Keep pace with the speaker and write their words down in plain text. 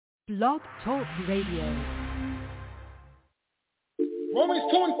Blog Talk Radio. Romans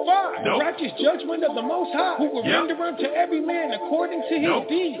 2:5, the righteous judgment of the Most High, who will render unto every man according to his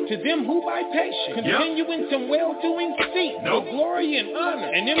deeds. To them who by patience continue in some well-doing seek for glory and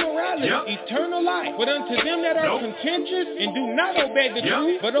honor and immorality, eternal life. But unto them that are contentious and do not obey the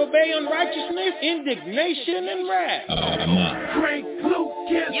truth, but obey unrighteousness, indignation, and wrath. Frank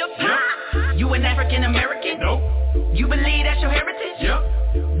Lucas. You an African American? You believe that's your heritage?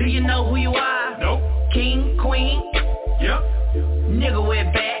 Do you know who you are? King, queen? Nigga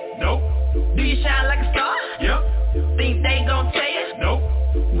with back? Do you shine like a star? Think they gon' tell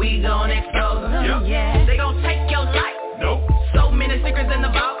you? We gon' expose them, They gon' take your life? So many secrets in the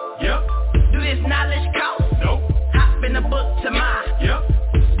vault? Do this knowledge cost? Hop in the book to mine?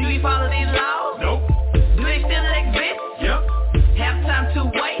 Do you follow these laws? Do they still exist? Have time to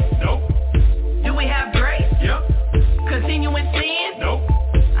wait? Do we have grace? Continue in sin?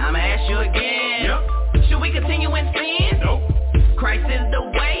 I'ma ask you again. Should we continue in sin? Christ is the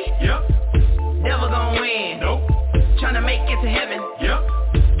way. Devil gon' win. Tryna make it to heaven.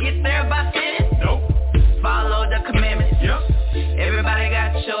 Get there by sin. Follow the commandments. Everybody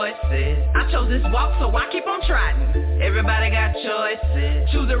got choices. I chose this walk, so I keep on trying. Everybody got choices.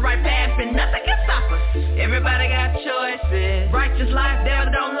 Choose the right path and nothing can stop us. Everybody got choices. Righteous life,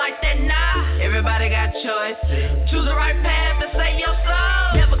 devil don't like that, nah. Everybody got choices. Choose the right path to save your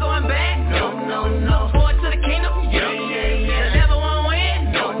soul. Never going back. No. Forward to the kingdom. The devil won't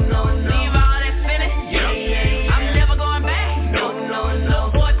win. No. Leave all that sinning. I'm never going back. No.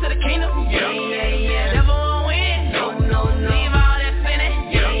 Forward to the kingdom. The devil won't win. No. Leave all that sinning.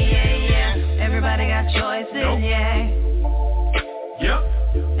 Everybody got choices,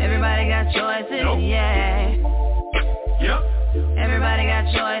 Everybody got choices, Everybody got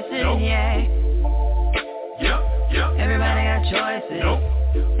choices, Everybody got choices.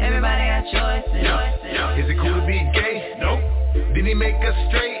 Everybody got choices. Is it cool to be gay? No. Did he make us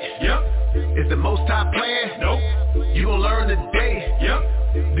straight? Is the Most High plan? No. You gon' learn today.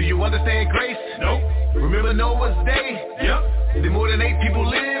 Do you understand grace? No. Remember Noah's day? Did more than 8 people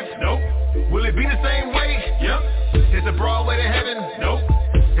live? No. Will it be the same way? Is a broad way to heaven? No.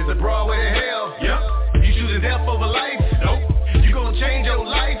 Is a broad way to hell? You choosing death over life? No. You gon' change your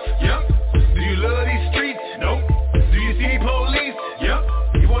life? Do you love these streets? No. Do you see police?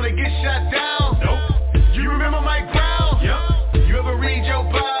 You wanna get shot down? No. You remember my ground? You ever read your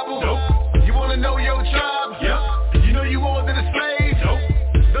Bible? No. You wanna know your tribe? You know you more than a slave? No.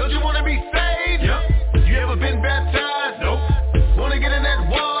 Don't you wanna be saved? You ever been baptized? No. Wanna get in that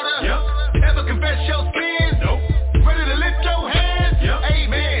water? Ever confess your sins? No. Ready to lift your hands?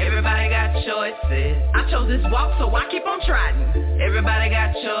 Amen. Everybody got choices. I chose this walk, so I keep on trying. Everybody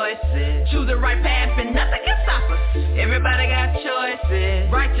got choices. Choose the right path and nothing can stop us. Everybody got choices.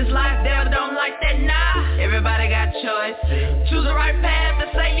 Righteous life, devil don't like that, nah. Everybody got choices. Choose the right path to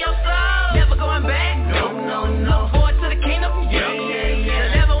save your soul. Never going back. No. Forward to the kingdom. The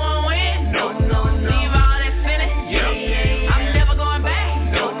devil won't win. No. Leave all that sinning. I'm never going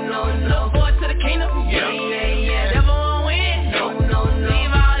back. No. Forward to the kingdom. The devil won't win. No.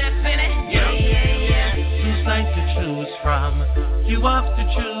 Leave all that sinning. Two sides to choose from. You have to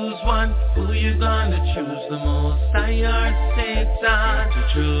choose one. Who you gonna choose the most? Saviours, Satan to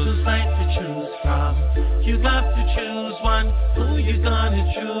choose. Two sides to choose from. You have to choose one. Who you gonna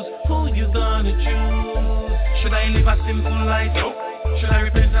choose? Who you gonna choose? Should I live a simple life? No. Should I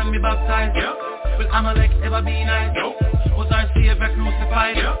repent and be baptized? Will Amalek ever be nice? No. Was our Savior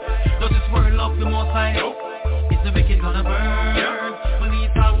crucified? Does this world love the Most High? Is the wicked gonna burn? Will we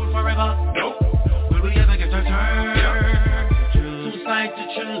fall forever? Will we ever get our turn? Two sides to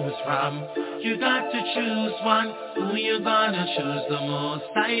choose from. You got to choose one. Who you gonna choose the most?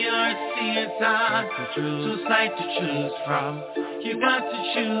 Saviours, Satan to choose. Two sides to choose from. You got to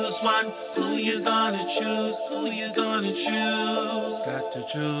choose one. Who you gonna choose? Who you gonna choose? Got to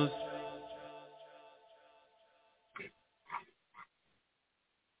choose.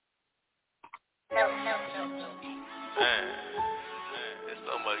 Man, there's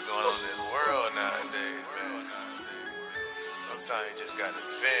so much going on in this world nowadays, man. Sometimes you just gotta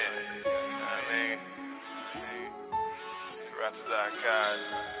vent. You know what I mean? Ratazar God,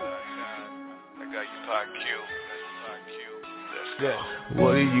 I got you Park Q. Let's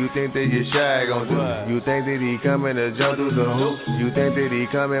What do you think that your shy gon' do? You think that he coming to jump through the hoops? You think that he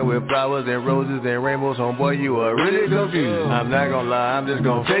coming with flowers and roses and rainbows? Homeboy, you are really confused. I'm not gonna lie, I'm just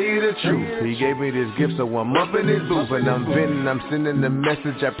gonna tell you the truth. He gave me this gift, so I'm up in his booth. And I'm venting, I'm sending the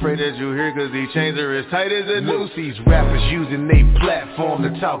message. I pray that you hear, cause these chains are as tight as a noose. These rappers using they platform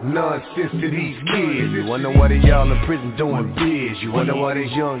to talk nonsense to these kids. You wonder why they y'all in prison doing biz. You wonder why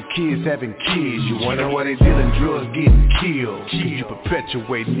these young kids having kids. You wonder why they dealing drugs getting killed. You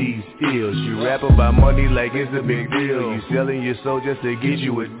perpetuating these ills. You rap about money like it's a big deal. You selling your soul just to get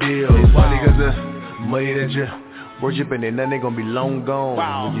you a deal. It's funny cause the money that you're worshiping and nothing gonna be long gone.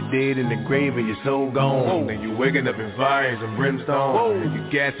 When you're dead in the grave and your soul gone. And you waking up in fires and brimstone. And you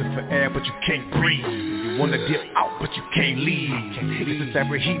gasping for air but you can't breathe. You wanna dip out but you can't leave. It's the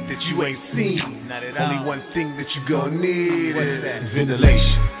type of heat that you ain't seen. Only one thing that you gon' need is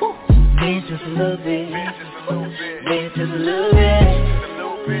ventilation. Dance just a little bit. Dance just a little bit.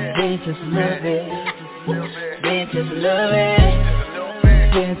 Dance just a little bit. Dance just a little bit.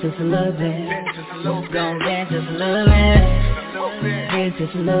 Dance just a little bit. Don't dance just a little bit. Dance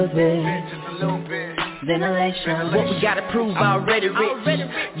just a little bit. Ventilation. What we gotta prove already rich.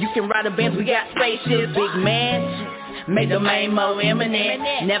 You can ride a Benz, we got spaceships. Big man, make the main more imminent.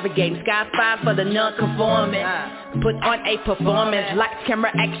 Navigating sky 5 for the non-conforming. Put on a performance, lights,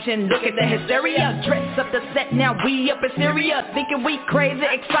 camera, action. Look at the hysteria. Dress up the set, now we up in Syria. Thinking we crazy,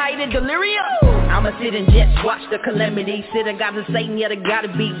 excited, delirious. I'ma sit and just watch the calamity. Sit and gotta Satan, yeah, there gotta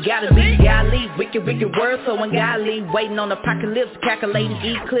be godly. Wicked words, so ungodly. Waiting on apocalypse, calculating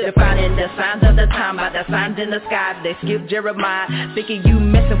eclipse. Finding the signs of the time by the signs in the sky. They skip Jeremiah, thinking you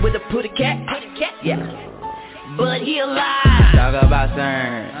messing with a putty cat. Yeah. But he alive. Talk about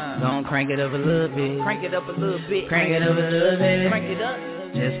CERN. Gon' crank it up a little bit. Crank it up a little bit. Crank it up a little bit. Crank it up.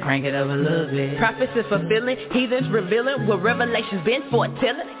 Just crank it up a little bit. Prophets fulfilling, heathens revealing what revelations been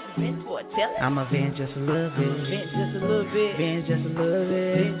foretelling. I'ma vent just a little bit. Vent just a little bit. Vent just a little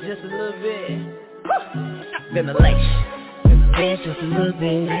bit. Vent just a little bit. Ventilation. Vent just a little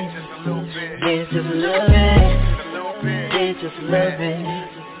bit. Vent just a little bit. Vent just a little bit.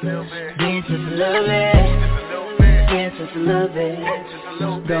 Vent just a little bit. Vent just a little bit.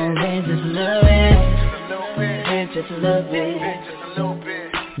 Don't vent just a little bit. Vent just a little bit.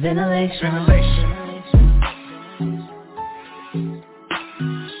 Ventilation.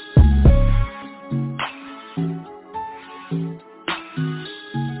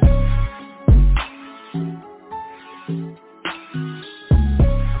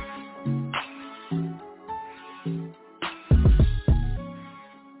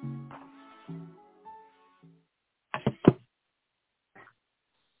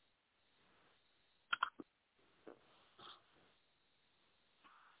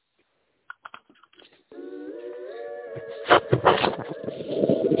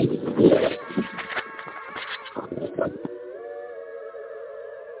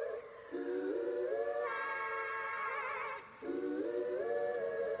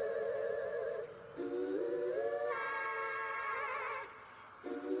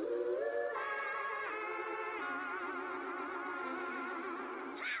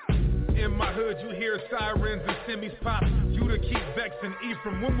 In my hood, you hear sirens and semis pop. Judah keep vexing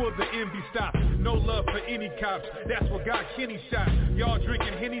Ephraim. When will the envy stop? No love for any cops. That's what got Kenny shot. Y'all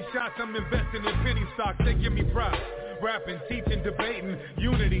drinking Henny shots. I'm investing in penny stocks. They give me props. Rapping, teaching, debating,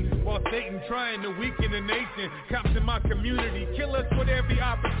 unity, while Satan trying to weaken the nation. Cops in my community kill us with every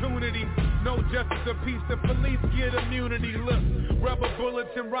opportunity. No justice or peace, the police get immunity. Look, rubber bullets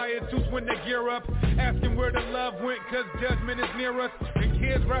and riot suits when they gear up, asking where the love went, cause judgment is near us. And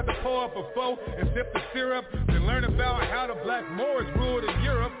kids rather pour up a foe and sip the syrup than learn about how the black Moors ruled in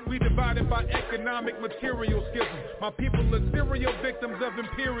Europe. We divided by economic material schism. My people are serial victims of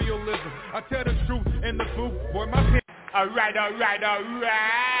imperialism. I tell the truth in the booth, boy, my pen. Alright. We're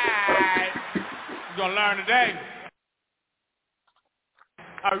gonna learn today.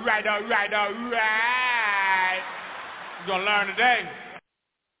 Alright. We're gonna learn today.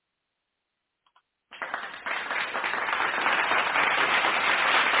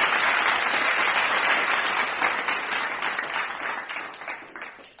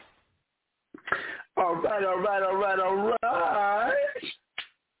 All right.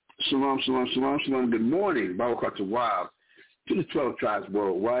 Shalom. Good morning. Barakah to Wild. To the 12 tribes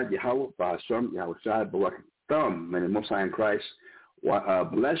worldwide, Yahweh, Ba'asam, Yahweh Shai, Barak Thumb, and the Most High in Christ,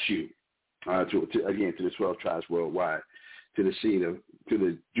 bless you. To the 12 tribes worldwide, to the seed of, to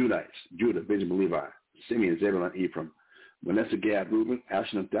the Judites, Judah, Benjamin, Levi, Simeon, Zebulun, Ephraim, Manasseh, Gad, Reuben,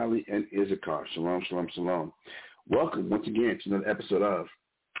 Asher, Naphtali, and Issachar. Shalom. Welcome once again to another episode of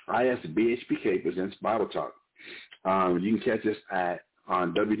ISBHPK Presents Bible Talk. You can catch us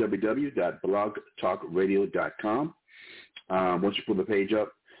on www.blogtalkradio.com. Once you pull the page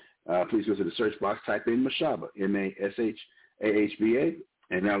up, please go to the search box, type in Mashaba, Mashahba,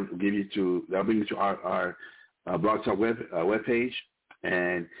 and that'll bring you to our Blog Talk web page.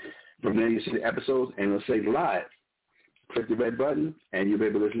 And from there, you see the episodes, and it'll say live. Click the red button, and you'll be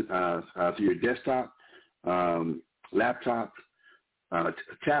able to listen to your desktop, laptop,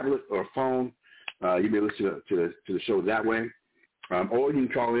 tablet, or phone. You'll be able to listen to the show that way. Or you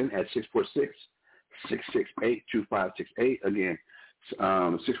can call in at 646-668-2568. Again,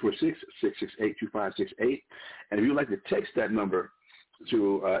 646-668-2568. And if you'd like to text that number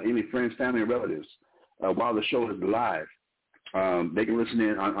to any friends, family, and relatives while the show is live, they can listen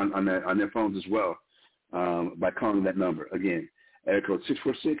in on their phones as well by calling that number. Again, area code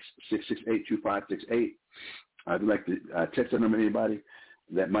 646-668-2568. I'd like to text that number to anybody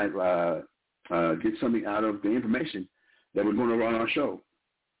that might get something out of the information that we're going to run on our show.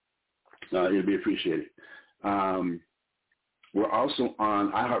 It'll be appreciated. We're also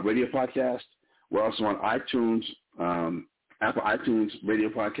on iHeartRadio Podcast. We're also on iTunes, Apple iTunes Radio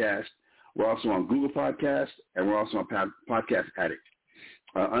Podcast. We're also on Google Podcast, and we're also on Podcast Addict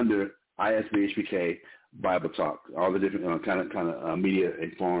under ISBHPK Bible Talk. All the different kind of media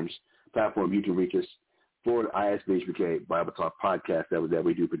and forms, platform you can reach us for the ISBHPK Bible Talk podcast that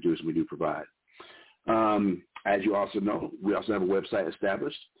we do produce and we do provide. As you also know, we also have a website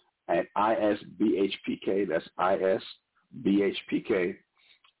established at ISBHPK. That's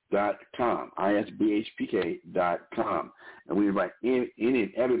ISBHPK.com. ISBHPK.com. And we invite any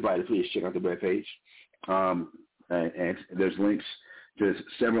and everybody to please check out the webpage. And there's links to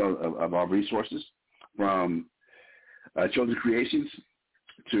several of our resources, from Children's Creations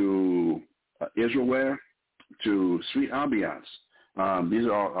to Israelware to Sweet Ambiance. These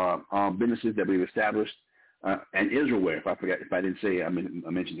are all businesses that we've established. And Israelware, if I didn't say, I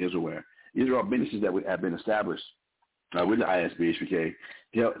mentioned Israelware. These are all businesses that have been established with the ISBHPK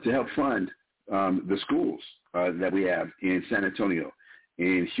to help fund the schools that we have in San Antonio,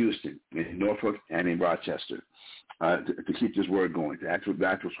 in Houston, in Norfolk, and in Rochester, to keep this word going, the actual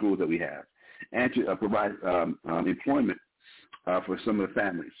schools that we have, and to provide employment for some of the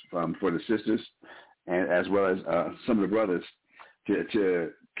families, for the sisters, and as well as some of the brothers,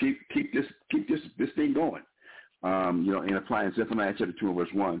 to keep this thing going. In applying Zephaniah chapter 2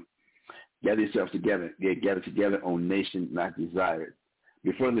 verse 1, gather yourselves together, gather together, O nation not desired,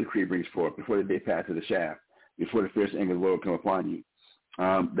 before the decree brings forth, before the day pass of the shaft, before the fierce anger of the Lord come upon you.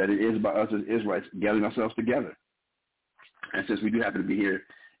 That it is about us as Israelites gathering ourselves together. And since we do happen to be here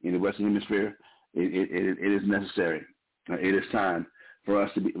in the Western Hemisphere, it is necessary. It is time for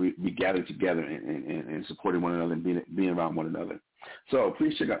us to be gathered together and supporting one another and being around one another. So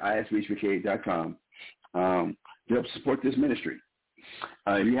please check out ISBHPK.com to help support this ministry.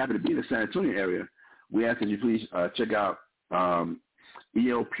 If you happen to be in the San Antonio area, we ask that you please check out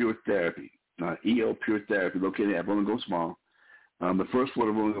EO Pure Therapy. EO Pure Therapy, located at Rolling Oaks Mall. The first floor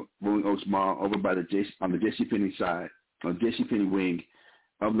of Rolling Oaks Mall, over by on the JCPenney side, on the JCPenney wing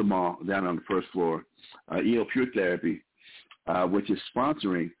of the mall, down on the first floor. EO Pure Therapy, which is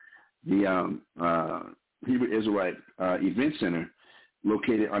sponsoring the Hebrew Israelite Event Center,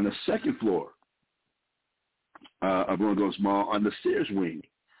 located on the second floor of Rolling Oaks Mall, on the Sears wing,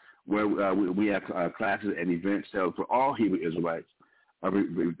 where we have classes and events held for all Hebrew Israelites,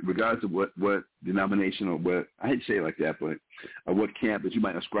 regardless of what denomination or what, I hate to say it like that, but what camp that you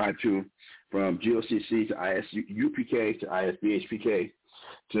might ascribe to, from GOCC to ISUPK to ISBHPK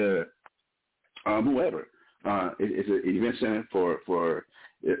to whoever. It's an event center for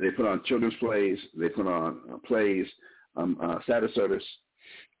they put on children's plays, they put on plays, Sabbath service,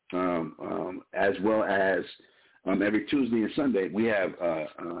 as well as every Tuesday and Sunday we have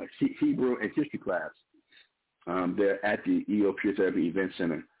Hebrew and history class. They're at the EO Pure Therapy Event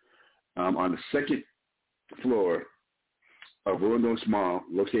Center on the second floor of Rolling Oaks Mall,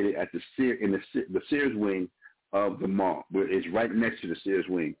 located at the Sears wing of the mall. It's right next to the Sears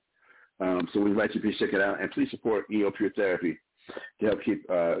wing. So we invite you to please check it out, and please support EO Pure Therapy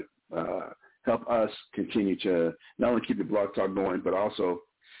to help us continue to not only keep the blog talk going, but also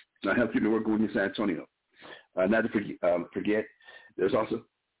help keep the work going in San Antonio. Not to forget, there's also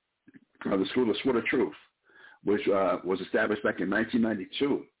the School of Sword of Truth, which was established back in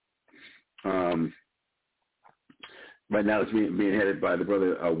 1992. Right now it's being headed by the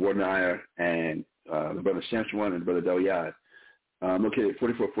brother Warden Iyer and the brother Shamshwan and the brother Delyad, located at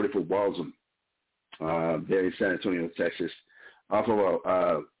 4444 Walsham, there in San Antonio, Texas. Off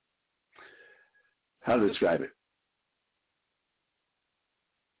of how to describe it?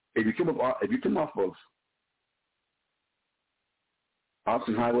 If you come off of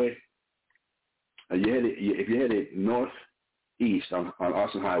Austin Highway. If you're headed northeast on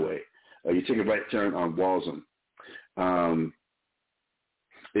Austin Highway, you take a right turn on Walsham.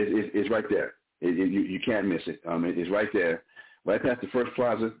 It's right there. You can't miss it. It's right there. Right past the first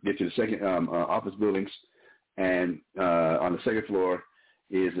plaza, get to the second office buildings, and on the second floor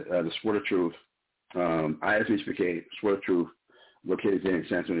is the Sword of Truth, RECIPROCAL, Sword of Truth, located there in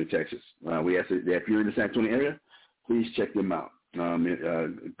San Antonio, Texas. We ask that if you're in the San Antonio area, please check them out.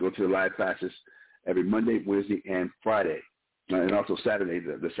 Go to the live classes every Monday, Wednesday, and Friday, and also Saturday,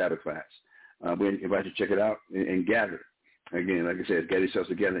 the Sabbath class. We invite you to check it out and gather. Again, like I said, get yourselves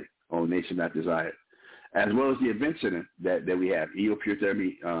together on Nation Not Desired, as well as the event center that we have, EO Pure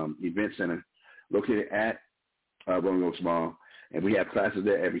Therapy Event Center, located at Rolling Oaks Mall, and we have classes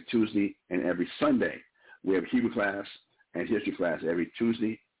there every Tuesday and every Sunday. We have Hebrew class and history class every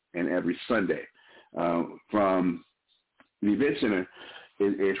Tuesday and every Sunday. From the event center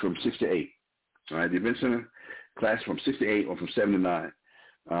is from 6 to 8. All right, the event center class from 6 to 8 or from 7 to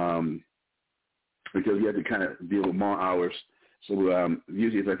 9. Because we have to kind of deal with more hours. So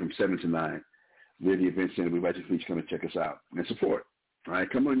usually it's like from 7 to 9. We're the event center. We invite you to please come and check us out and support. All right,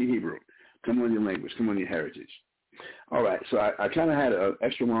 come on your Hebrew. Come on your language. Come on your heritage. All right, so I kind of had an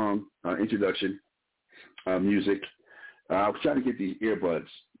extra long introduction music. I was trying to get these earbuds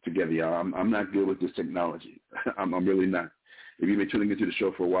together, y'all. I'm not good with this technology. I'm really not. If you've been tuning into the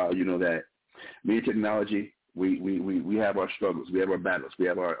show for a while, you know that me and technology, we have our struggles. We have our battles. We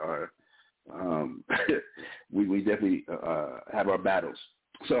have our we definitely have our battles.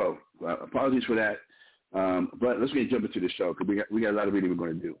 So apologies for that. But let's get jump into the show because we got a lot of reading we're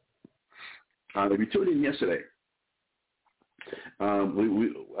going to do. If you tuned in yesterday, we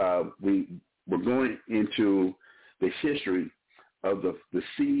were going into the history of the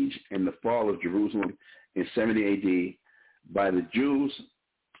siege and the fall of Jerusalem in 70 A.D. by the Jews.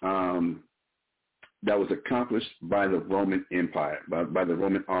 That was accomplished by the Roman Empire, by the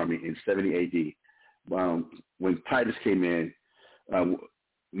Roman army in 70 A.D. When Titus came in,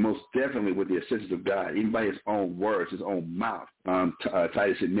 most definitely with the assistance of God, even by his own words, his own mouth,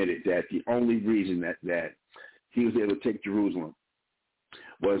 Titus admitted that the only reason that he was able to take Jerusalem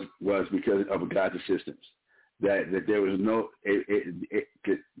was because of God's assistance. That there was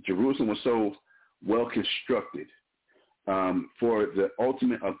Jerusalem was so well constructed for the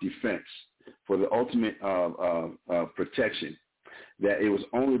ultimate of defense, for the ultimate of protection, that it was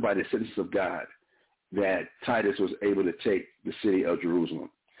only by the assistance of God that Titus was able to take the city of Jerusalem,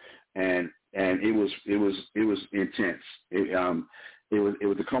 and it was intense. It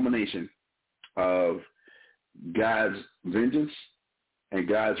was the culmination of God's vengeance and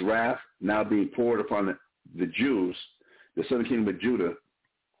God's wrath now being poured upon the Jews, the southern kingdom of Judah,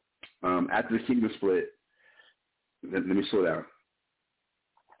 after the kingdom split. Let me slow down.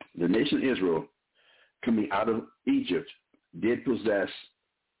 The nation Israel, coming out of Egypt, did possess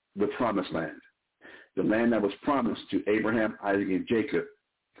the promised land, the land that was promised to Abraham, Isaac, and Jacob.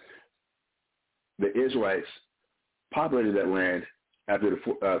 The Israelites populated that land after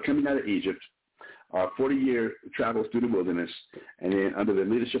coming out of Egypt, 40-year travel through the wilderness, and then under the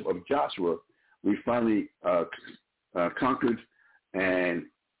leadership of Joshua, we finally conquered and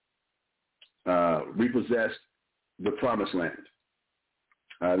repossessed the promised land.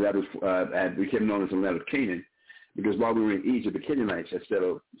 That was and became known as the land of Canaan, because while we were in Egypt, the Canaanites had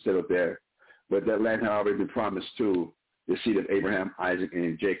settled there, but that land had already been promised to the seed of Abraham, Isaac,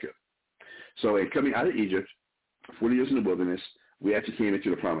 and Jacob. So in coming out of Egypt, 40 years in the wilderness, we actually came into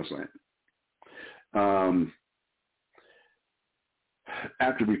the promised land.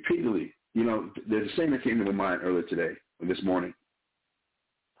 After repeatedly, there's a saying that came to my mind earlier today, this morning,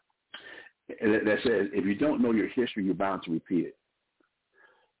 that says, if you don't know your history, you're bound to repeat it.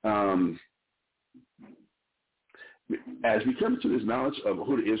 As we come to this knowledge of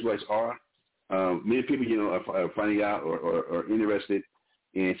who the Israelites are, many people, are finding out or interested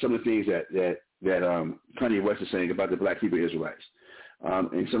in some of the things that Kanye West is saying about the Black Hebrew Israelites,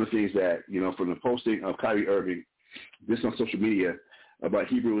 and some of the things that from the posting of Kyrie Irving, this on social media about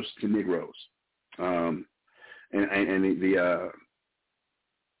Hebrews to Negroes, and the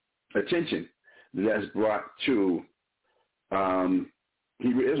attention that's brought to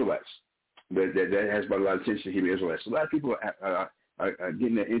Hebrew Israelites. That has brought a lot of attention to Hebrew Israelites. So a lot of people are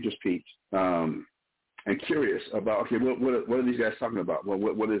getting their interest piqued and curious about, okay, what are these guys talking about? Well,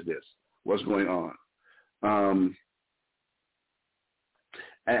 what is this? What's going on?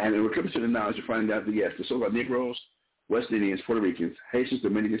 And we're coming to the knowledge to find out that, yes, the so-called Negroes, West Indians, Puerto Ricans, Haitians,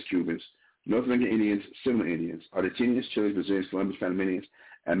 Dominicans, Cubans, North American Indians, Seminole Indians, Argentinians, Chileans, Brazilians, Colombians, Panamanians,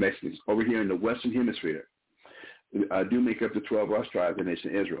 and Mexicans over here in the Western Hemisphere. do make up the 12 lost tribes of the nation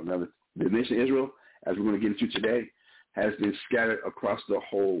of Israel. Now, the nation of Israel, as we're going to get into today, has been scattered across the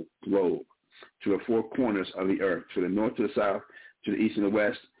whole globe to the four corners of the earth, to the north, to the south, to the east and the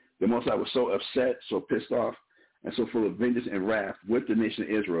west. The Most High was so upset, so pissed off, and so full of vengeance and wrath with the nation of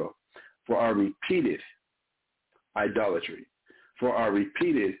Israel for our repeated idolatry, for our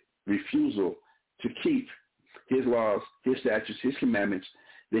repeated refusal to keep his laws, his statutes, his commandments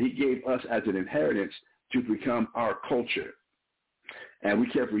that he gave us as an inheritance to become our culture. And we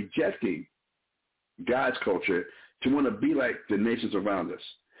kept rejecting God's culture to want to be like the nations around us,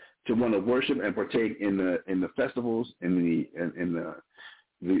 to want to worship and partake in the festivals, in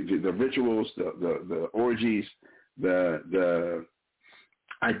the rituals, the orgies, the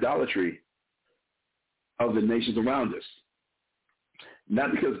idolatry of the nations around us.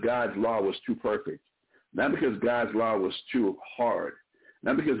 Not because God's law was too perfect, not because God's law was too hard,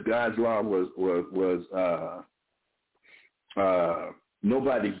 not because God's law was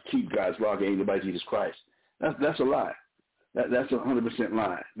nobody can keep God's law, ain't nobody Jesus Christ. That's a lie. That's 100%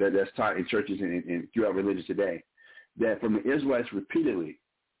 lie that's taught in churches and throughout religion today. That from the Israelites repeatedly,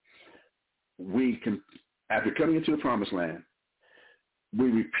 after coming into the promised land, we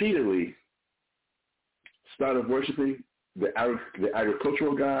repeatedly started worshiping the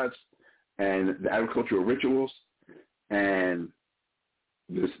agricultural gods and the agricultural rituals and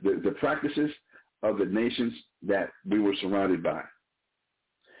the practices of the nations that we were surrounded by.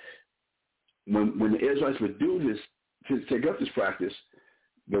 When the Israelites would do this, to take up this practice,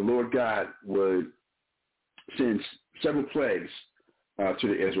 the Lord God would send several plagues to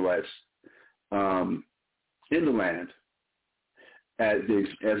the Israelites in the land as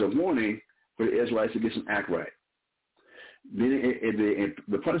a warning for the Israelites to get some act right. Then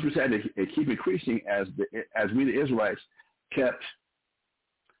the punishments had to keep increasing as we, the Israelites, kept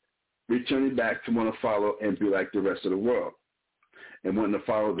returning back to want to follow and be like the rest of the world, and wanting to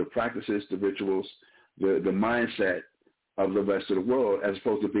follow the practices, the rituals, the mindset of the rest of the world, as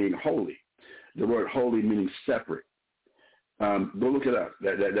opposed to being holy. The word holy meaning separate. Go look it up.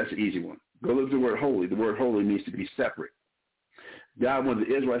 That's an easy one. Go look at the word holy. The word holy means to be separate. God wanted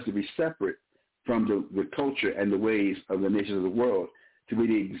the Israelites to be separate from the culture and the ways of the nations of the world, to be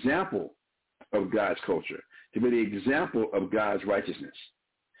the example of God's culture, to be the example of God's righteousness.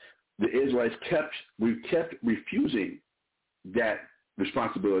 The Israelites kept refusing that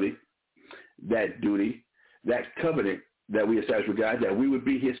responsibility, that duty, that covenant that we established with God, that we would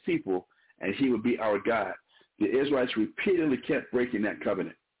be his people and he would be our God. The Israelites repeatedly kept breaking that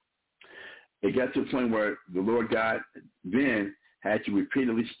covenant. It got to the point where the Lord God then had to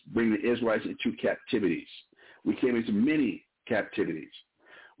repeatedly bring the Israelites into captivities. We came into many captivities.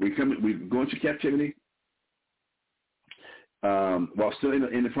 We go into captivity while still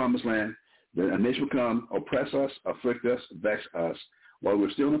in the promised land. A nation will come, oppress us, afflict us, vex us, while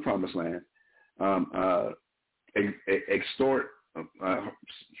we're still in the promised land, extort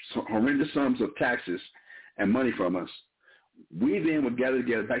horrendous sums of taxes and money from us. We then would gather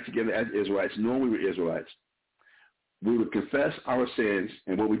back together as Israelites, knowing we were Israelites. We would confess our sins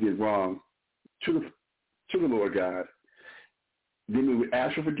and what we did wrong to the Lord God. Then we would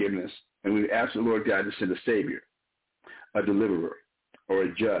ask for forgiveness, and we would ask the Lord God to send a Savior, a deliverer, or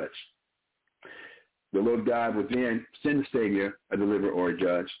a judge. The Lord God would then send a Savior, a deliverer, or a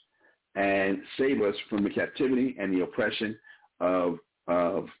judge, and save us from the captivity and the oppression of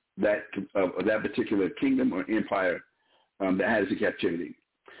that particular kingdom or empire that has the captivity.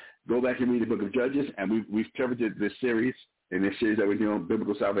 Go back and read the book of Judges, and we've covered this series, in this series that we're doing,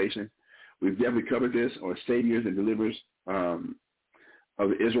 Biblical Salvation. We've definitely covered this, or Saviors and Deliverers of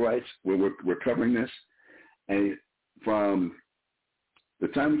the Israelites, where we're covering this. And from the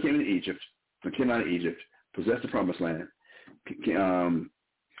time we came out of Egypt, possessed the promised land,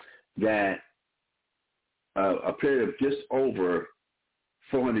 that a period of just over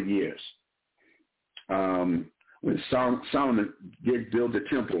 400 years, when Solomon did build the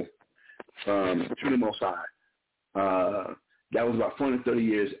temple to the Most High, that was about 430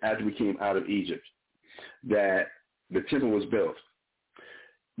 years after we came out of Egypt, that the temple was built.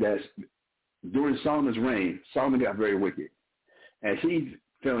 That's during Solomon's reign, Solomon got very wicked, and he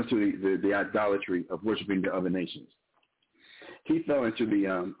fell into the idolatry of worshiping the other nations. He fell into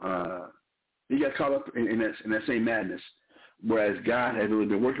he got caught up in that same madness, whereas God had really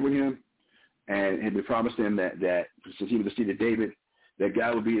been working with him and had been promised him that since he was the seed of David, that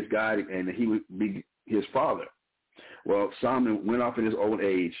God would be his God and that he would be his father. Well, Solomon went off in his old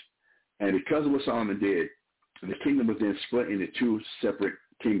age, and because of what Solomon did, the kingdom was then split into two separate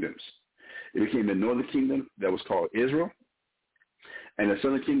kingdoms. It became the northern kingdom that was called Israel, and the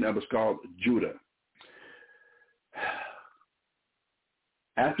southern kingdom that was called Judah.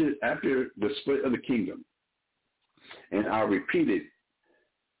 After the split of the kingdom and our repeated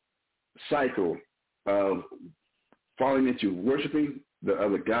cycle of falling into worshiping the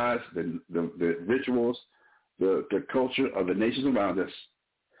other gods, the rituals, the culture of the nations around us,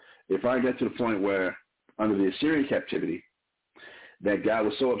 if I get to the point where under the Assyrian captivity, that God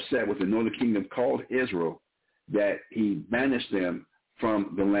was so upset with the northern kingdom called Israel that he banished them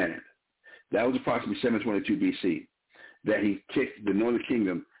from the land. That was approximately 722 BC, that he kicked the northern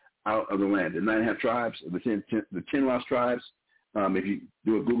kingdom out of the land. The 9.5 tribes, the 10 lost tribes, if you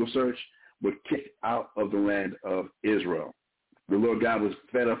do a Google search, were kicked out of the land of Israel. The Lord God was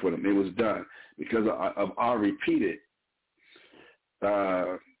fed up with them. It was done because of our repeated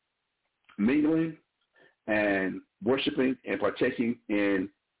mingling and worshiping and partaking in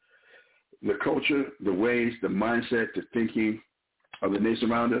the culture, the ways, the mindset, the thinking of the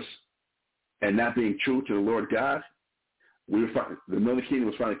nation around us, and not being true to the Lord God. The northern kingdom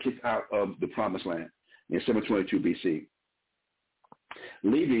was finally kicked out of the promised land in 722 BC,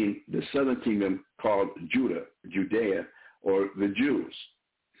 leaving the southern kingdom called Judea, or the Jews.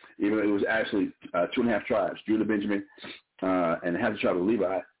 Even though it was actually 2.5 tribes, Judah, Benjamin, and half the tribe of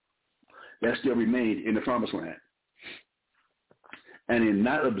Levi, that still remained in the promised land. And in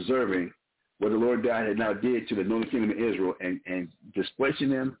not observing what the Lord God had now did to the northern kingdom of Israel and displacing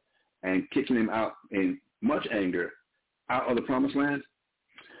them and kicking them out in much anger out of the promised land,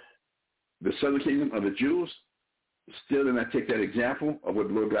 the southern kingdom of the Jews still did not take that example of what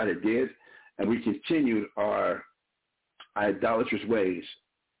the Lord God had did, and we continued our idolatrous ways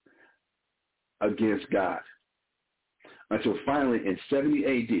against God. Until finally in 70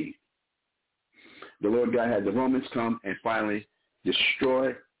 A.D., the Lord God had the Romans come and finally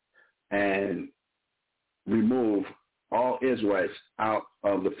destroy and remove all Israelites out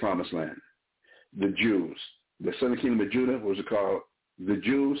of the promised land. The Jews, the southern kingdom of Judah, what was it called? The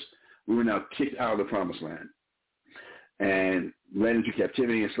Jews, we were now kicked out of the promised land and led into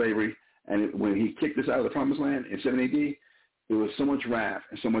captivity and slavery. And when he kicked us out of the promised land in 7 A.D., it was so much wrath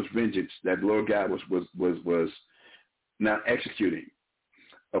and so much vengeance that the Lord God was now executing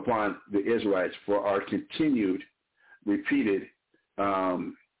upon the Israelites for our continued, repeated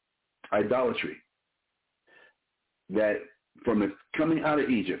idolatry. That from the coming out of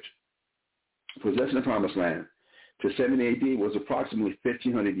Egypt, possessing the promised land, to 70 A.D. was approximately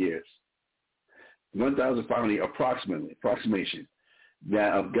 1,500 years. 1,500 approximation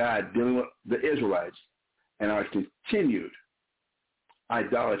that of God dealing with the Israelites and our continued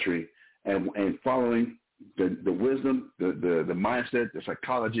idolatry and following the wisdom, the mindset, the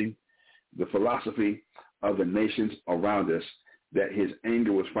psychology, the philosophy of the nations around us, that his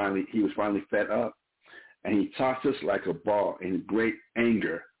anger was finally fed up, and he tossed us like a ball in great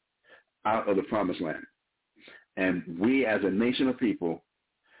anger out of the promised land. And we as a nation of people,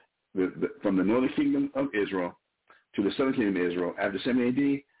 from the northern kingdom of Israel to the southern kingdom of Israel, after 70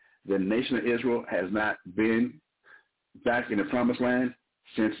 A.D., the nation of Israel has not been back in the promised land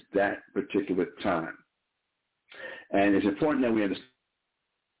since that particular time. And it's important that we understand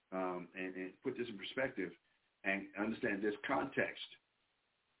and put this in perspective and understand this context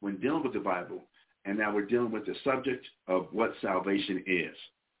when dealing with the Bible. And now we're dealing with the subject of what salvation is.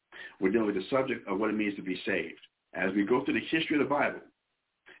 We're dealing with the subject of what it means to be saved. As we go through the history of the Bible,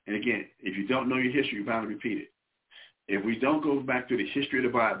 and again, if you don't know your history, you're bound to repeat it. If we don't go back through the history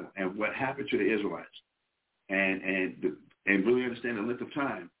of the Bible and what happened to the Israelites and really understand the length of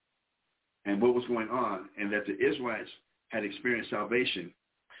time and what was going on, and that the Israelites had experienced salvation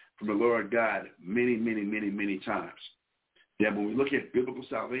from the Lord God many, many, many, many times, that when we look at biblical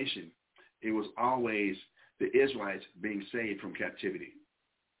salvation, it was always the Israelites being saved from captivity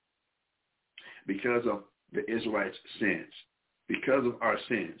because of the Israelites' sins, because of our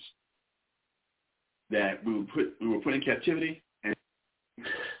sins, that we were put in captivity and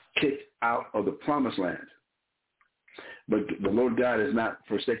kicked out of the promised land. But the Lord God has not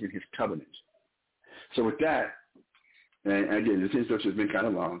forsaken his covenant. So with that, and again, this instruction has been kind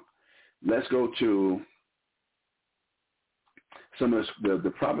of long, let's go to some of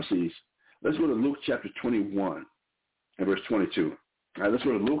the prophecies. Let's go to Luke chapter 21 and verse 22. All right, let's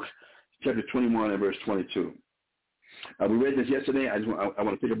go to Luke chapter 21 and verse 22. We read this yesterday. I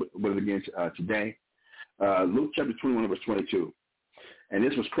want to pick up with it again today. Luke chapter 21 and verse 22. And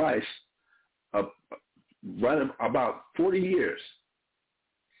this was Christ right about 40 years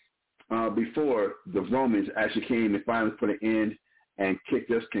before the Romans actually came and finally put an end and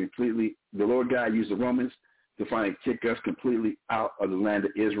kicked us completely. The Lord God used the Romans to finally kick us completely out of the land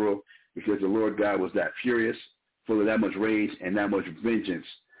of Israel, because the Lord God was that furious, full of that much rage and that much vengeance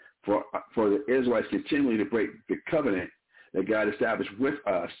for the Israelites continually to break the covenant that God established with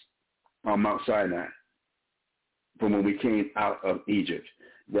us on Mount Sinai from when we came out of Egypt,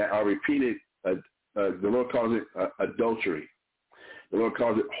 that are repeated, the Lord calls it adultery. The Lord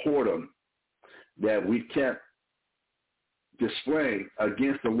calls it whoredom, that we kept displaying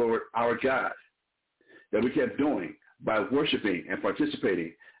against the Lord our God, that we kept doing by worshiping and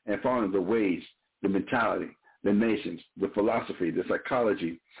participating and following the ways, the mentality, the nations, the philosophy, the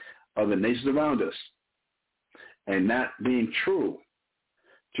psychology of the nations around us, and not being true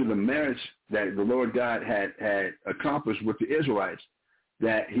to the marriage that the Lord God had accomplished with the Israelites,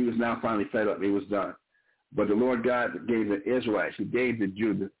 that he was now finally fed up. It was done. But the Lord God gave the Israelites, he gave the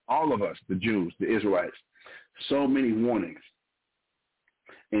Jews, all of us, the Jews, the Israelites, so many warnings.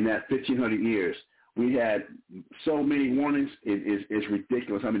 In that 1,500 years, we had so many warnings, it's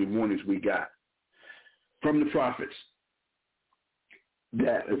ridiculous how many warnings we got from the prophets,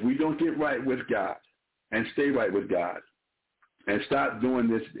 that if we don't get right with God and stay right with God and stop doing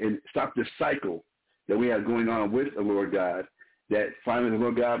this and stop this cycle that we have going on with the Lord God, that finally the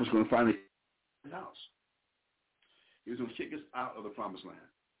Lord God was going to finally kick us out. He was going to kick us out of the promised land.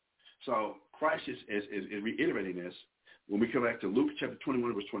 So Christ is reiterating this when we come back to Luke chapter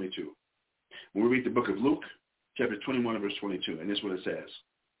 21, verse 22. When we read the book of Luke, chapter 21, verse 22, and this is what it says.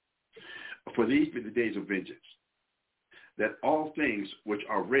 For these be the days of vengeance, that all things which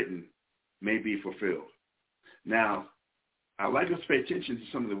are written may be fulfilled. Now, I'd like us to pay attention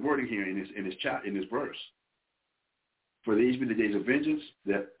to some of the wording here in this verse. For these be the days of vengeance,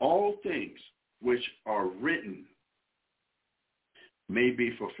 that all things which are written may be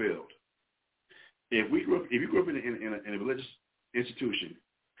fulfilled. If you grew up in a religious institution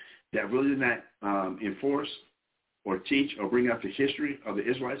that really did not enforce or teach or bring out the history of the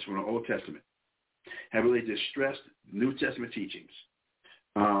Israelites from the Old Testament, have really just stressed New Testament teachings,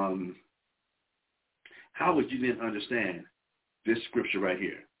 how would you then understand this scripture right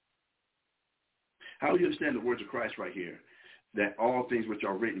here? How would you understand the words of Christ right here, that all things which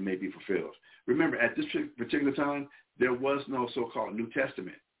are written may be fulfilled? Remember, at this particular time, there was no so-called New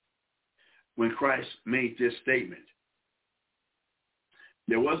Testament. When Christ made this statement,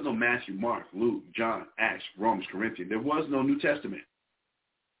 there was no Matthew, Mark, Luke, John, Acts, Romans, Corinthians. There was no New Testament.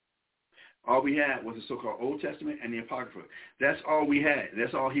 All we had was the so-called Old Testament and the Apocrypha. That's all we had.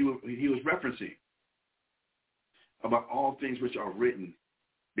 That's all he was referencing about all things which are written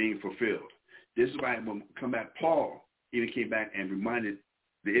being fulfilled. This is why when we come back, Paul even came back and reminded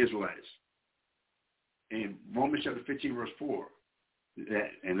the Israelites in Romans chapter 15, verse 4.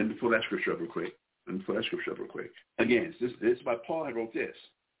 And let me pull that scripture up real quick. Again, this is why Paul had wrote this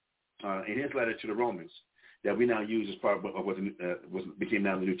in his letter to the Romans that we now use as part of what became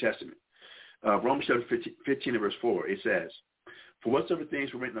now the New Testament. Romans chapter 15 and verse 4, it says, for whatsoever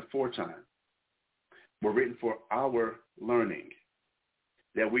things were written aforetime were written for our learning,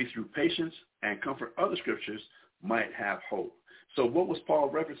 that we through patience and comfort other scriptures might have hope. So what was Paul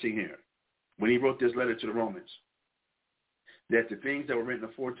referencing here when he wrote this letter to the Romans? That the things that were written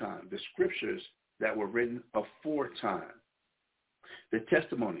aforetime, the scriptures that were written aforetime, the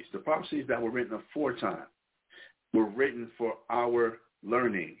testimonies, the prophecies that were written aforetime were written for our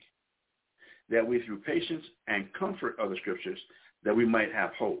learning, that we through patience and comfort other scriptures that we might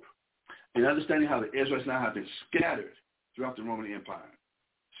have hope. And understanding how the Israelites now have been scattered throughout the Roman Empire,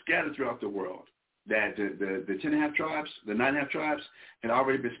 scattered throughout the world, that the 10.5 tribes, the 9.5 tribes had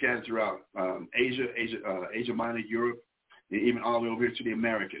already been scattered throughout Asia Minor, Europe, and even all the way over here to the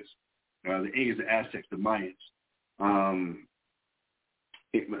Americas, the Incas, the Aztecs, the Mayans,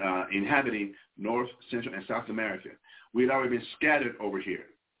 inhabiting North, Central, and South America. We had already been scattered over here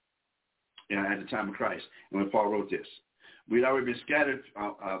at the time of Christ, and when Paul wrote this. We had already been scattered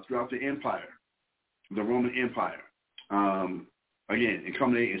throughout the empire, the Roman Empire. Again, and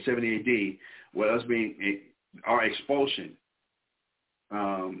culminating in 70 A.D., with us being our expulsion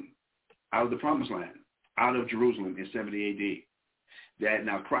out of the Promised Land, out of Jerusalem in 70 A.D. That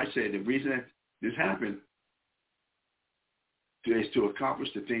now Christ said the reason that this happened is to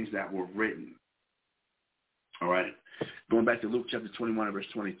accomplish the things that were written. All right. Going back to Luke chapter 21 and verse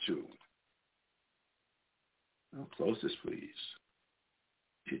 22. I'll close this, please.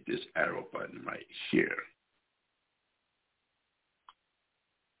 Hit this arrow button right here.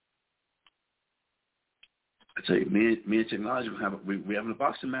 I tell you, me and technology, we having a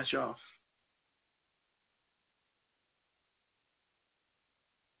boxing match, y'all.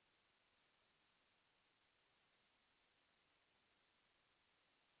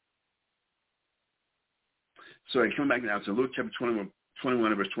 So come back now to Luke chapter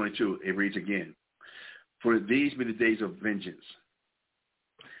 21 verse 22. It reads again, for these be the days of vengeance,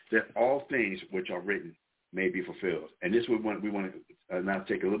 that all things which are written may be fulfilled. And this we want to now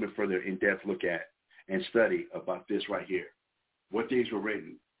take a little bit further in-depth look at and study about this right here. What things were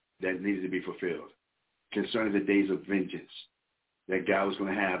written that needed to be fulfilled concerning the days of vengeance that God was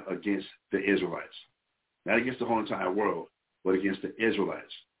going to have against the Israelites. Not against the whole entire world, but against the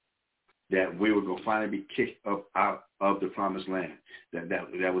Israelites. That we were going to finally be kicked up out of the promised land. That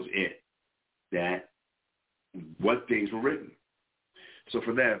was it. That what things were written. So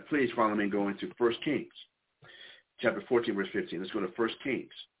for that, please follow me and go into 1 Kings, chapter 14, verse 15. Let's go to 1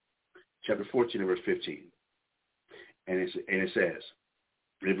 Kings, chapter 14, verse 15. And it says,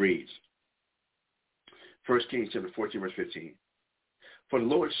 it reads, 1 Kings, chapter 14, verse 15. For the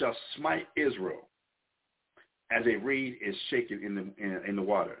Lord shall smite Israel as a reed is shaken in the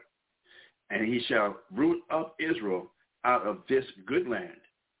water, and he shall root up Israel out of this good land,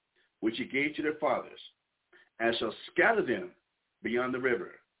 which he gave to their fathers, and shall scatter them beyond the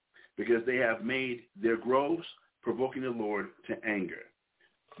river, because they have made their groves, provoking the Lord to anger.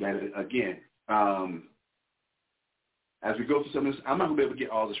 That is, again, as we go through some of this, I'm not going to be able to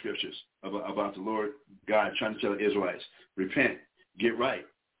get all the scriptures about the Lord God trying to tell the Israelites, repent, get right,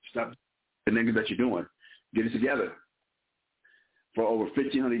 stop the things that you're doing, get it together. For over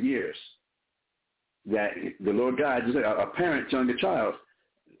 1,500 years, that the Lord God, just like a parent telling a child,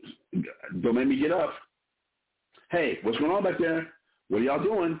 don't make me get up. Hey, what's going on back there? What are y'all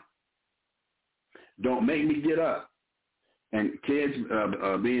doing? Don't make me get up. And kids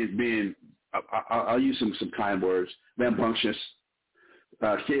being I'll use some kind words, rambunctious,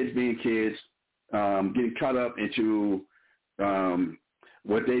 kids being kids, getting caught up into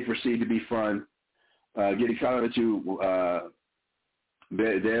what they perceive to be fun, getting caught up into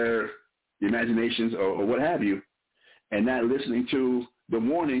their imaginations or what have you, and not listening to the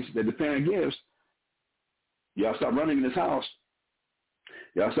warnings that the parent gives. Y'all stop running in this house.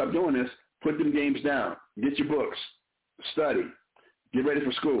 Y'all stop doing this. Put them games down. Get your books. Study. Get ready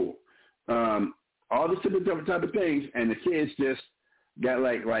for school. All this different type of things, and the kids just got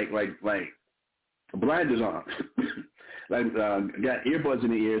like blinders on, got earbuds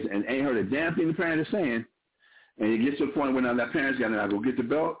in their ears, and ain't heard a damn thing the parent is saying. And it gets to the point where now that parent's got to go get the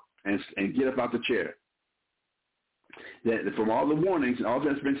belt and get up out the chair. That from all the warnings and all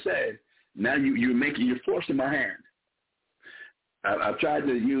that's been said, now you're forcing my hand. I've tried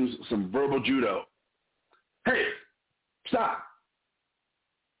to use some verbal judo. Hey, stop.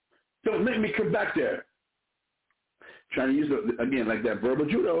 Don't make me come back there. Trying to use, again, like that verbal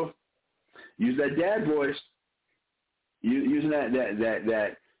judo. Use that dad voice. Using that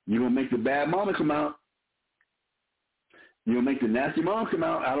you're going to make the bad mama come out. You're going to make the nasty mom come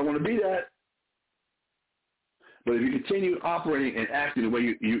out. I don't want to be that. But if you continue operating and acting the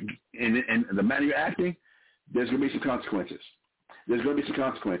way you and the manner you're acting, there's going to be some consequences. There's going to be some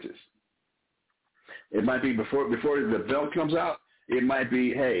consequences. It might be before the belt comes out, it might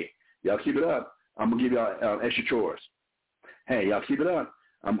be, hey, y'all keep it up. I'm going to give y'all extra chores. Hey, y'all keep it up.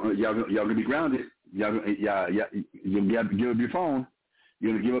 Y'all going to be grounded. You're going to give up your phone.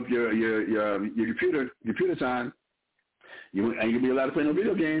 You're going to give up your computer time. And you're going to be allowed to play no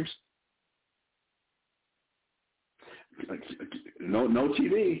video games. No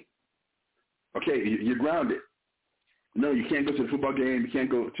TV. Okay, you're grounded. No, you can't go to the football game. You can't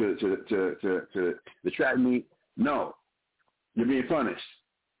go to the track meet. No, you're being punished.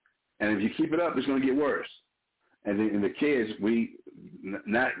 And if you keep it up, it's going to get worse. And the kids,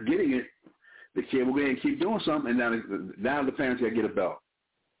 not getting it, the kid will go ahead and keep doing something, and now the parents got to get a belt.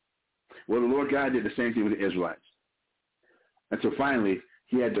 Well, the Lord God did the same thing with the Israelites. And so finally,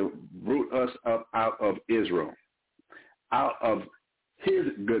 he had to root us up out of Israel, out of his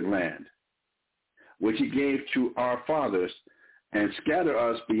good land, which he gave to our fathers, and scatter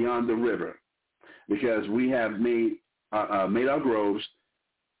us beyond the river, because we have made our groves,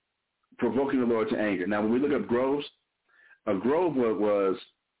 provoking the Lord to anger. Now, when we look at groves, a grove was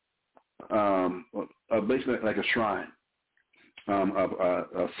basically like a shrine,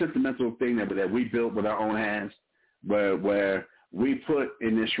 a sentimental thing that we built with our own hands, where we put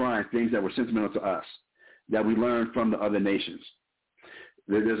in this shrine things that were sentimental to us, that we learned from the other nations.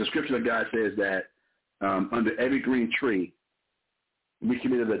 There's a scripture that God says that under every green tree, we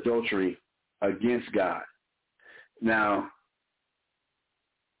committed adultery against God. Now,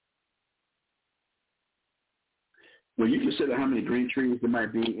 when you consider how many green trees there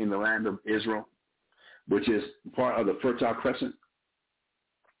might be in the land of Israel, which is part of the Fertile Crescent,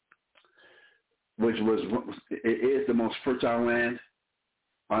 it is the most fertile land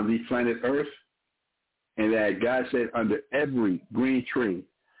on the planet Earth, and that God said under every green tree,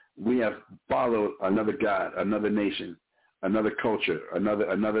 we have followed another God, another nation, another culture,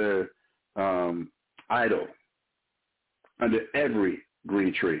 another idol under every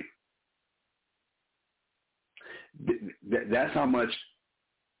green tree. That's how much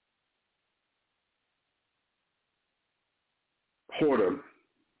whoredom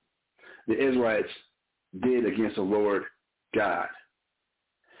the Israelites did against the Lord God,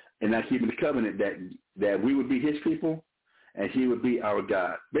 and not keeping the covenant that we would be his people and he would be our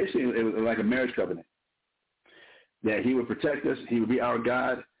God. Basically, it was like a marriage covenant, that he would protect us, he would be our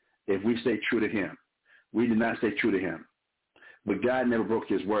God if we stay true to him. We did not stay true to him. But God never broke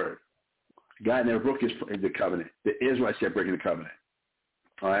his word. God never broke the covenant. The Israelites kept breaking the covenant.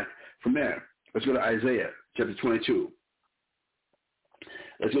 All right? From there, let's go to Isaiah chapter 22.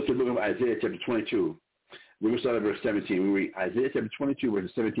 Let's go to the book of Isaiah chapter 22. We're going to start at verse 17. We read Isaiah chapter 22,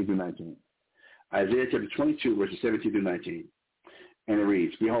 verses 17 through 19. Isaiah chapter 22, verses 17 through 19. And it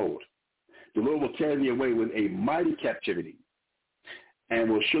reads, Behold, the Lord will carry thee away with a mighty captivity, and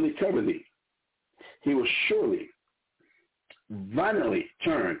will surely cover thee. He will surely violently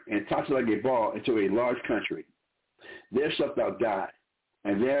turn and toss it like a ball into a large country. There shalt thou die,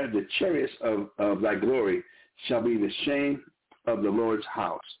 and there the chariots of thy glory shall be the shame of the Lord's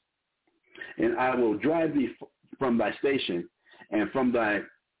house. And I will drive thee from thy station, and from thy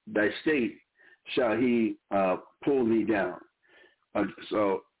state shall he pull thee down.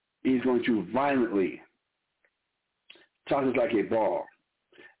 So he's going to violently toss us like a ball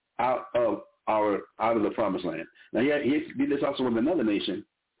out of the promised land. Now he did this also with another nation,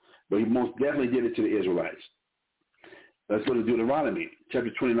 but he most definitely did it to the Israelites. Let's go to Deuteronomy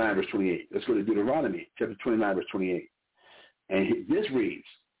chapter 29, verse 28. Let's go to Deuteronomy chapter 29, verse 28. And this reads,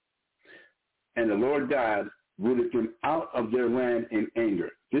 And the Lord God rooted them out of their land in anger.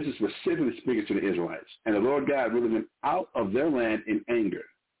 This is specifically speaking to the Israelites. And the Lord God rooted them out of their land in anger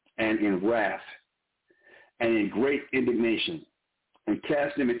and in wrath and in great indignation, and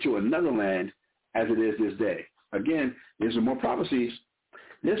cast them into another land as it is this day. Again, there's some more prophecies.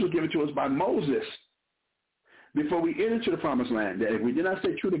 This was given to us by Moses before we enter into the promised land, that if we did not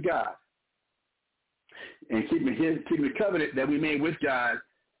stay true to God and keeping the covenant that we made with God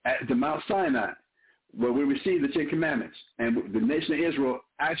at the Mount Sinai, where we received the Ten Commandments, and the nation of Israel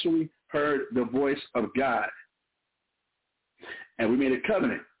actually heard the voice of God, and we made a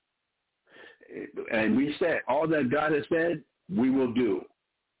covenant, and we said all that God has said, we will do.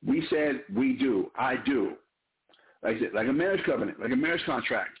 We said we do. I do. Like I said, like a marriage covenant, like a marriage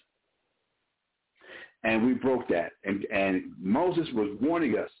contract. And we broke that. And Moses was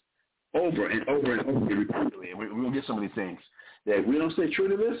warning us over and over and over repeatedly. And we're going to get some of these things. That if we don't stay true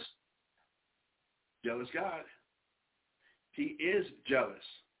to this, jealous God. He is jealous.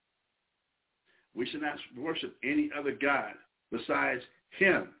 We should not worship any other God besides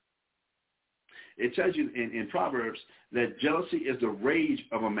him. It tells you in Proverbs that jealousy is the rage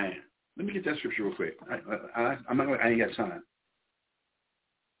of a man. Let me get that scripture real quick. I ain't got time.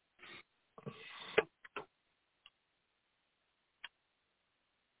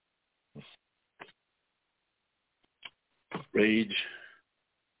 Rage,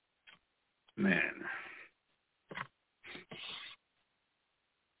 man.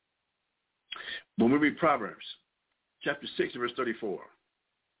 When we read Proverbs, chapter 6 and verse 34.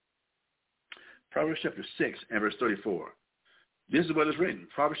 Proverbs chapter 6 and verse 34. This is what is written.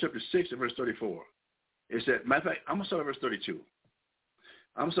 Proverbs chapter 6 and verse 34. It said, matter of fact, I'm going to start at verse 32.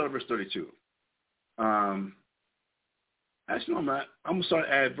 Actually, no, I'm not. I'm going to start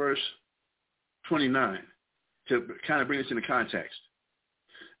at verse 29 to kind of bring this into context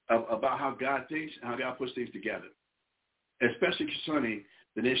about how God thinks and how God puts things together, especially concerning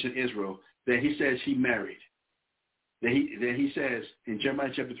the nation of Israel, that he says he married. That he says in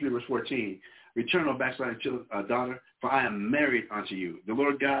Jeremiah chapter 3, verse 14, Return, O backsliding daughter, for I am married unto you. The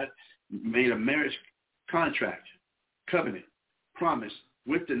Lord God made a marriage contract, covenant, promise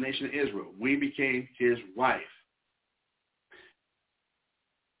with the nation of Israel. We became his wife.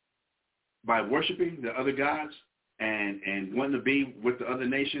 By worshiping the other gods and wanting to be with the other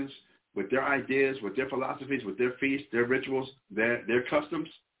nations, with their ideas, with their philosophies, with their feasts, their rituals, their customs,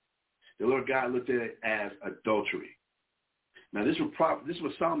 the Lord God looked at it as adultery. Now, this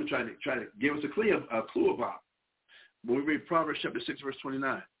was Solomon trying to give us a clue about. When we read Proverbs chapter 6, verse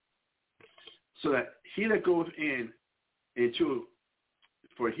 29. So that he that goeth into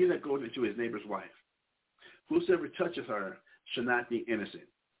his neighbor's wife, whosoever toucheth her shall not be innocent.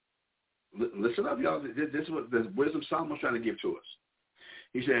 Listen up, y'all. This is what the wisdom Solomon was trying to give to us.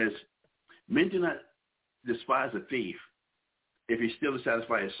 He says, men do not despise a thief if he still to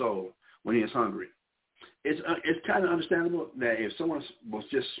satisfy his soul when he is hungry. It's kind of understandable that if someone was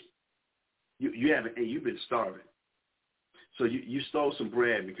just, you've been starving. So you stole some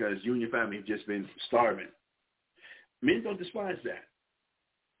bread because you and your family have just been starving. Men don't despise that.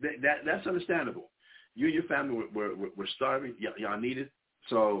 That's understandable. You and your family were starving. Y'all needed.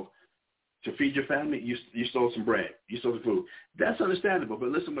 So to feed your family, you stole some bread. You stole some food. That's understandable. But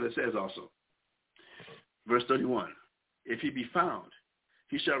listen what it says also. Verse 31. If he be found,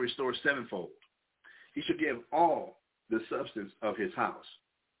 he shall restore sevenfold. He shall give all the substance of his house.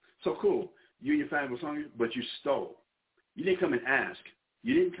 So cool. You and your family was hungry, but you stole. You didn't come and ask.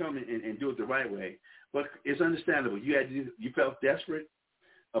 You didn't come and do it the right way. But it's understandable. You felt desperate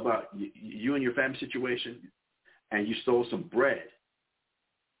about you and your family situation, and you stole some bread.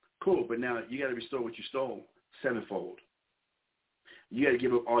 Cool, but now you got to restore what you stole sevenfold. You got to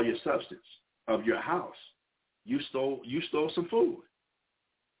give up all your substance of your house. You stole some food.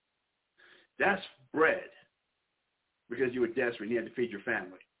 That's bread because you were desperate and you had to feed your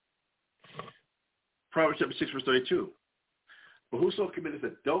family. Proverbs chapter 6, verse 32. But whoso committeth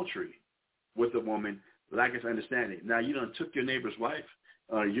adultery with a woman lacketh understanding. Now you done took your neighbor's wife.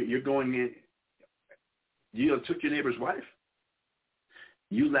 You're going in. You done took your neighbor's wife.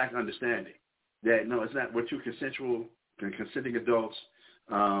 You lack understanding. That no, it's not. We're two consenting adults,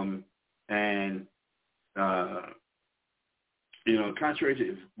 contrary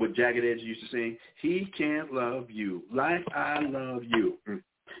to what Jagged Edge used to sing, he can't love you like I love you.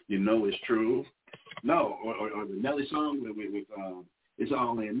 You know it's true. No, or the Nelly song with it's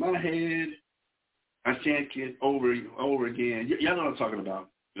all in my head. I can't get over again. Y'all know what I'm talking about,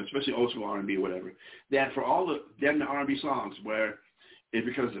 especially old school R&B or whatever. That for all the R&B songs where it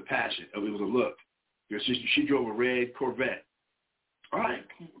becomes a passion, it was a look. She drove a red Corvette. All right,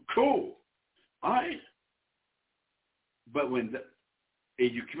 cool. All right. But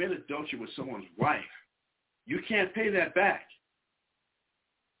if you commit adultery with someone's wife, you can't pay that back.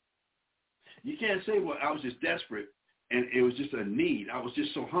 You can't say, well, I was just desperate and it was just a need. I was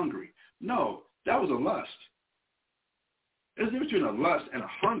just so hungry. No, that was a lust. There's a difference between a lust and a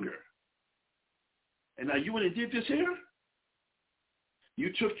hunger. And now you went and did this here?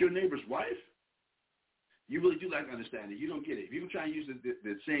 You took your neighbor's wife? You really do lack understanding. You don't get it. If you can try and use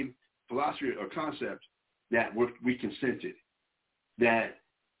the same philosophy or concept that we consented, that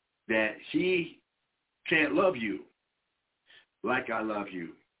he can't love you like I love you,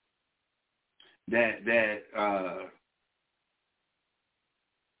 that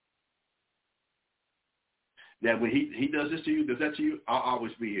when he does this to you, does that to you, I'll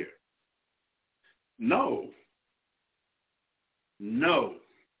always be here. No.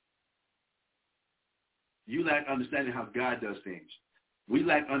 You lack understanding how God does things. We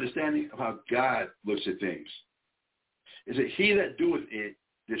lack understanding of how God looks at things. Is it he that doeth it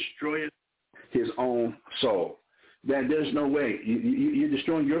destroyeth his own soul? That there's no way you're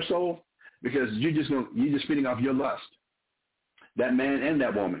destroying your soul because you're just feeding off your lust. That man and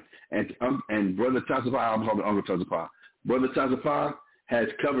that woman. And Brother Tazapah, I'm calling Uncle Tazapah. Brother Tazapah has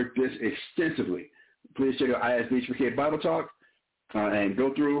covered this extensively. Please check out RECIPROCAL Bible Talk and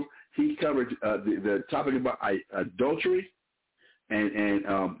go through. He covered the topic about adultery and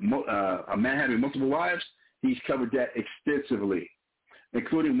a man having multiple wives. He's covered that extensively,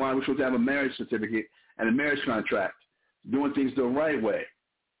 including why we're supposed to have a marriage certificate and a marriage contract, doing things the right way,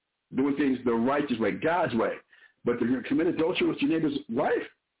 doing things the righteous way, God's way. But to commit adultery with your neighbor's wife,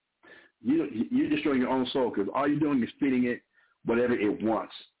 you're destroying your own soul because all you're doing is feeding it whatever it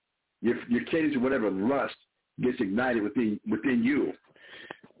wants. You're catering to whatever lust gets ignited within you.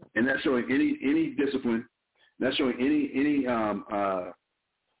 And that's showing any discipline. That's showing any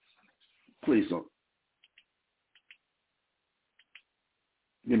please don't.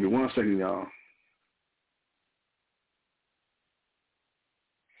 Give me 1 second, y'all.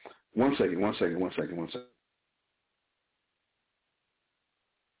 1 second.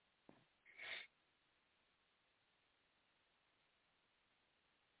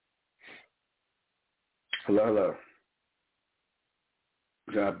 Hello.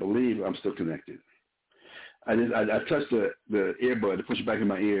 I believe I'm still connected. I touched the earbud to push it back in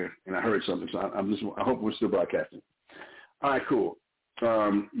my ear, and I heard something. So I hope we're still broadcasting. All right, cool.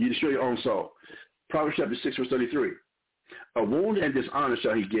 You destroy your own soul. Proverbs chapter 6, verse 33. A wound and dishonor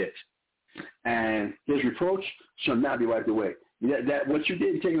shall he get, and his reproach shall not be wiped away. That what you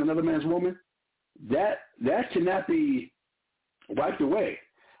did, taking another man's woman, that cannot be wiped away.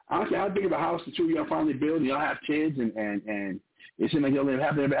 I don't care how big of a house the two of y'all finally build, and y'all have kids, and it seems like you'll live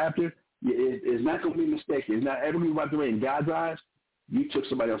happily ever after. It's not going to be mistaken. It's not ever going to be wiped away in God's eyes. You took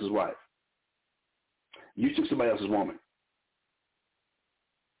somebody else's wife. You took somebody else's woman.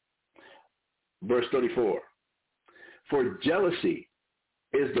 Verse 34. For jealousy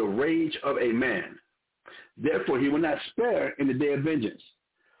is the rage of a man, Therefore, he will not spare in the day of vengeance.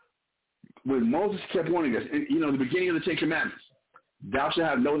 When Moses kept warning us, the beginning of the Ten Commandments, thou shalt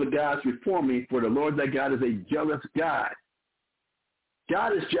have no other gods before me, for the Lord thy God is a jealous God.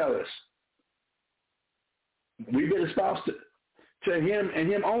 God is jealous. We've been espoused to him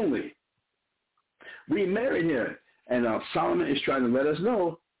and him only. We married him. And Solomon is trying to let us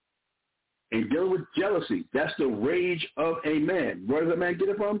know and deal with jealousy. That's the rage of a man. Where does a man get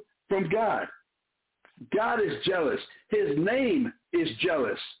it from? From God. God is jealous. His name is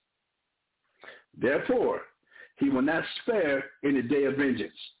jealous. Therefore, he will not spare in the day of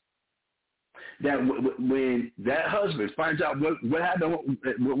vengeance. That when that husband finds out what happened,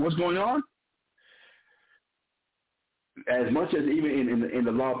 what's going on, as much as even in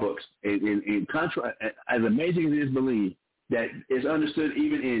the law books, in contrast, as amazing as it is believed, that it's understood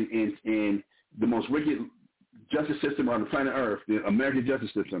even in the most wicked justice system on the planet Earth, the American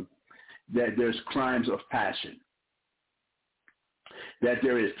justice system, that there's crimes of passion, that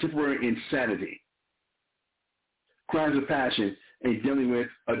there is temporary insanity, crimes of passion in dealing with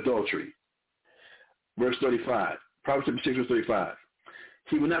adultery. Verse 35, Proverbs 6, verse 35.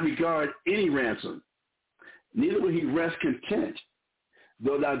 He will not regard any ransom, neither will he rest content,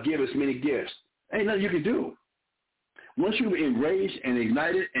 though thou givest many gifts. Ain't nothing you can do. Once you've enraged and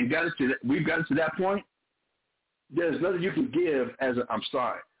ignited and we've got it to that point, there's nothing you can give as I'm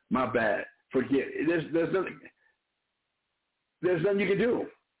sorry, my bad, forget. There's nothing you can do.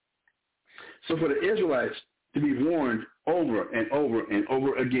 So for the Israelites to be warned over and over and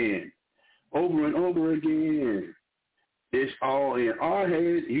over again, it's all in our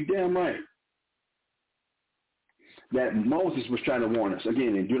head. You damn right. That Moses was trying to warn us.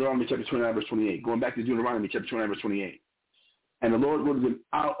 Again, in Deuteronomy chapter 29, verse 28. Going back to Deuteronomy chapter 29, verse 28. And the Lord brought them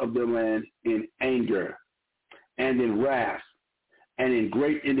out of their land in anger and in wrath and in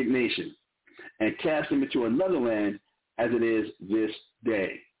great indignation and cast them into another land as it is this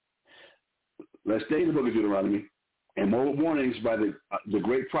day. Let's stay in the book of Deuteronomy. And more warnings by the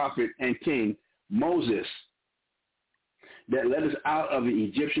great prophet and king Moses that led us out of the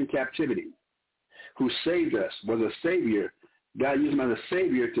Egyptian captivity, who saved us, was a savior. God used him as a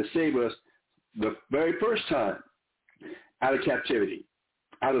savior to save us the very first time out of captivity,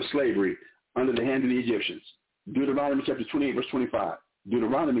 out of slavery, under the hand of the Egyptians. Deuteronomy chapter 28, verse 25.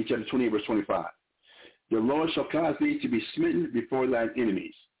 Deuteronomy chapter 28, verse 25. The Lord shall cause thee to be smitten before thine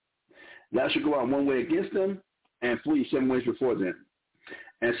enemies. Thou shalt go out one way against them, and flee 7 ways before them,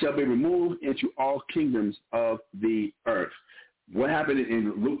 and shall be removed into all kingdoms of the earth. What happened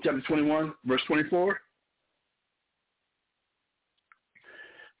in Luke chapter 21, verse 24?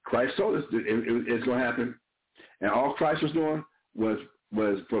 Christ told us it's going to happen. And all Christ was doing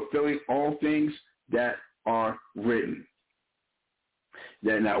was fulfilling all things that are written.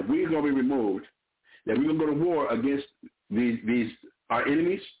 That now we're going to be removed, that we're going to go to war against these our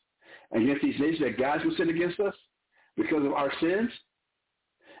enemies, against these nations that God will send against us because of our sins,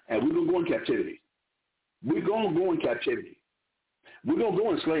 and we're going to go in captivity. We're going to go in captivity. We're going to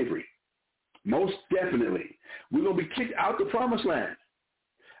go in slavery. Most definitely. We're going to be kicked out the promised land,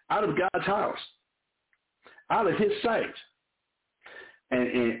 out of God's house, out of his sight.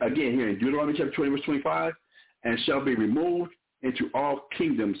 And again, here in Deuteronomy chapter 20, verse 25, and shall be removed into all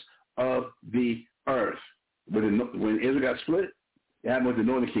kingdoms of the earth. When Israel got split, it happened with the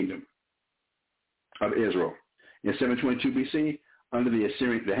northern kingdom of Israel. In 722 BC, under the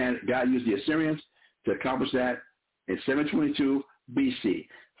Assyrian, God used the Assyrians to accomplish that in 722 BC,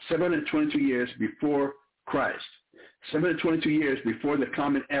 722 years before Christ, 722 years before the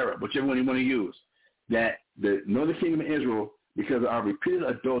Common Era, whichever one you want to use, that the northern kingdom of Israel, because of our repeated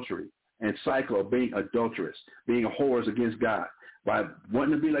adultery and cycle of being adulterous, being whores against God, by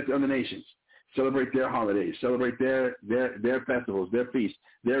wanting to be like the other nations, celebrate their holidays, celebrate their festivals, their feasts,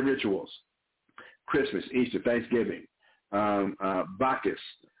 their rituals, Christmas, Easter, Thanksgiving, Bacchus,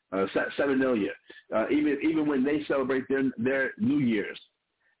 Saturnalia, even when they celebrate their New Year's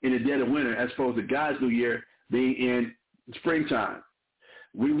in the dead of winter, as opposed to God's New Year being in springtime.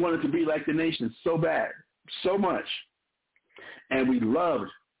 We wanted to be like the nations so bad, so much, and we loved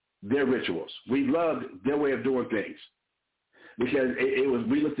their rituals. We loved their way of doing things because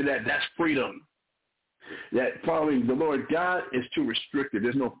we looked at that's freedom. That following the Lord God is too restricted.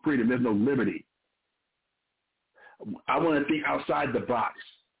 There's no freedom. There's no liberty. I want to think outside the box.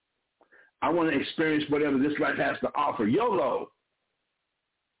 I want to experience whatever this life has to offer. YOLO.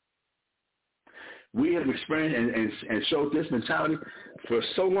 We have experienced and showed this mentality for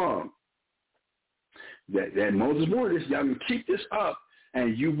so long that Moses warned us, y'all can keep this up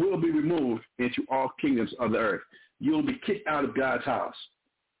and you will be removed into all kingdoms of the earth. You will be kicked out of God's house.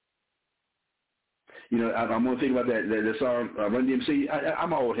 I'm gonna think about that song Run DMC.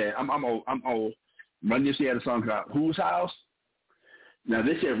 I'm old head. I'm old. Run DMC had a song called Whose House? Now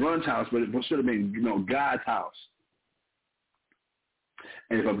they said Run's house, but it should have been God's house.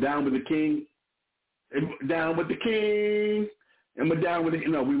 And if I'm down with the king, down with the king. And we're down with the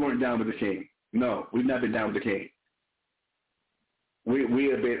no, we weren't down with the king. No, we've not been down with the king. We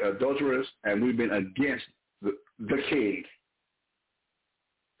have been adulterers and we've been against the king.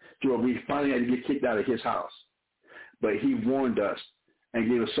 So we finally had to get kicked out of his house. But he warned us and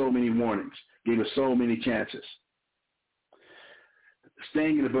gave us so many warnings, gave us so many chances.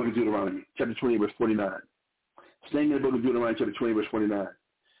 Staying in the book of Deuteronomy, chapter 20, verse 49. Staying in the book of Deuteronomy, chapter 20, verse 49.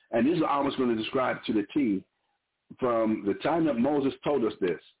 And this is what I was going to describe to the T from the time that Moses told us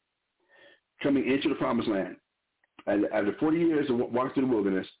this, coming into the promised land. After 40 years of walking through the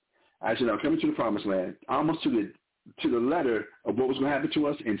wilderness, I said, I'm coming to the promised land, almost to the letter of what was going to happen to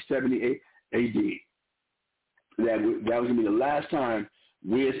us in 70 A.D. That was going to be the last time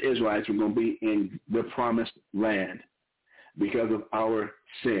we as Israelites were going to be in the promised land because of our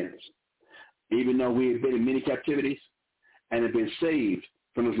sins. Even though we had been in many captivities and had been saved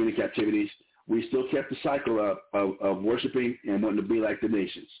from those many captivities, we still kept the cycle up of worshiping and wanting to be like the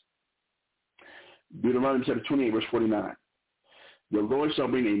nations. Deuteronomy chapter 28, verse 49. The Lord shall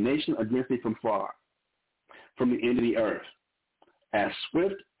bring a nation against thee from far, from the end of the earth, as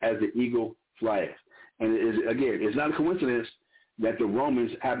swift as the eagle flieth. And it's not a coincidence that the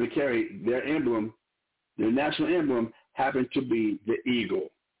Romans happen to carry their emblem, their national emblem happened to be the eagle.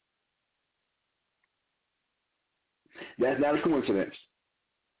 That's not a coincidence.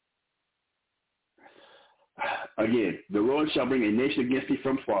 Again, the Lord shall bring a nation against thee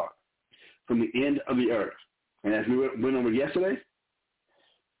from far, from the end of the earth. And as we went over yesterday,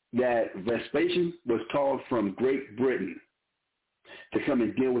 that Vespasian was called from Great Britain to come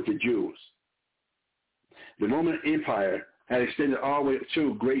and deal with the Jews. The Roman Empire had extended all the way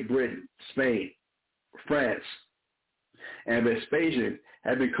to Great Britain, Spain, France. And Vespasian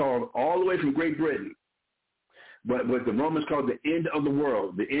had been called all the way from Great Britain, but what the Romans called the end of the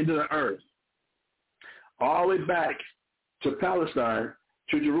world, the end of the earth, all the way back to Palestine,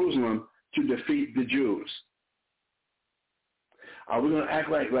 to Jerusalem, to defeat the Jews. Are we going to act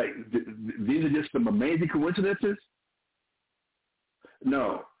like these are just some amazing coincidences?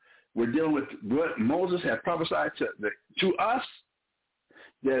 No. We're dealing with what Moses had prophesied to us,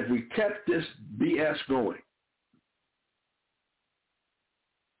 that if we kept this BS going,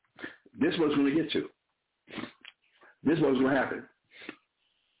 this is what it's going to get to. This is what is going to happen.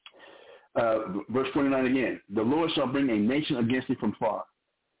 Verse 49 again. The Lord shall bring a nation against thee from far,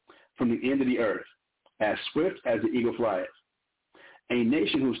 from the end of the earth, as swift as the eagle flieth. A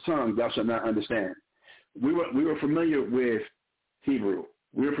nation whose tongue thou shalt not understand. We were familiar with Hebrew.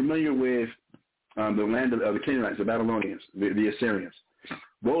 We were familiar with the land of the Canaanites, the Babylonians, the Assyrians.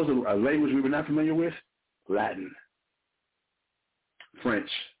 What was a language we were not familiar with? Latin. French.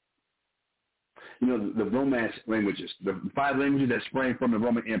 The Romance languages, the 5 languages that sprang from the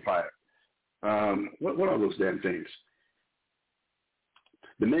Roman Empire. What are those damn things?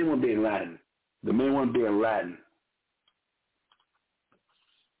 The main one being Latin.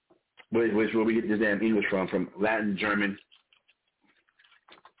 Which is where we get this damn English from Latin, German,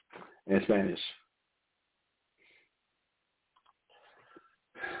 and Spanish.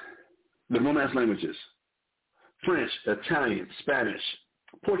 The Romance languages: French, Italian, Spanish,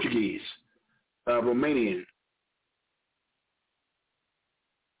 Portuguese, Romanian,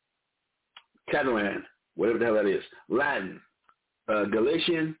 Catalan, whatever the hell that is, Latin,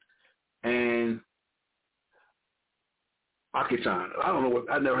 Galician, and Occitan. I don't know what,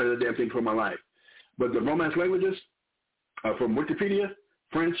 I've never heard of the damn thing for my life. But the Romance languages, from Wikipedia,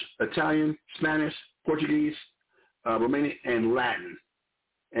 French, Italian, Spanish, Portuguese, Romanian, and Latin.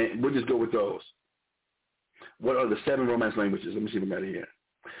 And we'll just go with those. What are the 7 Romance languages? Let me see if I got it here.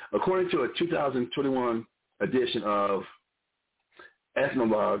 According to a 2021 edition of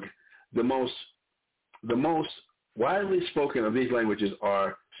Ethnologue, the most widely spoken of these languages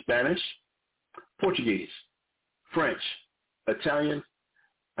are Spanish, Portuguese, French, Italian,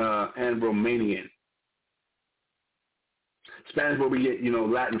 and Romanian. Spanish, where we get,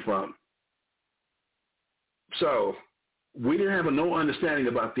 Latin from. So we didn't have no understanding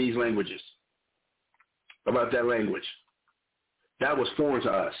about these languages, about that language. That was foreign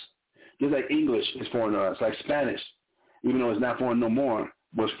to us. Just like English is foreign to us, like Spanish, even though it's not foreign no more,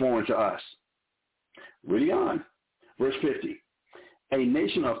 was foreign to us. Reading on. Verse 50. A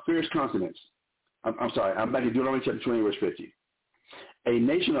nation of fierce consonants. I'm sorry, I'm back in Deuteronomy chapter 20, verse 50. A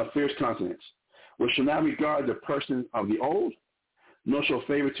nation of fierce consonants, which shall not regard the person of the old, nor shall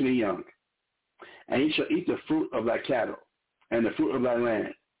favor to the young. And he shall eat the fruit of thy cattle and the fruit of thy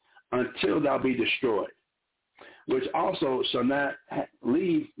land until thou be destroyed, which also shall not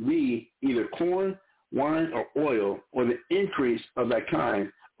leave thee either corn, wine, or oil, or the increase of thy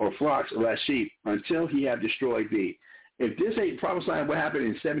kind, or flocks of thy sheep, until he have destroyed thee. If this ain't prophesying what happened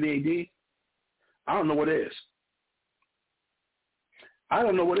in 70 AD, I don't know what is. I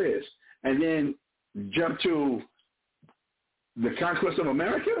don't know what is. And then jump to the conquest of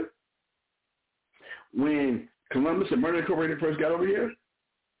America, when Columbus and Murder Incorporated first got over here,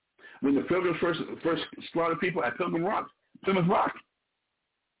 when the Pilgrims first slaughtered people at Plymouth Rock,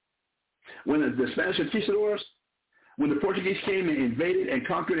 when the Spanish conquistadors, when the Portuguese came and invaded and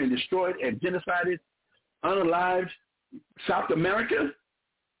conquered and destroyed and genocided, unalived South America,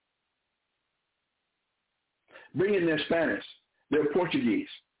 bringing their Spanish, their Portuguese,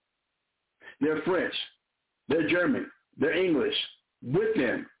 their French, their German, their English with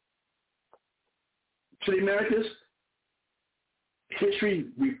them to the Americas, history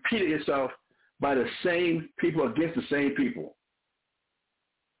repeated itself by the same people against the same people.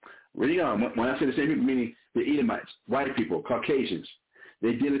 Reading on, when I say the same people, meaning the Edomites, white people, Caucasians,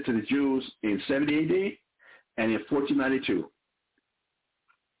 they did it to the Jews in 70 AD and in 1492.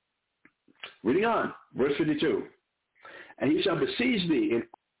 Reading on, verse 52. And he shall besiege thee in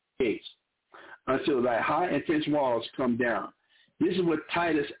gates until thy high and fenced walls come down. This is what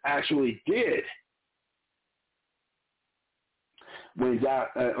Titus actually did wherein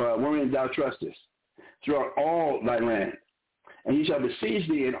thou trustest, throughout all thy land. And he shall besiege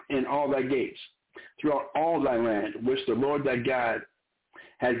thee in all thy gates, throughout all thy land, which the Lord thy God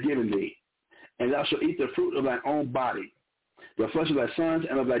has given thee. And thou shalt eat the fruit of thy own body, the flesh of thy sons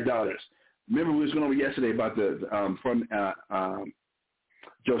and of thy daughters. Remember, we was going over yesterday about from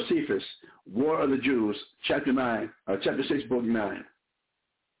Josephus, War of the Jews, chapter 6, book 9.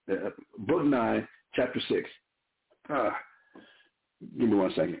 Book 9, chapter 6. Give me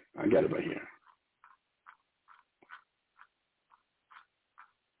 1 second. I got it right here.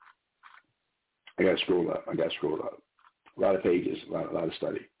 I got to scroll up. A lot of pages, a lot of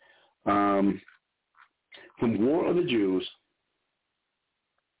study. From War of the Jews,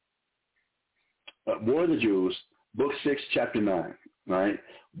 book 6, chapter 9. Right?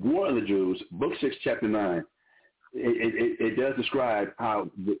 War of the Jews, book 6, chapter 9. It does describe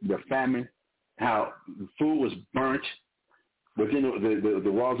how the famine, how food was burnt within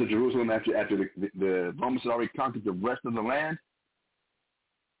the walls of Jerusalem after the Romans had already conquered the rest of the land,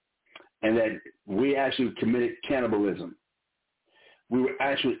 and that we actually committed cannibalism. We were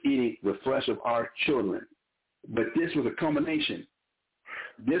actually eating the flesh of our children. But this was a culmination.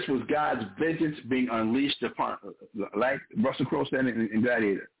 This was God's vengeance being unleashed upon, like Russell Crowe said in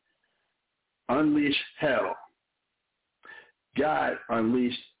Gladiator, unleash hell. God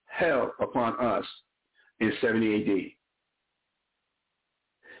unleashed hell upon us in 70 AD.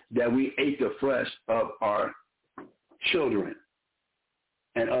 That we ate the flesh of our children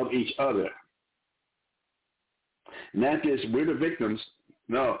and of each other. Not just we're the victims.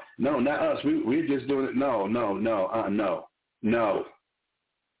 No, not us. We're just doing it. No.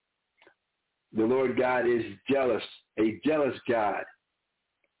 The Lord God is jealous, a jealous God.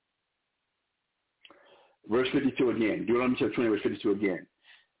 Verse 52 again. Deuteronomy chapter 20, verse 52 again.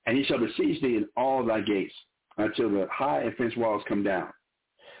 And he shall besiege thee in all thy gates until the high and fenced walls come down,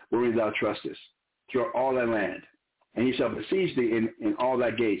 wherein thou trustest, throughout all thy land. And he shall besiege thee in all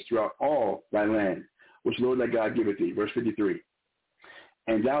thy gates throughout all thy land, which the Lord thy God giveth thee. Verse 53.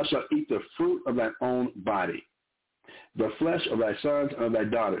 And thou shalt eat the fruit of thine own body, the flesh of thy sons and of thy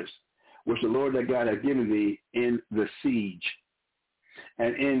daughters, which the Lord thy God hath given thee in the siege,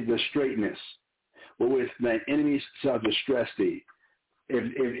 and in the straitness, wherewith thine enemies shall distress thee.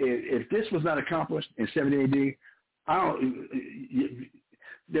 If this was not accomplished in 70 AD,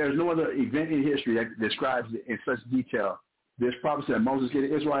 there's no other event in history that describes in such detail this prophecy that Moses gave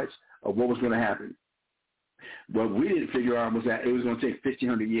the Israelites of what was going to happen. What we didn't figure out was that it was going to take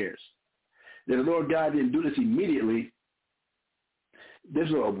 1,500 years. That the Lord God didn't do this immediately. This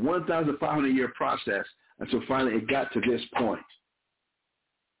was a 1,500-year process until finally it got to this point.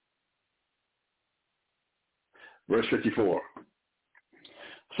 Verse 54.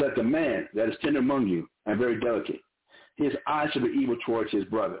 So that the man that is tender among you and very delicate, his eyes shall be evil towards his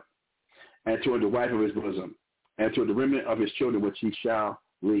brother, and toward the wife of his bosom, and toward the remnant of his children which he shall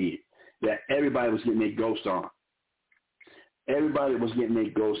lead. That everybody was getting their ghost on. Everybody was getting their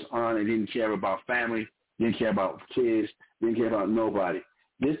ghost on and didn't care about family, didn't care about kids, didn't care about nobody.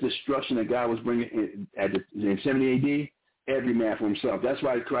 This destruction that God was bringing in 70 AD, every man for himself. That's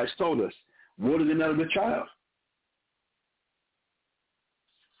why Christ told us, woe to the nut of the child.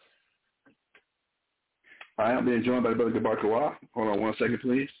 All right, I'm being joined by Brother Gabar Kawah. Hold on 1 second,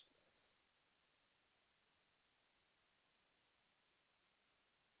 please.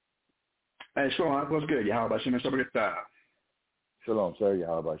 Hey, Shalom, what's good? How about you, Mr. Barakatah? Shalom, sir.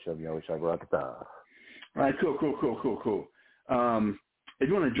 How about you, Mr. Barakatah? All right, cool. If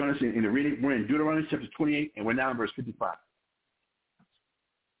you want to join us in the reading, we're in Deuteronomy chapter 28, and we're now in verse 55.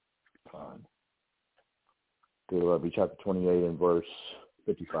 Deuteronomy chapter 28 and verse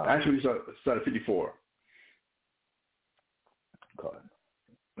 55. Actually, we start at 54. Okay.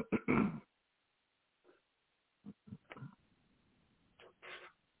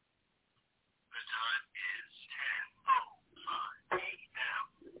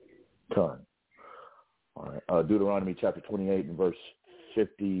 All right. Deuteronomy chapter 28 and verse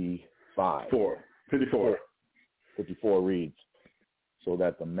 55. 54 reads, so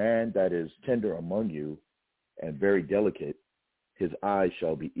that the man that is tender among you and very delicate, his eyes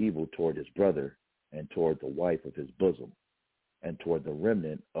shall be evil toward his brother and toward the wife of his bosom and toward the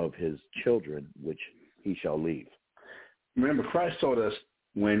remnant of his children which he shall leave. Remember, Christ told us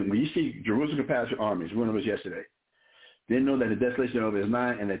when you see Jerusalem compassed with armies, we went over this yesterday, then know that the desolation of it is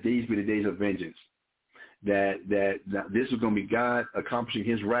nigh, and that these be the days of vengeance. That this is going to be God accomplishing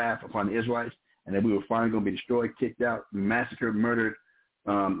his wrath upon the Israelites, and that we were finally going to be destroyed, kicked out, massacred, murdered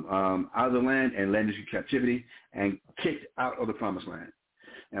out of the land and led into captivity and kicked out of the promised land.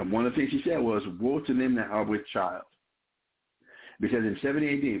 And one of the things he said was, woe to them that are with child. Because in 70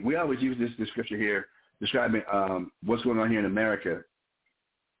 AD, we always use this scripture here describing what's going on here in America.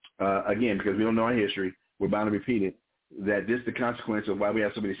 Again, because we don't know our history, we're bound to repeat it, that this is the consequence of why we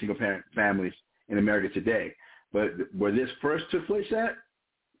have so many single-parent families in America today. But where this first took place at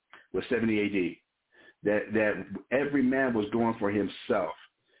was 70 AD. That every man was going for himself.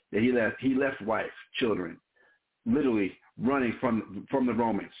 That he left wife, children, literally running from the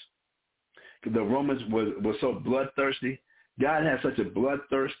Romans. The Romans was so bloodthirsty. God had such a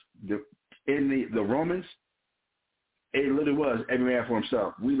bloodthirst in the Romans. It literally was every man for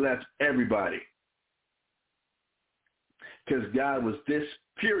himself. We left everybody. Because God was this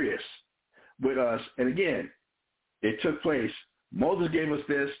furious with us. And again, it took place. Moses gave us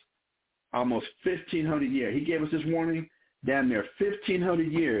this almost 1,500 years. He gave us this warning damn near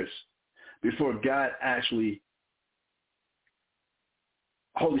 1,500 years before God actually,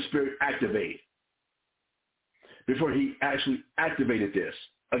 Holy Spirit activated. Before he actually activated this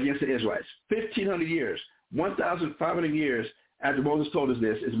against the Israelites. 1,500 years, 1,500 years after Moses told us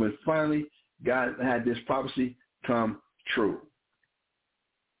this is when finally God had this prophecy come true.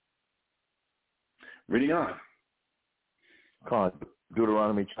 Reading on.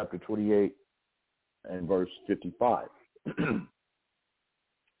 Deuteronomy chapter 28 and verse 55.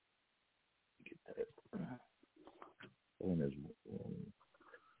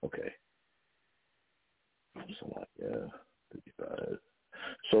 Okay.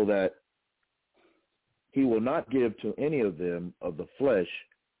 So that he will not give to any of them of the flesh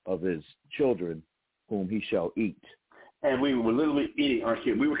of his children whom he shall eat. And we were literally eating our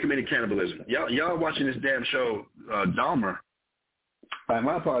kids. We were committing cannibalism. Y'all watching this damn show, Dahmer.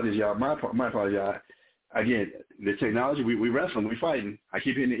 My apologies, y'all. My apologies, y'all. Again, the technology, we wrestling, we fighting. I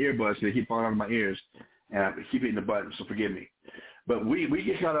keep hitting the earbuds and they keep falling out of my ears. And I keep hitting the button, so forgive me. But we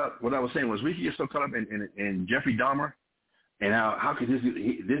get caught up, what I was saying was we get so caught up in Jeffrey Dahmer and how could this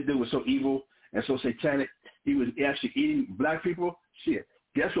dude was so evil and so satanic. He was actually eating black people. Shit.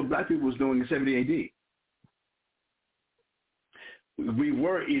 Guess what black people was doing in 70 AD? We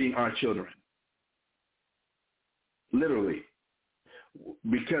were eating our children. Literally.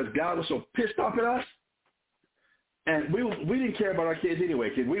 Because God was so pissed off at us. And we didn't care about our kids anyway,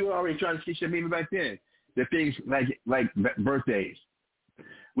 because we were already trying to teach them even back then the things like birthdays.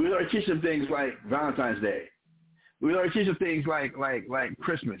 We were already teaching them things like Valentine's Day. We were already teaching them things like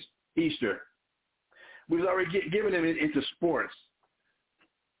Christmas, Easter. We were already giving them into sports,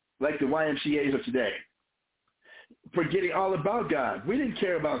 like the YMCAs of today. Forgetting all about God. We didn't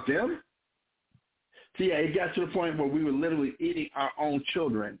care about them. So yeah, it got to the point where we were literally eating our own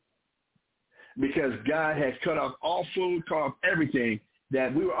children because God had cut off all food, cut off everything,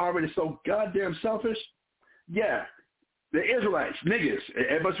 that we were already so goddamn selfish. Yeah, the Israelites, niggas,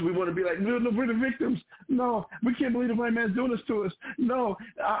 everybody, we want to be like, no, we're the victims. No, we can't believe the white man's doing this to us. No,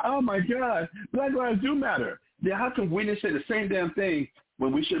 oh my God, Black lives do matter. Then how come we didn't say the same damn thing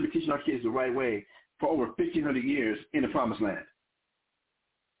when we should be teaching our kids the right way for over 1,500 years in the promised land?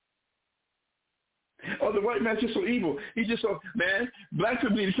 Oh, the white man's just so evil. He's just so, man, black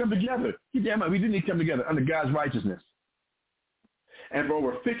people need to come together. Damn right, we didn't need to come together under God's righteousness. And for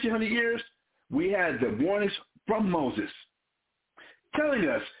over 1,500 years, we had the warnings from Moses telling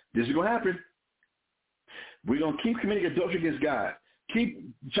us this is going to happen. We're going to keep committing adultery against God.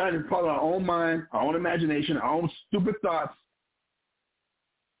 Keep trying to follow our own mind, our own imagination, our own stupid thoughts.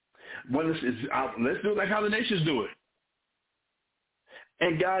 Let's do it like how the nations do it.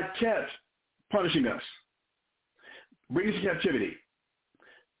 And God kept punishing us, bringing us to captivity,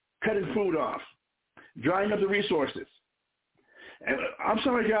 cutting food off, drying up the resources. And I'm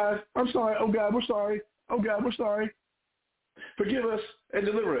sorry, guys. I'm sorry. Oh, God, we're sorry. Oh, God, we're sorry. Forgive us and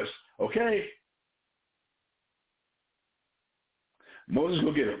deliver us. Okay? Moses,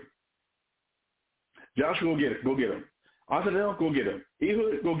 go get him. Joshua, go get him. Othniel, go get him.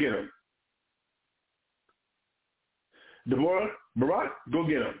 Ehud, go get him. Deborah, Barak, go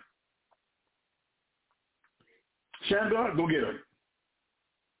get him. Shamgar, go get him.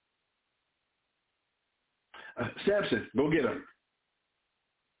 Samson, go get him.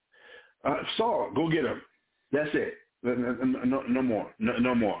 Saul, go get him. That's it. No more.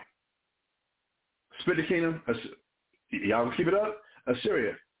 No more. Split the kingdom. Y'all keep it up.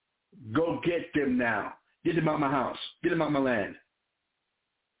 Assyria, go get them now. Get them out my house. Get them out my land.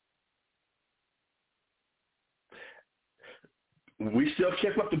 We still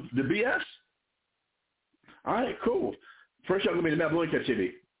kept up the BS? All right, cool. First y'all going to be in the Babylonian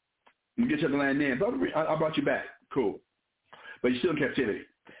captivity. You get to the land then. I brought you back. Cool. But you're still in captivity.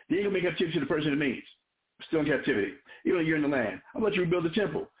 Then you're going to be in captivity to the person in the means. Still in captivity. Even though you're in the land. I'll let you rebuild the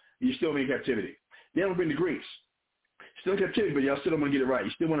temple. You're still in captivity. Then we'll bring the Greeks. Still in captivity, but y'all still don't want to get it right.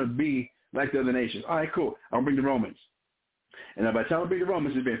 You still want to be like the other nations. All right, cool. I'll bring the Romans. And now by the time I bring the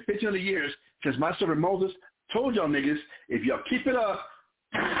Romans, it's been 1,500 years since my servant Moses told y'all niggas, if y'all keep it up,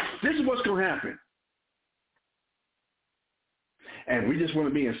 this is what's going to happen. And we just want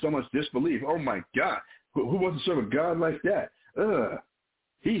to be in so much disbelief. Oh, my God. Who wants to serve a God like that?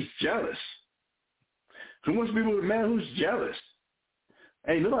 He's jealous. Who wants to be with a man who's jealous?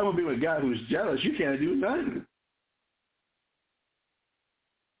 Hey, nobody wants to be with a guy who's jealous. You can't do nothing.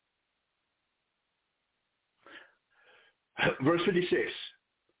 Verse 56.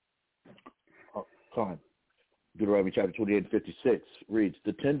 Oh, come on. Deuteronomy chapter 28:56 reads,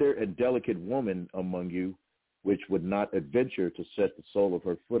 the tender and delicate woman among you, which would not adventure to set the sole of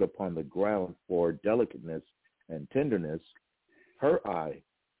her foot upon the ground for delicateness and tenderness, her eye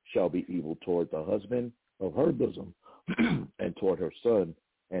shall be evil toward the husband of her bosom, and toward her son,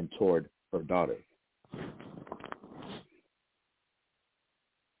 and toward her daughter.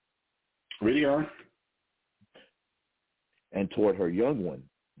 Reading on. And toward her young one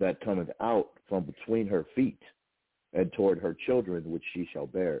that cometh out from between her feet, and toward her children which she shall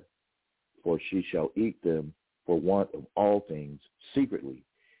bear. For she shall eat them for want of all things secretly,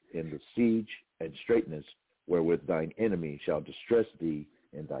 in the siege and straitness wherewith thine enemy shall distress thee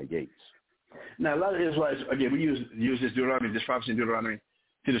in thy gates. Now, a lot of Israelites, again, we use this Deuteronomy, this prophecy in Deuteronomy,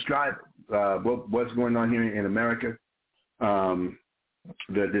 to describe what's going on here in America, the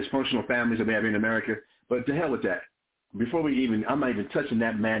dysfunctional families that we have in America. But to hell with that. Before I'm not even touching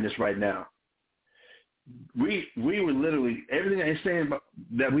that madness right now. We were literally, everything that is saying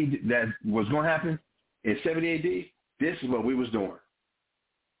that was going to happen in 70 AD, this is what we was doing.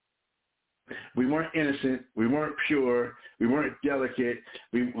 We weren't innocent. We weren't pure. We weren't delicate.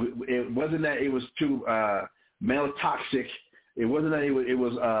 It wasn't that it was too male toxic. It wasn't that it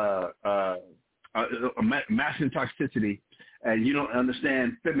was masculine toxicity, and you don't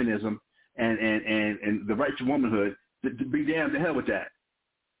understand feminism and the right to womanhood. To be damned to hell with that.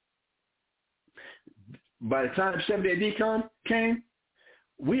 By the time 70 AD came,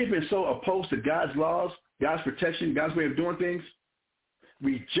 we had been so opposed to God's laws, God's protection, God's way of doing things,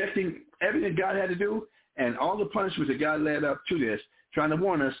 rejecting everything God had to do, and all the punishments that God led up to this, trying to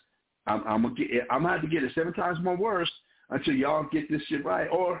warn us, I'm going to have to get it 7 times more worse until y'all get this shit right,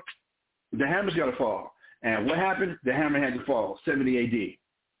 or the hammer's got to fall. And what happened? The hammer had to fall, 70 AD.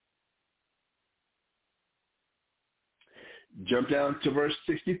 Jump down to verse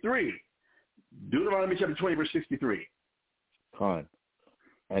 63. Deuteronomy chapter 20, verse 63. Con.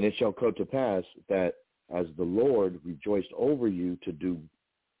 And it shall come to pass that as the Lord rejoiced over you to do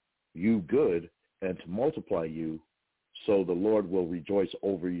you good and to multiply you, so the Lord will rejoice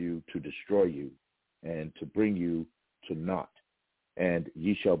over you to destroy you and to bring you to naught. And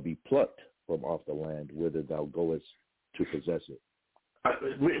ye shall be plucked from off the land whither thou goest to possess it.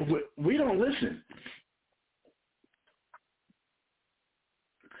 We don't listen.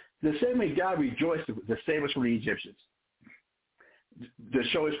 The same way God rejoiced to save us from the Egyptians, to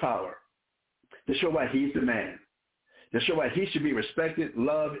show his power, to show why he's the man, to show why he should be respected,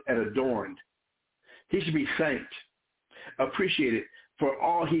 loved, and adorned. He should be thanked, appreciated for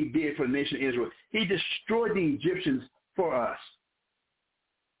all he did for the nation of Israel. He destroyed the Egyptians for us.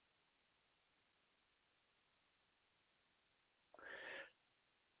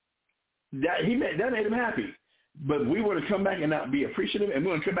 That made him happy. But we want to come back and not be appreciative, and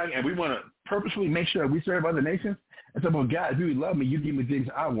we want to come back and we want to purposefully make sure we serve other nations. And say, well, God, if you really love me, you give me things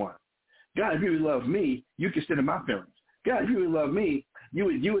I want. God, if you really love me, you consider my feelings. God, if you really love me,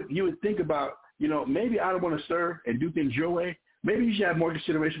 you would think about, maybe I don't want to serve and do things your way. Maybe you should have more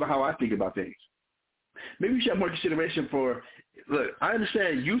consideration for how I think about things. Maybe you should have more consideration for, look, I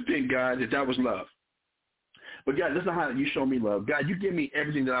understand you think, God, that was love. But God, that's not how you show me love. God, you give me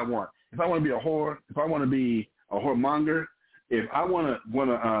everything that I want. If I want to be a whore, if I want to be a whoremonger, if I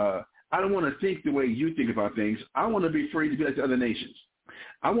I don't want to think the way you think about things. I want to be free to be like the other nations.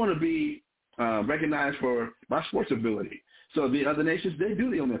 I want to be recognized for my sports ability. So the other nations, they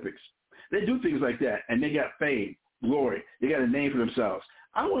do the Olympics. They do things like that, and they got fame, glory. They got a name for themselves.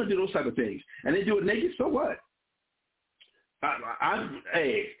 I want to do those type of things, and they do it naked. So what?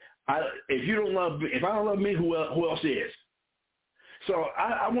 If you don't love me, if I don't love me, who else is? So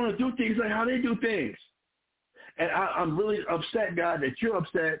I want to do things like how they do things, and I'm really upset, God, that you're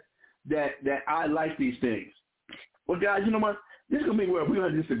upset that I like these things. Well, God, you know what? This is gonna be where we're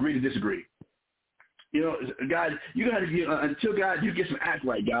gonna disagree to disagree. God, you gotta until God you get some act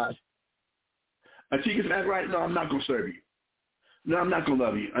right, God. Until you get some act right, no, I'm not gonna serve you. No, I'm not gonna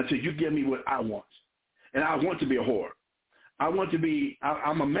love you until you give me what I want, and I want to be a whore. I want to be.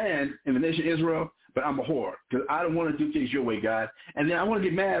 I'm a man in the nation of Israel, but I'm a whore because I don't want to do things your way, God. And then I want to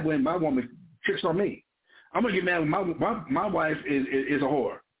get mad when my woman tricks on me. I'm gonna get mad when my wife is a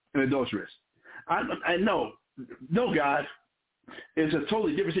whore, an adulteress. I know, no, God, it's a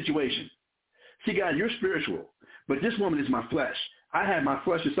totally different situation. See, God, you're spiritual, but this woman is my flesh. I have my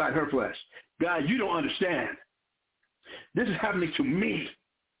flesh inside her flesh. God, you don't understand. This is happening to me.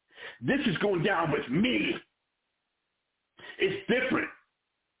 This is going down with me. It's different.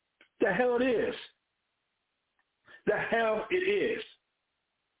 The hell it is. The hell it is.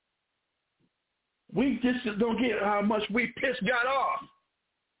 We just don't get how much we piss God off.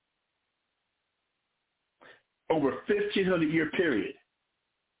 Over a 1,500-year period.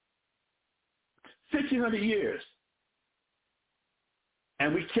 1,500 years.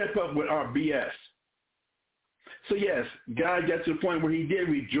 And we kept up with our BS. So yes, God got to the point where he did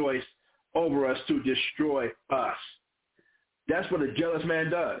rejoice over us to destroy us. That's what a jealous man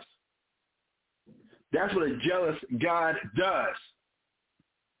does. That's what a jealous God does.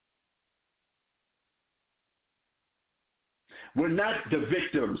 We're not the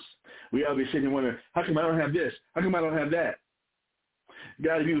victims. We always sitting and wondering, how come I don't have this? How come I don't have that?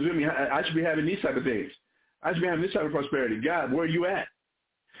 God, if you was with me, I should be having these type of things. I should be having this type of prosperity. God, where are you at?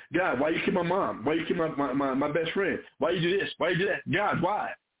 God, why you keep my mom? Why you keep my best friend? Why you do this? Why you do that? God,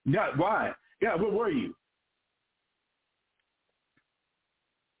 why? God, why? God, where were you?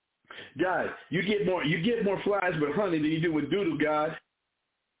 God, you get more flies with honey than you do with doodle, God.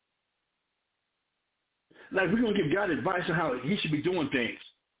 Like, we're going to give God advice on how he should be doing things.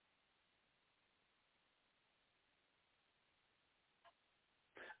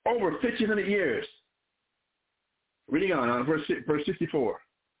 Over 1,500 years. Reading on verse 64.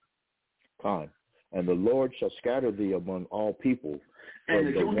 Fine. And the Lord shall scatter thee among all people.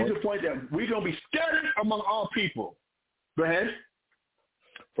 And can we get to the point that we're going to be scattered among all people? Go ahead.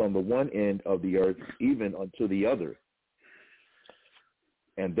 From the one end of the earth even unto the other.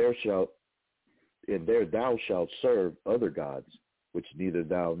 And there thou shalt serve other gods, which neither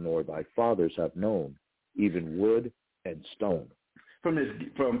thou nor thy fathers have known, even wood and stone. From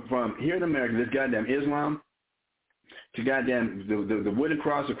here in America, this goddamn Islam, to goddamn the wooden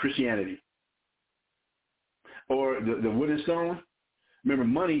cross of Christianity, or the wood and stone. Remember,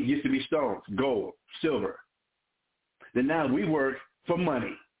 money used to be stones, gold, silver. Then now we work for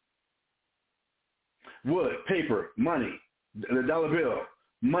money. Wood, paper, money, the dollar bill,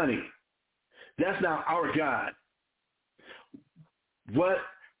 money. That's now our God. What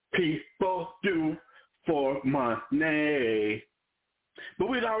people do for money. But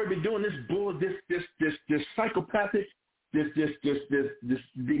we'd already been doing this psychopathic, this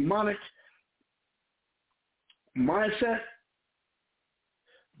demonic mindset.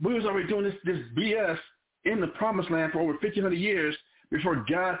 We was already doing this BS in the promised land for over 1,500 years before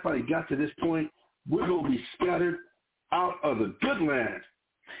God finally got to this point. We're going to be scattered out of the good land.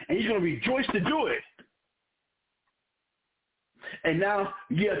 And he's going to rejoice to do it. And now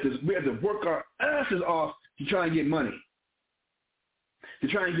we have to work our asses off to try and get money, to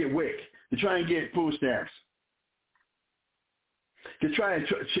try and get WIC, to try and get food stamps, to try and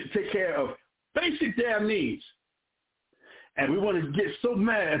take care of basic damn needs. And we want to get so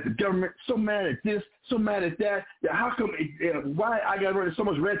mad at the government, so mad at this, so mad at that how come, why I got to run so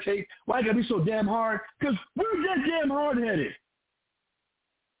much red tape, why I got to be so damn hard? Because we're that damn hard-headed.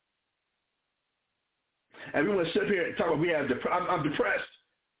 And we want to sit here and talk about I'm depressed.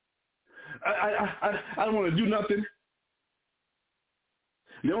 I don't want to do nothing.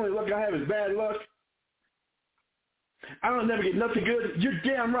 The only luck I have is bad luck. I don't never get nothing good. You're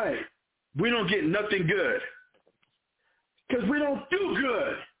damn right. We don't get nothing good. Because we don't do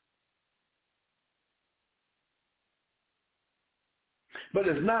good. But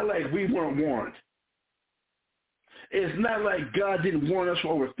it's not like we weren't warned. It's not like God didn't warn us for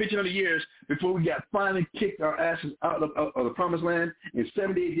over 1,500 years before we got finally kicked our asses out of the promised land in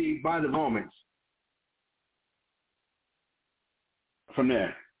 70 AD by the Romans. From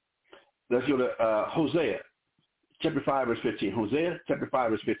there, let's go to Hosea, chapter 5, verse 15. Hosea, chapter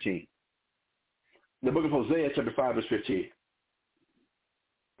 5, verse 15. The book of Hosea, chapter 5, verse 15.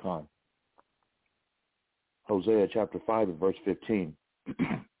 Come on. Hosea, chapter 5, verse 15.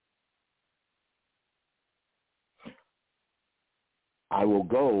 I will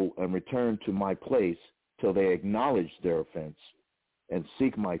go and return to my place till they acknowledge their offense and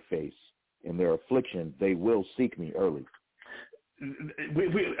seek my face. In their affliction, they will seek me early.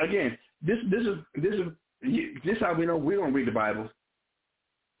 Again, this is how we know we don't read the Bible.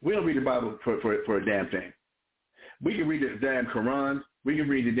 We don't read the Bible for a damn thing. We can read the damn Quran. We can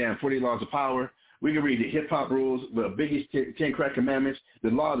read the damn 40 Laws of Power. We can read the hip-hop rules, the biggest 10 crack commandments, the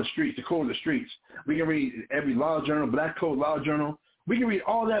law of the streets, the code of the streets. We can read every law journal, black code law journal. We can read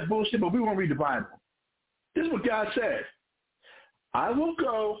all that bullshit, but we won't read the Bible. This is what God said. I will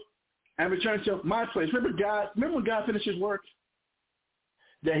go and return to my place. Remember when God finished his work?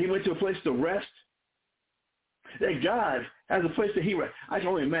 That he went to a place to rest? That God has a place that he rests. I can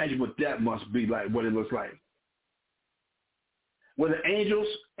only imagine what that must be like, what it looks like. Where the angels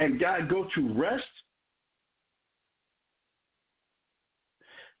and God go to rest?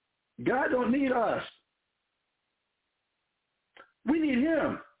 God don't need us. We need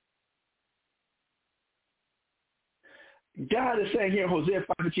him. God is saying here in Hosea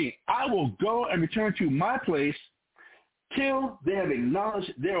 5:15, I will go and return to my place till they have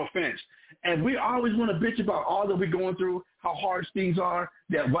acknowledged their offense. And we always want to bitch about all that we're going through, how hard things are,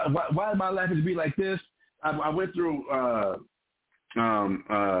 that why my life has to be like this. I went through, I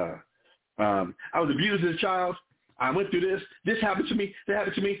was abused as a child. I went through this. This happened to me. That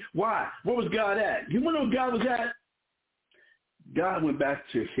happened to me. Why? Where was God at? You want to know where God was at? God went back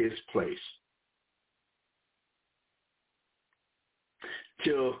to his place.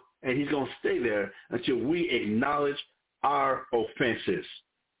 And he's going to stay there until we acknowledge our offenses.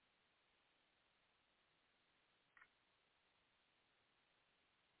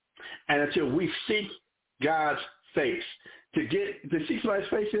 And until we seek God's face. To seek somebody's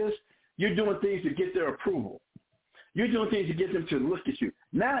face is, you're doing things to get their approval. You're doing things to get them to look at you.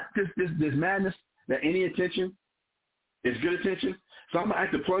 Not this madness that any attention is good attention. So I'm going to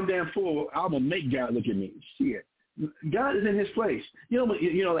act a plumb damn fool. I'm going to make God look at me. Shit. God is in his place. You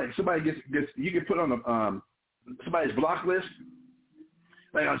know, like somebody gets you can put on somebody's block list.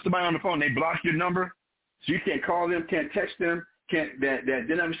 Like somebody on the phone, they block your number, so you can't call them, can't text them, they're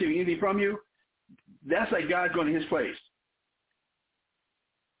not receiving anything from you. That's like God going to his place.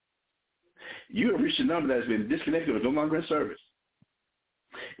 You have reached a number that has been disconnected or no longer in service.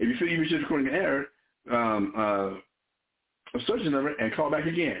 If you feel you reached a recording error, search the number and call back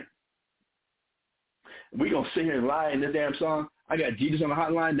again. We're going to sit here and lie in this damn song. I got Jesus on the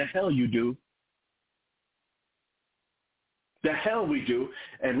hotline. The hell you do. The hell we do.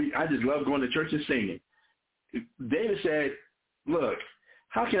 And I just love going to church and singing. David said, look,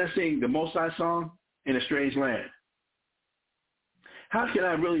 how can I sing the Most High song in a strange land? How can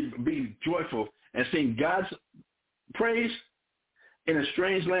I really be joyful and sing God's praise in a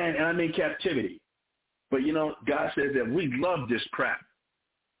strange land and I'm in captivity? But, you know, God says that we love this crap.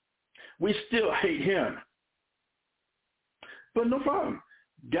 We still hate him. But no problem.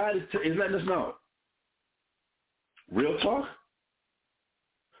 God is letting us know. Real talk?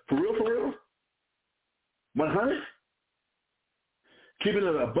 For real? 100? Keeping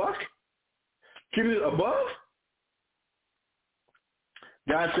it a buck? Keeping it above?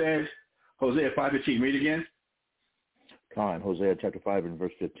 God says, Hosea 5:15, read again. Con, Hosea chapter 5 and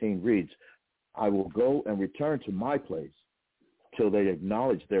verse 15 reads, I will go and return to my place till they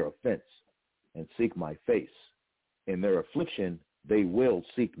acknowledge their offense and seek my face. In their affliction, they will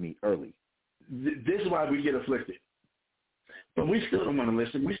seek me early. This is why we get afflicted. But we still don't want to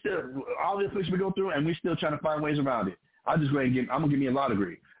listen. We still, all the affliction we go through, and we still trying to find ways around it. I'm going to give me a law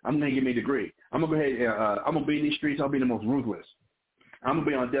degree. I'm going to give me a degree. I'm going to go ahead, I'm going to be in these streets. I'll be the most ruthless. I'm going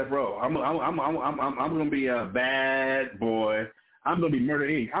to be on death row. I'm going to be a bad boy. I'm going to be Murder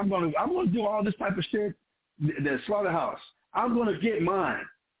Inc. I'm going to do all this type of shit, the slaughterhouse. I'm going to get mine.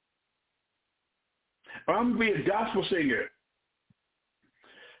 or I'm going to be a gospel singer.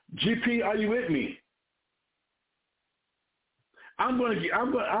 GP, are you with me? I'm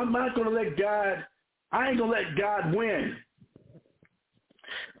not going to let God, I ain't going to let God win.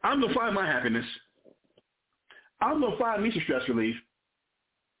 I'm going to find my happiness. I'm going to find me some stress relief.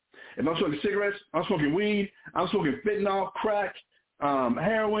 If I'm smoking cigarettes, I'm smoking weed, I'm smoking fentanyl, crack,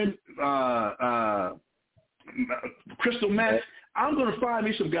 heroin, crystal meth, I'm going to find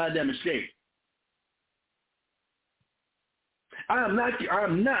me some goddamn escape. I'm not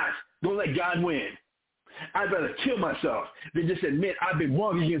going to let God win. I'd rather kill myself than just admit I've been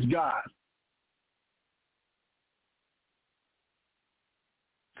wrong against God.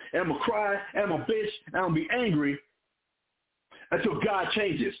 And I'm going to cry, and I'm going to bitch, and I'm going to be angry until God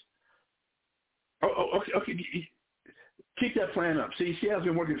changes. Okay. Keep that plan up. See how it's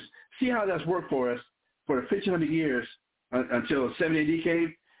been working. See how that's worked for us for the 1,500 years until 70 AD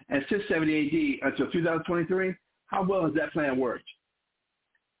came, and since 70 AD until 2023. How well has that plan worked?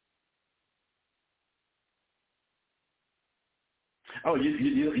 Oh, you're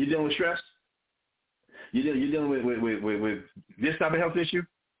dealing with stress? You're dealing with this type of health issue?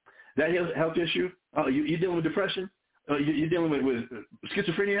 That health issue? Oh, you're dealing with depression? You're dealing with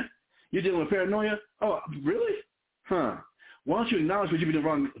schizophrenia? You're dealing with paranoia? Oh, really? Huh. Why don't you acknowledge what you've been doing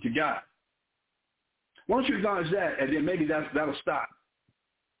wrong to God? Why don't you acknowledge that, and then maybe that'll stop.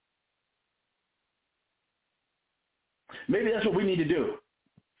 Maybe that's what we need to do.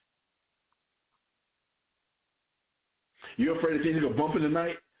 You're afraid that things are going to bump in the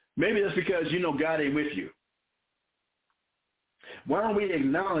night? Maybe that's because you know God ain't with you. Why don't we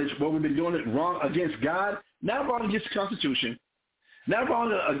acknowledge what we've been doing wrong against God, not wrong against the Constitution, not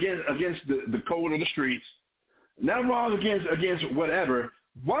wrong against the code of the streets, not wrong against whatever.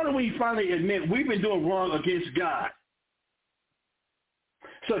 Why don't we finally admit we've been doing wrong against God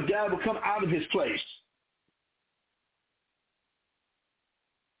so God will come out of his place?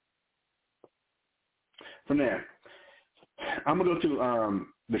 From there, I'm going to go to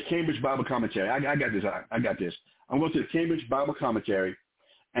the Cambridge Bible Commentary. I got this. I'm going to the Cambridge Bible Commentary,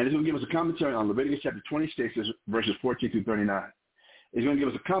 and it's going to give us a commentary on Leviticus chapter 26, verses 14 through 39. It's going to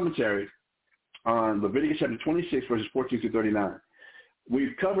give us a commentary on Leviticus chapter 26, verses 14 through 39.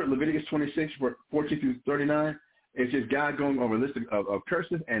 We've covered Leviticus 26, 14 through 39. It's just God going over a list of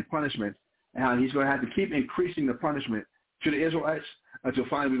curses and punishments, and how he's going to have to keep increasing the punishment to the Israelites until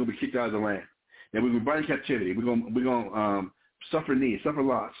finally we're going to be kicked out of the land. And we'll be brought in captivity. We're going to suffer needs, suffer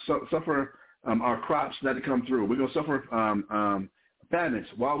loss, suffer our crops not to come through. We're going to suffer famines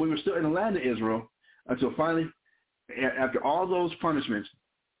while we were still in the land of Israel until finally, after all those punishments,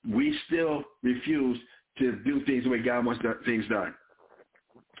 we still refuse to do things the way God wants things done.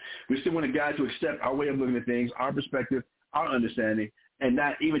 We still want a God to accept our way of looking at things, our perspective, our understanding, and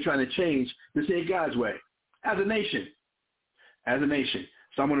not even trying to change to say God's way as a nation. As a nation.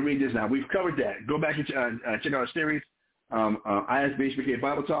 So I'm going to read this now. We've covered that. Go back and check out our series, ISBHBK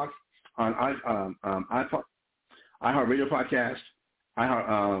Bible Talk on iHeartRadio Podcast,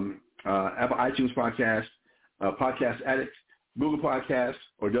 Apple iTunes Podcast, Podcast Addict, Google Podcast,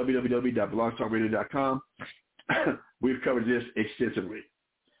 or www.blogtalkradio.com. We've covered this extensively.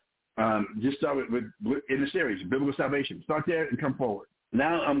 Just start with in the series, Biblical Salvation. Start there and come forward.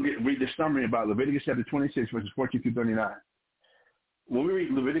 Now I'm going to read the summary about Leviticus chapter 26, verses 14 through 39. When we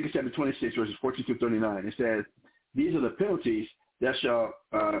read Leviticus chapter 26, verses 14 through 39, it says, these are the penalties that shall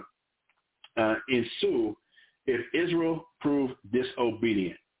ensue if Israel prove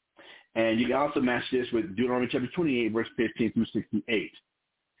disobedient. And you can also match this with Deuteronomy chapter 28, verse 15 through 68.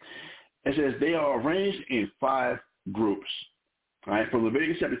 It says, they are arranged in 5 groups. All right, for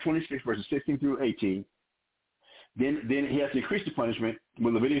Leviticus chapter 26, verses 16 through 18. Then he has to increase the punishment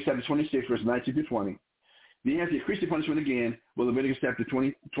with Leviticus chapter 26, verses 19 through 20. Then he has to increase the punishment again with Leviticus chapter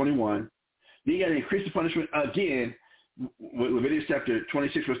 21. Then you got to increase the punishment again with Leviticus chapter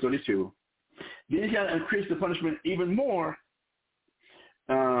 26, verse 32. Then you got to increase the punishment even more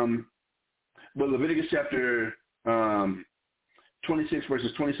with Leviticus chapter 26,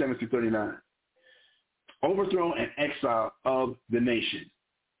 verses 27 through 39. Overthrow and exile of the nation.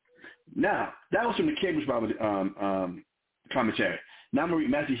 Now, that was from the Cambridge Bible commentary. Now I'm going to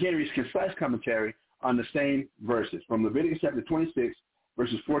read Matthew Henry's concise commentary on the same verses from Leviticus chapter 26,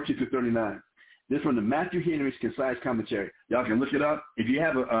 verses 14 to 39. This is from the Matthew Henry's concise commentary. Y'all can look it up. If you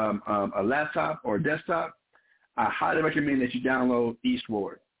have a laptop or a desktop, I highly recommend that you download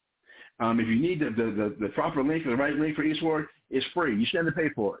Eastward. If you need the proper link or the right link for Eastward, it's free. You shouldn't have to pay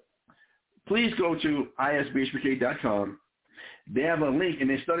for it. Please go to isbhbk.com. They have a link in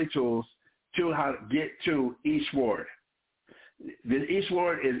their study tools to how to get to Eastward. The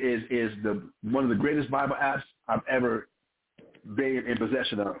eSword is one of the greatest Bible apps I've ever been in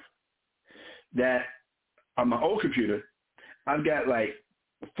possession of. That on my old computer, I've got like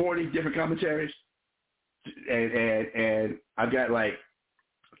 40 different commentaries, and I've got like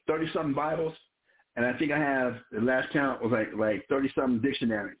 30-something Bibles, and I think I have, the last count was like 30-something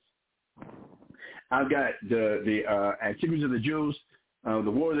dictionaries. I've got the Antiquities of the Jews,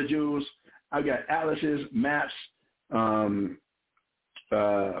 the War of the Jews. I've got atlases, maps,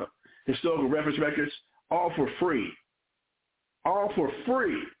 historical reference records, all for free. All for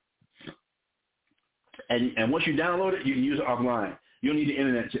free. And once you download it, you can use it offline. You don't need the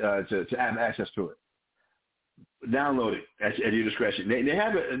internet to have access to it. Download it at your discretion. They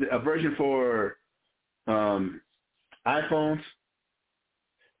have a version for iPhones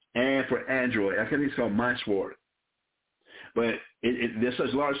and for Android. I think it's called MySword. But there's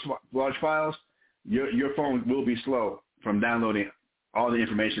such large files, your phone will be slow from downloading all the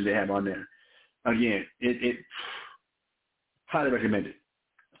information they have on there. Again, it highly recommend it.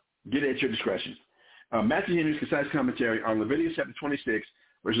 Get it at your discretion. Matthew Henry's concise commentary on Leviticus chapter 26,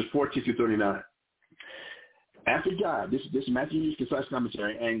 verses 14 through 39. After God, this is Matthew Henry's concise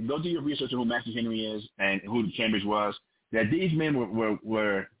commentary, and go do your research on who Matthew Henry is and who Cambridge was. That these men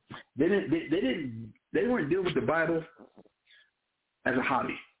were they weren't dealing with the Bible as a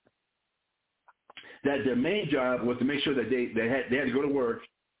hobby. That their main job was to make sure that they had to go to work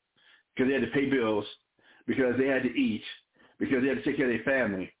because they had to pay bills, because they had to eat, because they had to take care of their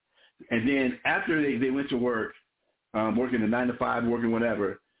family. And then after they went to work, working the 9 to 5, working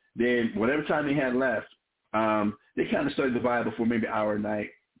whatever, then whatever time they had left, they kind of studied the Bible for maybe an hour a night,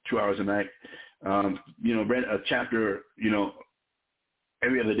 2 hours a night, read a chapter,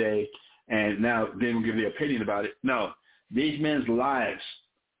 every other day, and now they will give their opinion about it. No, these men's lives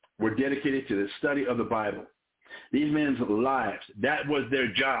were dedicated to the study of the Bible. These men's lives, that was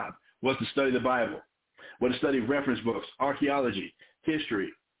their job, was to study the Bible, was to study reference books, archaeology,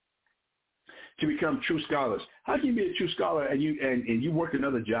 history, to become true scholars. How can you be a true scholar and you work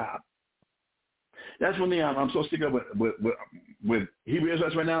another job? That's one thing I'm so sick of with Hebrew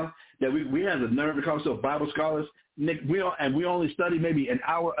Israelites right now, that we have the nerve to call ourselves Bible scholars. Nick, we only study maybe an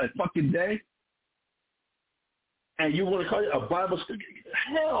hour a fucking day, and you want to call it a Bible scholar?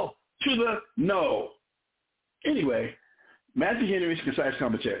 Hell to the no. Anyway, Matthew Henry's concise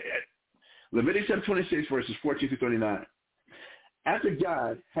commentary. Leviticus chapter 26, verses 14 through 39. After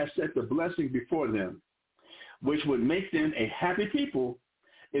God has set the blessing before them, which would make them a happy people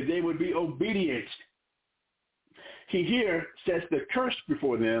if they would be obedient, he here sets the curse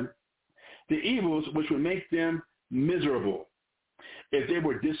before them, the evils which would make them miserable if they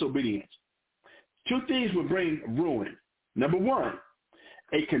were disobedient. Two things would bring ruin. Number one,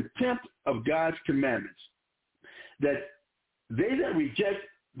 a contempt of God's commandments, that they that reject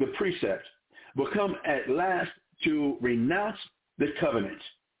the precept will come at last to renounce the covenant.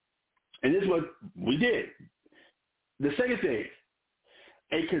 And this is what we did. The second thing,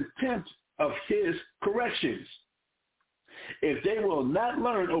 a contempt of his corrections. If they will not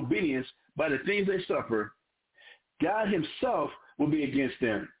learn obedience by the things they suffer, God himself will be against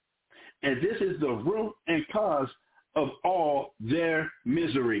them. And this is the root and cause of all their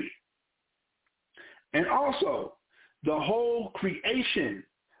misery. And also, the whole creation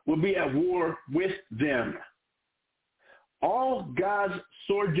will be at war with them. All God's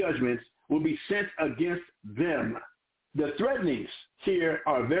sore judgments will be sent against them. The threatenings here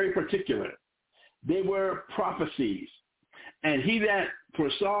are very particular. They were prophecies. And he that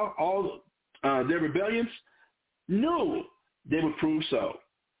foresaw all their rebellions knew they would prove so.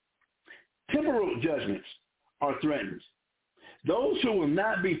 Temporal judgments are threatened. Those who will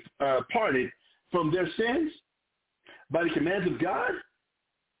not be parted from their sins by the commands of God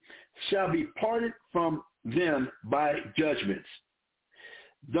shall be parted from them by judgments.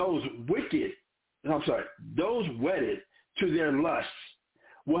 Those wedded to their lusts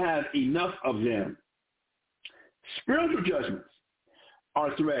will have enough of them. Spiritual judgments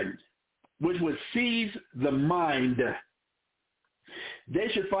are threatened, which would seize the mind. They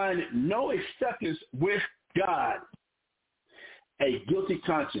should find no acceptance with God. A guilty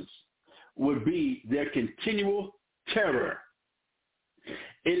conscience would be their continual terror.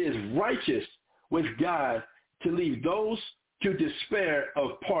 It is righteous with God to leave those to despair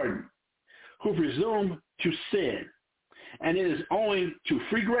of pardon who presume to sin. And it is owing to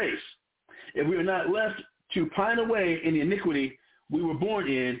free grace if we are not left to pine away in the iniquity we were born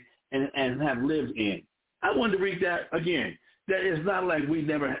in and have lived in. I wanted to read that again. That is not like we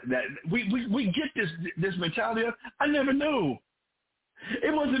get this mentality of, I never knew.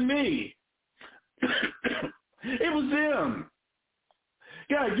 It wasn't me. It was them.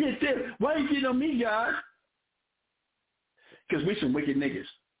 God, get them. Why are you getting on me, God? Because we some wicked niggas.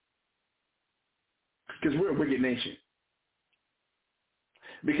 Because we're a wicked nation.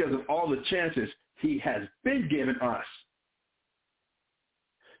 Because of all the chances he has been giving us.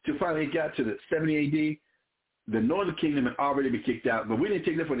 To finally got to the 70 AD, the northern kingdom had already been kicked out. But we didn't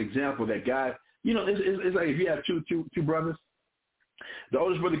take that for an example that God, it's like if you have two brothers, the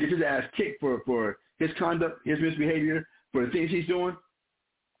oldest brother gets his ass kicked for his conduct, his misbehavior, for the things he's doing.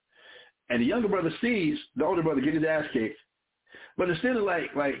 And the younger brother sees the older brother get his ass kicked. But instead of like,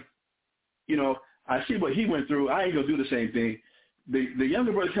 I see what he went through, I ain't going to do the same thing. The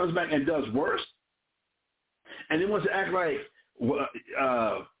younger brother comes back and does worse. And then wants to act like, what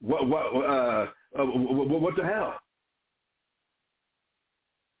the hell?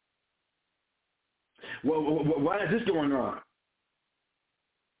 Why is this going on?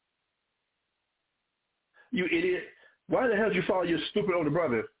 You idiot. Why the hell did you follow your stupid older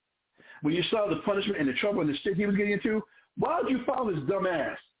brother? When you saw the punishment and the trouble and the shit he was getting into, why would you follow his dumb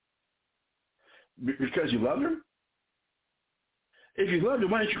ass? Because you loved him? If you loved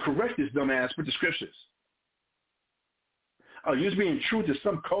him, why didn't you correct this dumb ass with the scriptures? Are you just being true to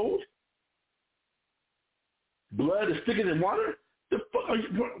some code? Blood is thicker than water? The fuck are you,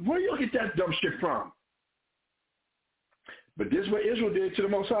 where do you get that dumb shit from? But this is what Israel did to the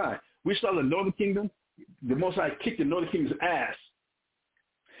Most High. We saw the northern kingdom. The Most High kicked the northern kingdom's ass.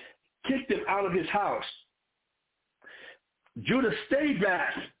 Kicked him out of his house. Judah stayed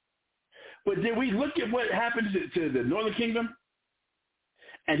back. But did we look at what happened to the northern kingdom?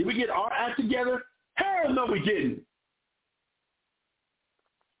 And did we get our act together? Hell no, we didn't.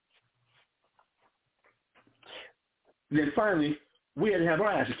 Then finally, we had to have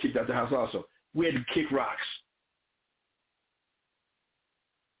our asses kicked out the house also. We had to kick rocks.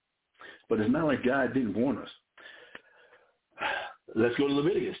 But it's not like God didn't warn us. Let's go to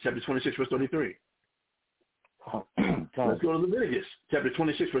Leviticus, chapter 26, verse 33. Let's go to Leviticus, chapter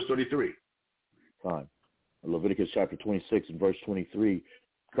 26, verse 33. Fine. Leviticus chapter 26 and verse 23.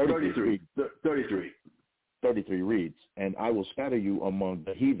 33 reads, "And I will scatter you among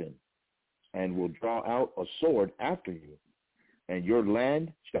the heathen, and will draw out a sword after you, and your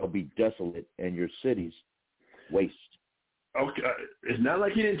land shall be desolate, and your cities waste." Okay, it's not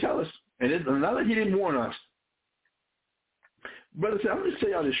like he didn't tell us, and it's not like he didn't warn us. Brother, I'm going to tell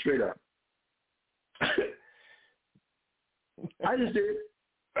y'all this straight up. I just did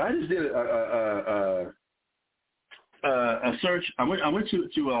a search. I went to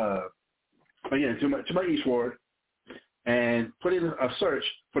my eastward and put in a search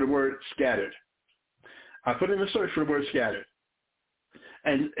for the word scattered. I put in a search for the word scattered,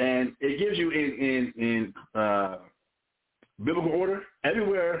 and it gives you in biblical order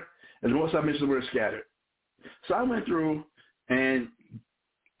everywhere as most I mentioned the word scattered. So I went through and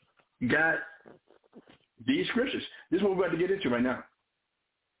got these scriptures. This is what we're about to get into right now.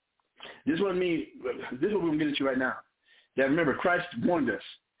 This is what we're going to get into right now. That remember, Christ warned us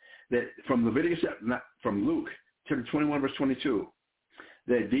that from Leviticus, not from Luke, chapter 21, verse 22,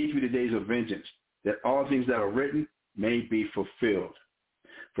 that these be the days of vengeance, that all things that are written may be fulfilled.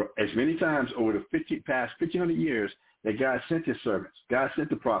 For as many times over the past 1,500 years that God sent his servants, God sent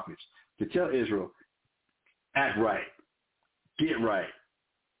the prophets to tell Israel, act right, get right.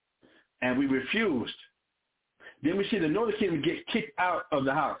 And we refused. Then we see the northern kingdom get kicked out of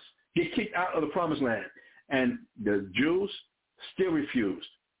the house, get kicked out of the promised land. And the Jews still refused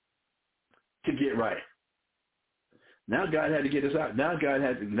to get right. Now God had to get us out. Now God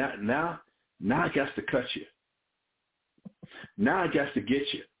had to, now I got to cut you. Now I got to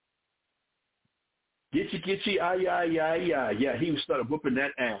get you. Get you, yeah, he started whooping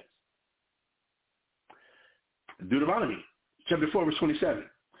that ass. Deuteronomy, chapter 4, verse 27.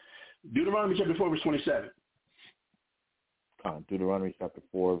 Deuteronomy, chapter 4, verse 27. Deuteronomy, chapter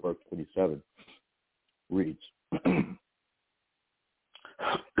 4, verse 27 reads, "And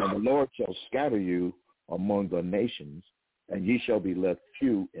the Lord shall scatter you among the nations, and ye shall be left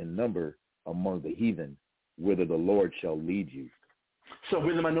few in number among the heathen, whither the Lord shall lead you." So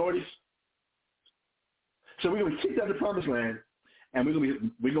we're the minorities. So we're going to be kicked out of the promised land, and we're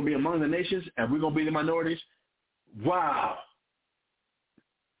going to be among the nations, and we're going to be the minorities. Wow.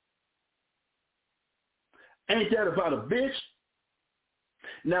 Ain't that about a bitch?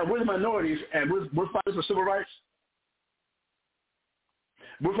 Now, we're the minorities, and we're fighting for civil rights.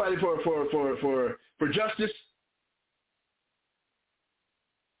 We're fighting for justice.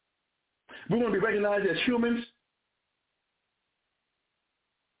 We want to be recognized as humans.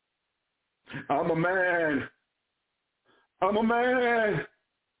 I'm a man.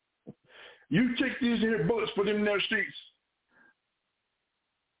 You take these here bullets, put them in their streets.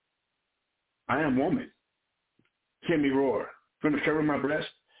 I am woman. Hear me roar. From the curve of my breast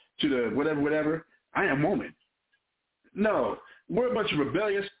to the whatever, I am woman. No, we're a bunch of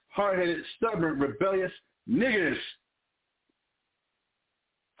rebellious, hard-headed, stubborn, rebellious niggers.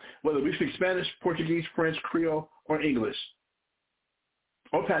 Whether we speak Spanish, Portuguese, French, Creole, or English.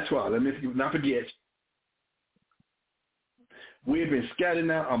 Or patois, let me not forget. We have been scattered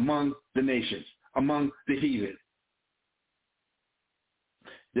now among the nations, among the heathen.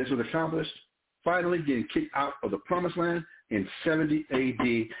 This was accomplished, finally getting kicked out of the promised land in 70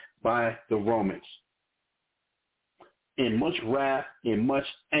 AD by the Romans. In much wrath, in much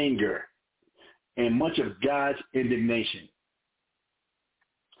anger, and much of God's indignation.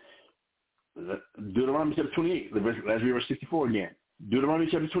 Deuteronomy chapter 28, let's read verse 64 again. Deuteronomy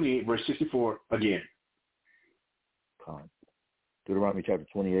chapter 28, verse 64 again. Deuteronomy chapter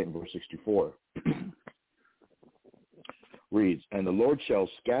 28 and verse 64 reads, And the Lord shall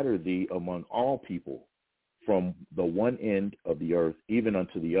scatter thee among all people from the one end of the earth even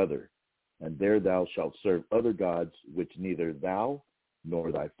unto the other, and there thou shalt serve other gods which neither thou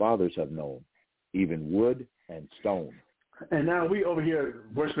nor thy fathers have known, even wood and stone. And now we over here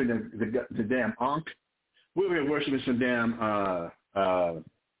worshiping the damn Ankh. We're over here worshiping some damn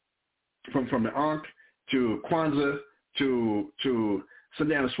from the Ankh to Kwanzaa to some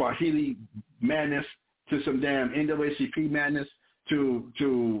damn Swahili madness to some damn NAACP madness to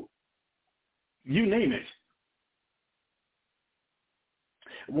you name it.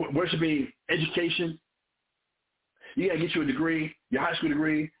 Worshiping education. You got to get you a degree, your high school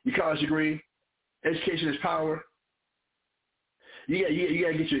degree, your college degree. Education is power. You got to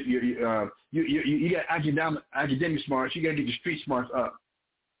get you got academic smarts. You got to get your street smarts up.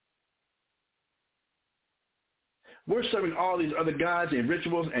 We're serving all these other gods and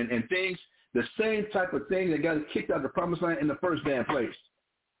rituals and things, the same type of thing that got us kicked out of the promised land in the first damn place.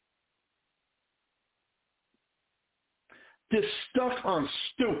 This stuff on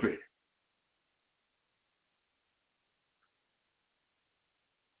stupid.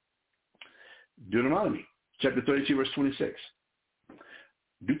 Deuteronomy chapter 32, verse 26.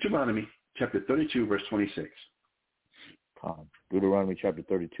 Deuteronomy chapter 32, verse 26. Deuteronomy chapter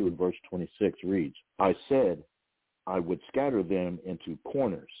 32 and verse 26 reads, I said, I would scatter them into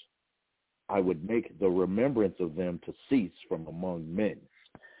corners. I would make the remembrance of them to cease from among men.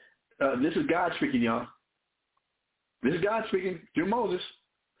 This is God speaking, y'all. This is God speaking through Moses.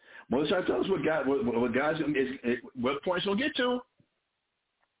 Moses trying to tell us what point's going to get to.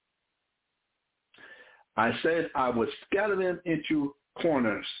 I said I would scatter them into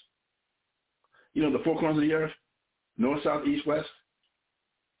corners. You know, the four corners of the earth, north, south, east, west.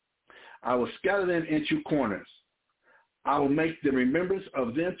 I will scatter them into corners. I will make the remembrance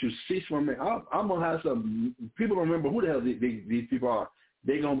of them to cease from me. I'm going to have some people remember who the hell these people are.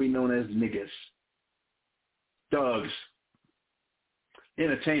 They're going to be known as niggas, thugs,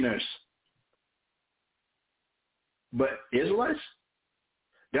 entertainers. But Israelites,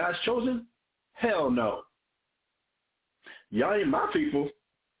 God's chosen? Hell no. Y'all ain't my people.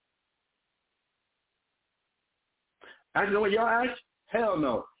 Acting the way y'all act? Hell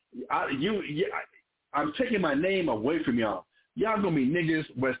no. I'm taking my name away from y'all. Y'all gonna be niggas,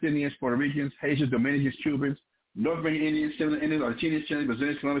 West Indians, Puerto Ricans, Haitians, Dominicans, Cubans, North American Indians, Central Indians, Argentinians, Chileans,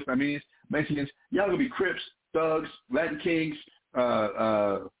 Brazilians, Colombians, Panamanians, Mexicans. Y'all gonna be Crips, thugs, Latin Kings,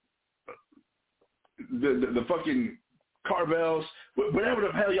 the fucking Carvels, whatever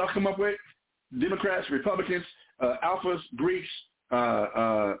the hell y'all come up with. Democrats, Republicans, Alphas, Greeks,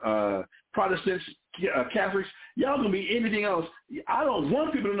 Protestants, Catholics. Y'all gonna be anything else. I don't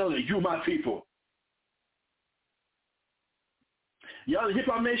want people to know that you're my people. Y'all the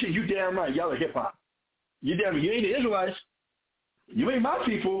hip-hop nation, you damn right. Y'all are hip-hop. You damn right. You ain't the Israelites. You ain't my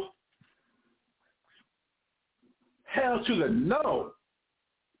people. Hell to the no.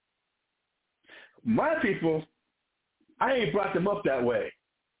 My people, I ain't brought them up that way.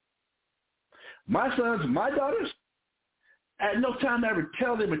 My sons, my daughters, at no time I ever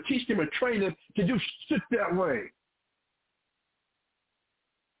tell them or teach them or train them to do shit that way.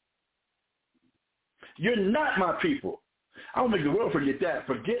 You're not my people. I don't make the world forget that.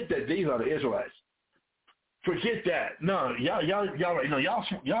 Forget that these are the Israelites. Forget that. No, y'all Ishiru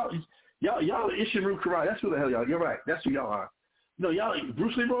Karai. That's who the hell y'all. You're right. That's who y'all are. No, y'all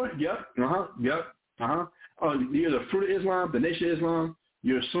Bruce Leroy. Yep. Yep. Oh, you're the Fruit of Islam, the Nation of Islam.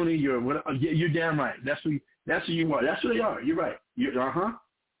 You're a Sunni. You're damn right. That's who you are. That's who they are. You're right.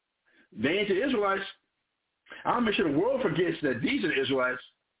 They ain't the Israelites. I'll make sure the world forgets that these are the Israelites.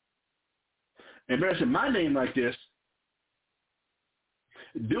 Embarrassing my name like this.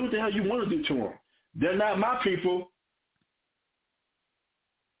 Do what the hell you want to do to them. They're not my people.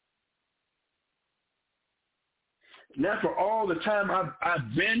 Now for all the time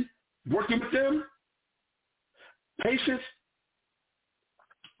I've been working with them, patience,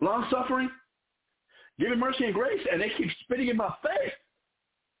 long-suffering, giving mercy and grace, and they keep spitting in my face.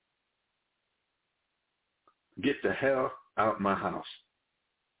 Get the hell out my house.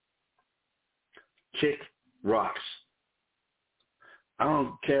 Kick rocks. I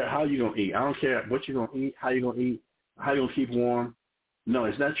don't care how you're going to eat. I don't care what you're going to eat, how you're going to eat, how you're going to keep warm. No,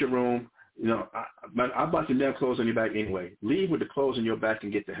 it's not your room. You know, I bought the damn clothes on your back anyway. Leave with the clothes on your back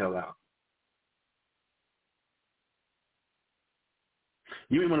and get the hell out.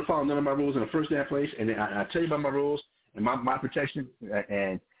 You ain't want to follow none of my rules in the first damn place, and then I tell you about my rules and my protection,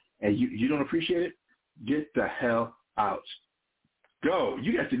 and you don't appreciate it. Get the hell out. Go.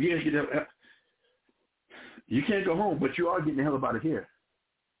 You got to get the hell out. You can't go home, but you are getting the hell out of here.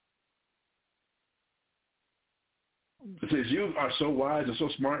 Since you are so wise and so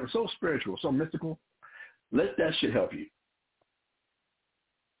smart and so spiritual, so mystical, let that shit help you.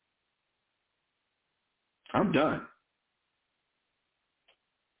 I'm done.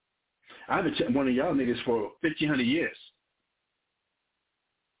 I've been one of y'all niggas for 1,500 years.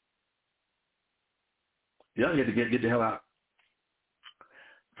 Y'all get the hell out.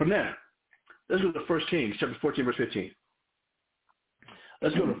 From there, let's go to 1 Kings chapter 14, verse 15.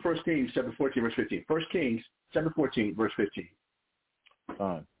 Let's go to 1 Kings chapter 14, verse 15. 1 Kings chapter 14, verse 15.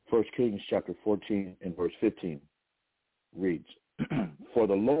 1 Kings chapter 14 and verse 15 reads, For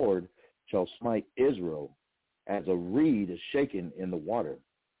the Lord shall smite Israel as a reed is shaken in the water,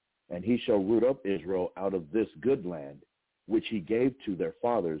 and he shall root up Israel out of this good land, which he gave to their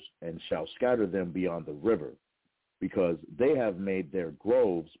fathers, and shall scatter them beyond the river, because they have made their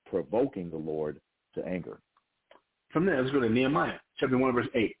groves provoking the Lord to anger. From there, let's go to Nehemiah chapter 1, verse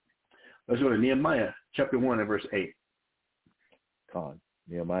 8. Let's go to Nehemiah chapter 1 and verse 8.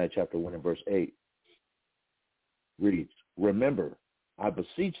 Nehemiah chapter 1 and verse 8 reads, Remember, I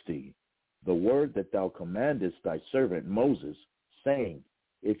beseech thee, the word that thou commandest thy servant Moses, saying,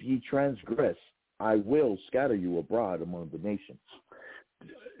 If ye transgress, I will scatter you abroad among the nations.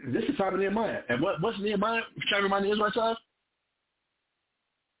 This is talking to Nehemiah. And what's Nehemiah trying to remind the Israelites of?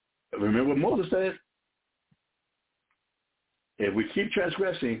 Remember what Moses said? If we keep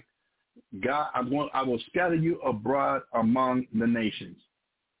transgressing, God, I will scatter you abroad among the nations.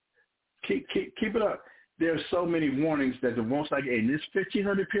 Keep it up. There are so many warnings that the Most High in this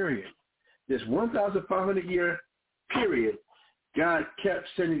 1,500 period, this 1,500 year period, God kept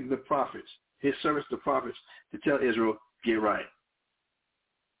sending the prophets, his servants, the prophets, to tell Israel, get right.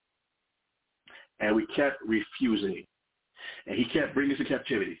 And we kept refusing. And he kept bringing us to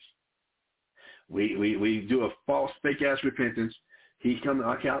captivities. We do a false, fake-ass repentance. He comes,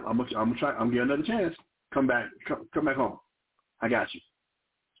 I'm gonna try, I'm gonna give you another chance. Come back home. I got you.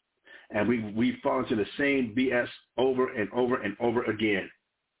 And we fall into the same BS over and over and over again.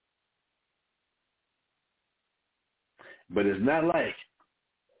 But it's not like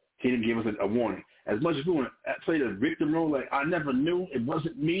he didn't give us a warning. As much as we want to play the victim role, like I never knew, it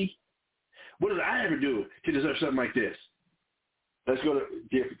wasn't me. What did I ever do to deserve something like this? Let's go to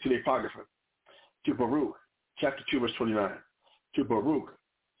the Apocrypha, to Baruch, chapter 2, verse 29. To Baruch,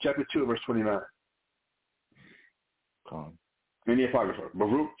 chapter 2, verse 29. In the Apocrypha,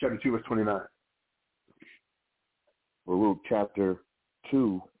 Baruch, chapter 2, verse 29. Baruch, chapter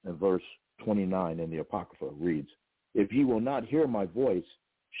 2, and verse 29 in the Apocrypha reads, If ye will not hear my voice,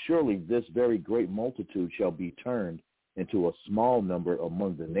 surely this very great multitude shall be turned into a small number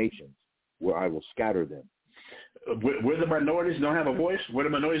among the nations, where I will scatter them. Where the minorities don't have a voice, where the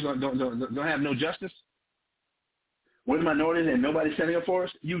minorities don't have no justice, where the minorities and nobody's standing up for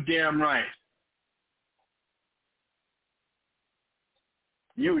us, you damn right.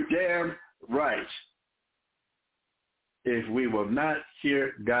 You damn right. If we will not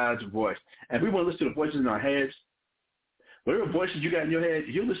hear God's voice. And if we want to listen to the voices in our heads, whatever voices you got in your head,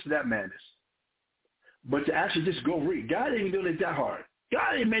 you listen to that madness. But to actually just go read. God ain't doing it that hard.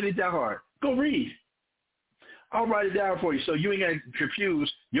 God ain't made it that hard. Go read. I'll write it down for you so you ain't going to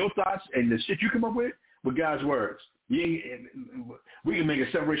confuse your thoughts and the shit you come up with God's words. We can make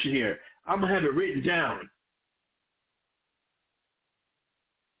a separation here. I'm going to have it written down.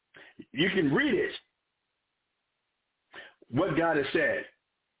 You can read it, what God has said.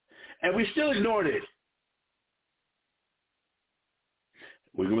 And we still ignored it.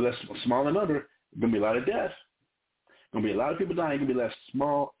 We're going to be less small in number. There's going to be a lot of death. Going to be a lot of people dying. Going to be less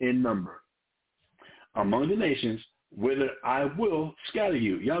small in number among the nations, whither I will scatter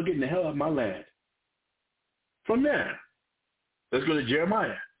you. Y'all getting the hell out of my land. From there, let's go to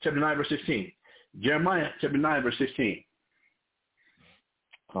Jeremiah chapter 9, verse 16. Jeremiah chapter 9, verse 16.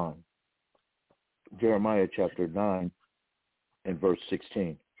 Jeremiah chapter 9 and verse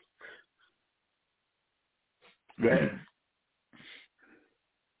 16. Go ahead.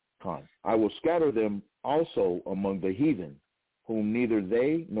 I will scatter them also among the heathen, whom neither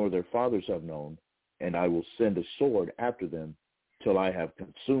they nor their fathers have known, and I will send a sword after them till I have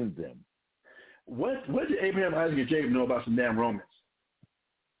consumed them. What did Abraham, Isaac, and Jacob know about some damn Romans?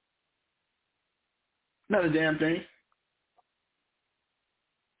 Not a damn thing.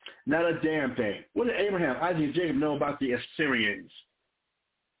 Not a damn thing. What did Abraham, Isaac, and Jacob know about the Assyrians?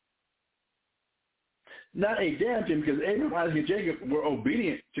 Not a damn thing, because Abraham, Isaac, and Jacob were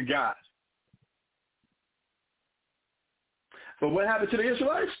obedient to God. But what happened to the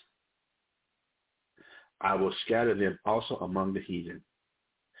Israelites? I will scatter them also among the heathen,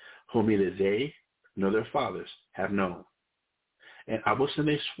 whom neither they nor their fathers have known. And I will send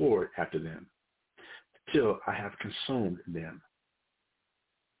a sword after them, till I have consumed them.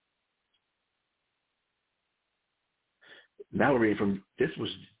 Now we're reading from, this was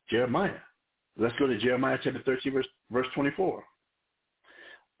Jeremiah. Let's go to Jeremiah chapter 13, verse 24.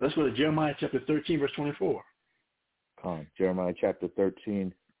 Let's go to Jeremiah chapter 13, verse 24. Jeremiah chapter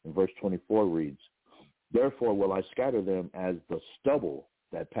 13 and verse 24 reads, Therefore will I scatter them as the stubble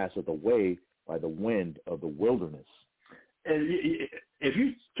that passeth away by the wind of the wilderness. And if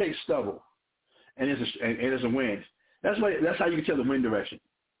you take stubble and there's a wind, that's how you can tell the wind direction.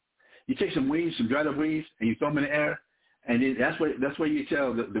 You take some weeds, some dried up weeds, and you throw them in the air, and then that's where you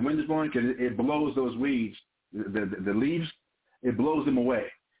tell the wind is blowing, because it blows those weeds, the leaves, it blows them away.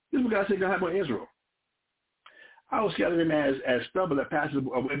 This is what God said going to happen with Israel. I will scatter them as stubble that passes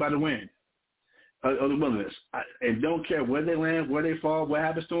away by the wind of the wilderness. And don't care where they land, where they fall, what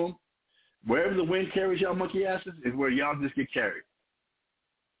happens to them. Wherever the wind carries y'all monkey asses is where y'all just get carried.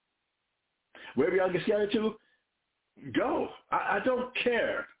 Wherever y'all get scattered to, go. I don't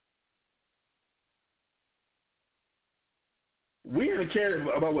care. We don't care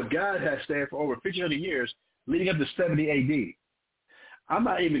about what God has said for over 1,500 years, leading up to 70 A.D. I'm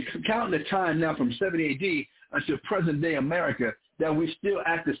not even counting the time now from 70 A.D. until present-day America that we still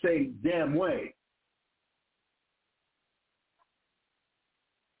act the same damn way.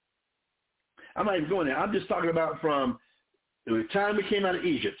 I'm not even going there. I'm just talking about from the time we came out of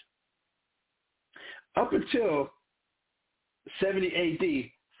Egypt up until 70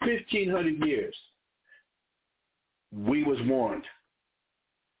 A.D., 1,500 years. We was warned.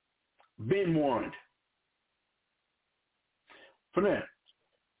 Been warned. From there,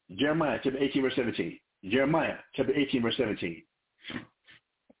 Jeremiah chapter 18, verse 17. Jeremiah chapter 18, verse 17.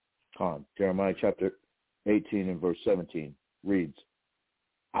 Jeremiah chapter 18 and verse 17 reads,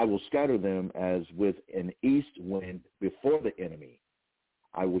 I will scatter them as with an east wind before the enemy.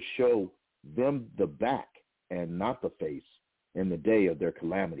 I will show them the back and not the face in the day of their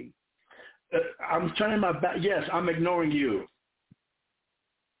calamity. I'm turning my back. Yes, I'm ignoring you.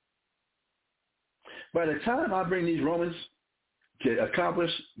 By the time I bring these Romans to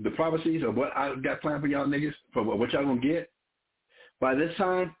accomplish the prophecies of what I got planned for y'all niggas, for what y'all gonna get, by this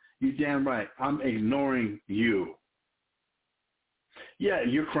time, you damn right, I'm ignoring you. Yeah,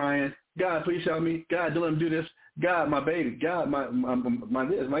 you're crying. God, please help me. God, don't let him do this. God, my baby. God, my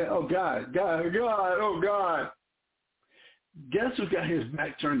this. Oh, God, oh, God. Guess who got his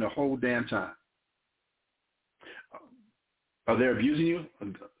back turned the whole damn time? Are they abusing you?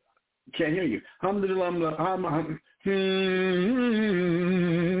 Can't hear you. I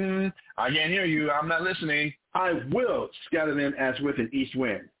can't hear you. I'm not listening. I will scatter them as with an east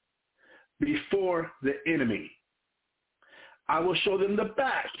wind before the enemy. I will show them the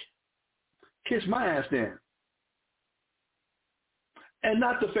back. Kiss my ass then. And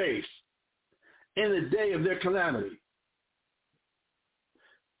not the face. In the day of their calamity.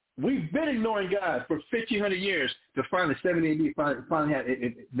 We've been ignoring God for 1,500 years to finally 70 AD finally had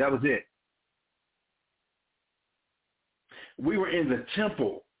it. That was it. We were in the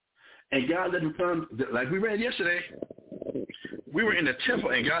temple, and God let them come, like we read yesterday. We were in the temple,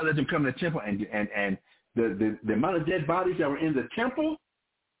 and God let them come to the temple, and the amount of dead bodies that were in the temple.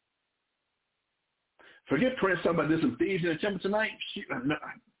 Forget Prince talking about there's some thieves in the temple tonight.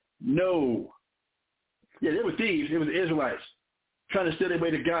 No. Yeah, they were thieves. It was the Israelites trying to steal their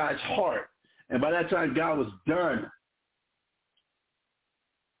way to God's heart. And by that time, God was done.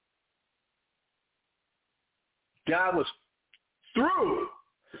 God was through.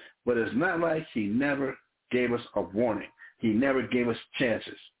 But it's not like he never gave us a warning. He never gave us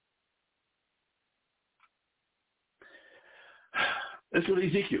chances. Let's go to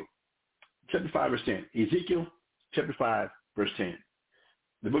Ezekiel, chapter 5, verse 10. Ezekiel, chapter 5, verse 10.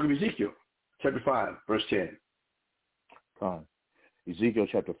 The book of Ezekiel, chapter 5, verse 10. Ezekiel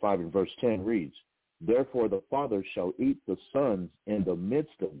chapter 5 and verse 10 reads, Therefore the fathers shall eat the sons in the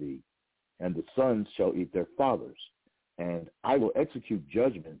midst of thee, and the sons shall eat their fathers. And I will execute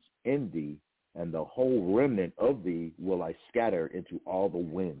judgments in thee, and the whole remnant of thee will I scatter into all the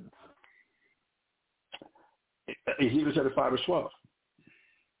winds. Ezekiel chapter 5, verse 12.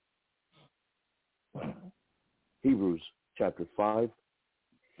 Hebrews chapter 5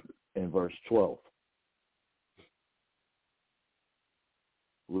 and verse 12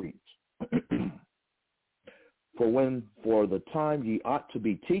 reads, For the time ye ought to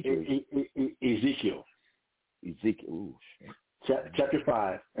be teachers. Ezekiel. Chapter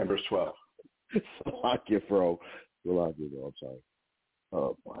 5 and verse 12. I'm sorry.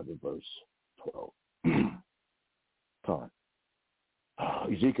 5 and verse 12. Time.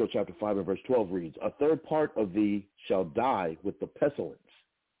 Ezekiel chapter 5 and verse 12 reads, A third part of thee shall die with the pestilence,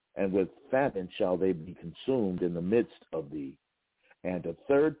 and with famine shall they be consumed in the midst of thee, and a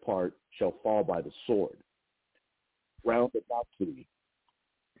third part shall fall by the sword round about thee,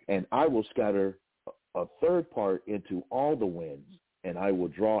 and I will scatter a third part into all the winds, and I will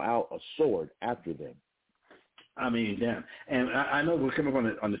draw out a sword after them. I mean, damn. And I know we're coming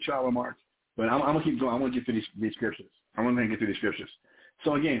up on the trial mark, but I'm going to keep going. I want to get through these scriptures. I want to get through these scriptures.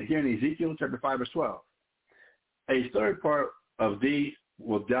 So again, here in Ezekiel chapter 5, verse 12, a third part of thee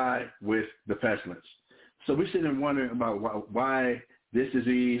will die with the pestilence. So we're sitting and wondering about why this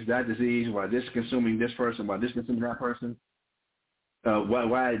disease, that disease, why this is consuming this person, why this is consuming that person,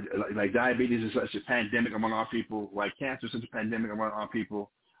 why like diabetes is such a pandemic among our people, why cancer is such a pandemic among our people,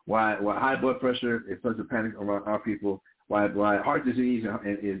 why high blood pressure is such a panic among our people, why heart disease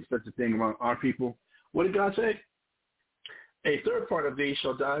is such a thing among our people. What did God say? A third part of thee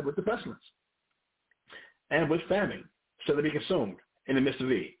shall die with the pestilence, and with famine shall they be consumed in the midst of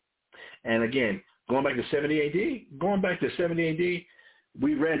thee. And again, going back to 70 AD,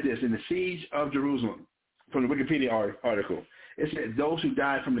 we read this in the siege of Jerusalem from the Wikipedia article. It said those who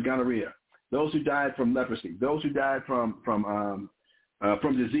died from the gonorrhea, those who died from leprosy, those who died from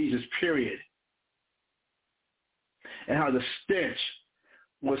diseases, period. And how the stench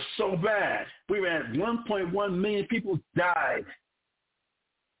was so bad. We had 1.1 million people died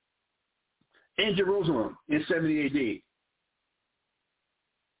in Jerusalem in 70 AD.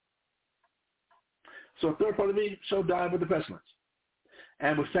 So a third part of thee shall die with the pestilence,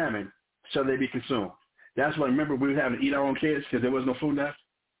 and with famine shall they be consumed. That's why, remember, we were having to eat our own kids because there was no food left.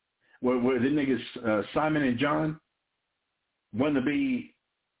 Where the niggas, Simon and John, wanted to be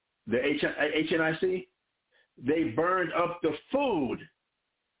the HNIC, they burned up the food.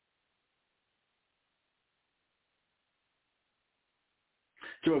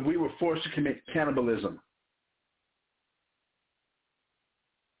 So we were forced to commit cannibalism.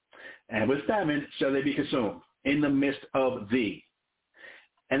 And with famine shall they be consumed in the midst of thee.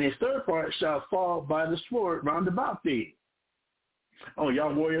 And his third part shall fall by the sword round about thee. Oh,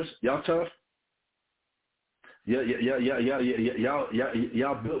 y'all warriors, y'all tough. Y'all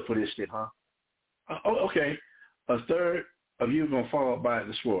built for this shit, huh? Oh, okay. A third of you gonna fall by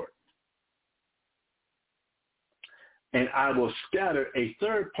the sword. And I will scatter a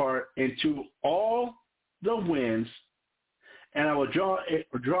third part into all the winds, and I will draw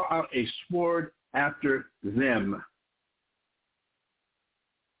out a sword after them.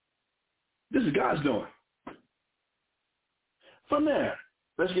 This is God's doing. From there,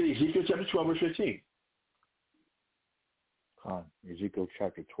 let's get Ezekiel chapter 12, verse 15. Ezekiel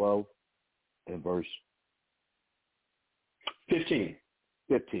chapter 12 and verse 15.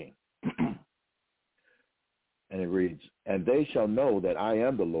 And it reads, And they shall know that I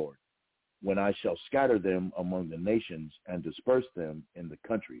am the Lord, when I shall scatter them among the nations and disperse them in the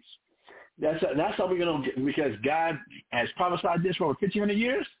countries. That's how we're going to, because God has prophesied this for over 1,500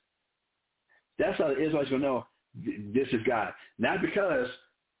 years. That's how the Israelites going to know this is God. Not because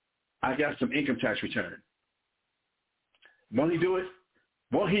I got some income tax return. Won't he do it?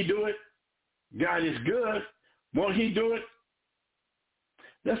 Won't he do it? God is good. Won't he do it?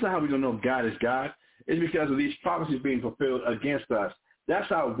 That's not how we're going to know God is God. It's because of these prophecies being fulfilled against us. That's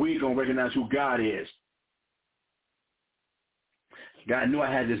how we're going to recognize who God is. God knew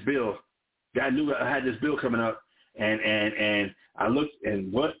I had this bill. God knew I had this bill coming up, and I looked,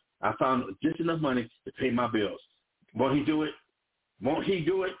 and what? I found just enough money to pay my bills. Won't he do it? Won't he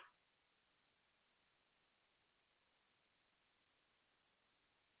do it?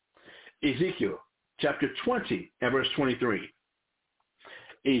 Ezekiel chapter 20 and verse 23.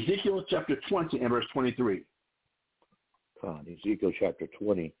 Ezekiel chapter 20 and verse 23. Ezekiel chapter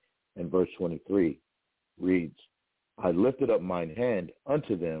 20 and verse 23 reads, I lifted up mine hand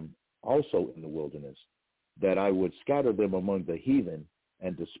unto them also in the wilderness, that I would scatter them among the heathen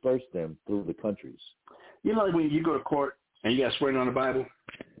and dispersed them through the countries. You know, like when you go to court and you got swearing on the Bible,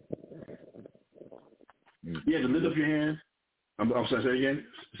 you have to lift up your hand. I'm sorry, say it again.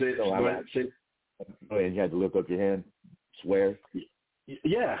 Say it. Go ahead. Go ahead. You had to lift up your hand, swear.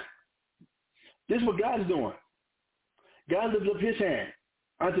 Yeah. This is what God is doing. God lifted up his hand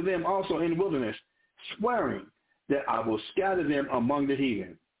unto them also in the wilderness, swearing that I will scatter them among the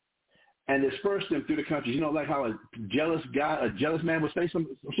heathen and disperse them through the countries. You know, like how a jealous man would say some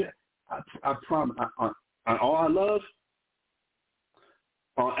shit. I promise, on all I love,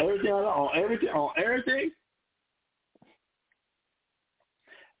 on everything I love, on everything,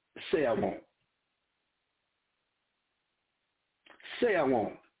 say I won't. Say I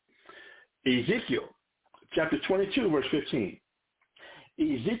won't. Ezekiel chapter 22, verse 15.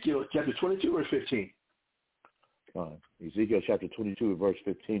 Ezekiel chapter 22, verse 15. Ezekiel chapter 22, verse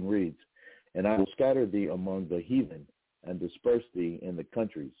 15 reads, "And I will scatter thee among the heathen, and disperse thee in the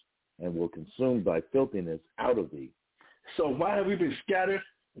countries, and will consume thy filthiness out of thee." So why have we been scattered?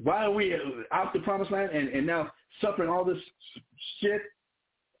 Why are we out the promised land and now suffering all this shit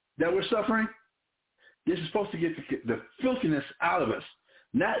that we're suffering? This is supposed to get the filthiness out of us,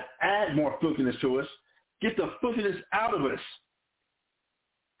 not add more filthiness to us. Get the filthiness out of us.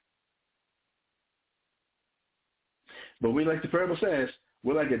 But we, like the parable says,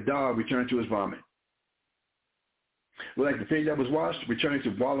 we're like a dog returning to his vomit. We're like the pig that was washed, returning to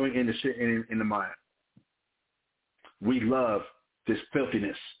wallowing in the shit in the mire. We love this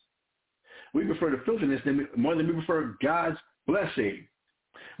filthiness. We prefer the filthiness more than we prefer God's blessing.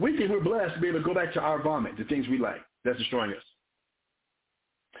 We think we're blessed to be able to go back to our vomit, the things we like. That's destroying us.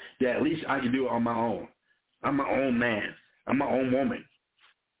 Yeah, at least I can do it on my own. I'm my own man. I'm my own woman.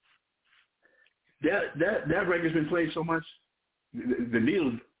 That record's been played so much. The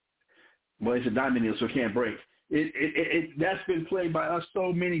needle, well, it's a diamond needle, so it can't break. That's been played by us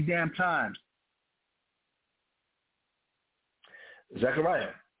so many damn times.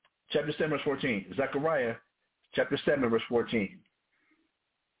 Zechariah, chapter 7, verse 14. Zechariah, chapter 7, verse 14.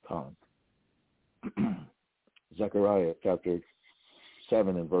 Zechariah, chapter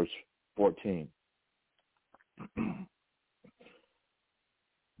 7 and verse 14.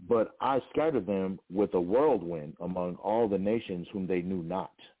 "But I scattered them with a whirlwind among all the nations whom they knew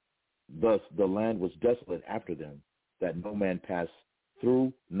not. Thus the land was desolate after them, that no man passed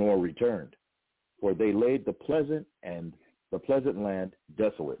through nor returned. For they laid the pleasant land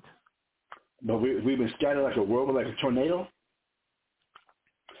desolate." But we've been scattered like a whirlwind, like a tornado.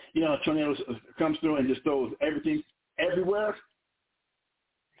 You know, a tornado comes through and just throws everything everywhere.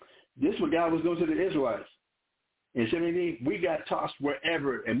 This is what God was doing to the Israelites. In 70, we got tossed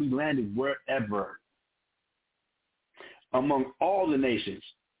wherever, and we landed wherever. Among all the nations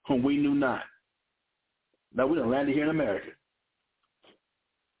whom we knew not. Now, we done landed here in America.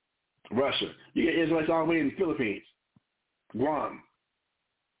 Russia. You get Israelites all the way in the Philippines. Guam.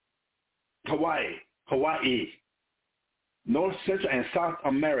 Hawaii. North, Central, and South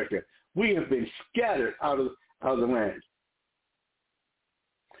America. We have been scattered out of the land.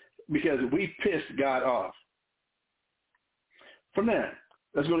 Because we pissed God off. From there,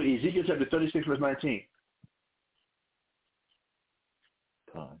 let's go to Ezekiel chapter 36, verse 19.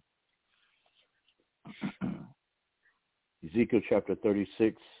 Ezekiel chapter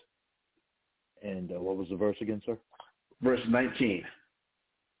 36, and what was the verse again, sir? Verse 19.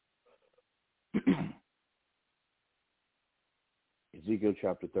 Ezekiel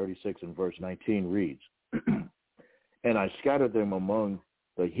chapter 36 and verse 19 reads, "And I scattered them among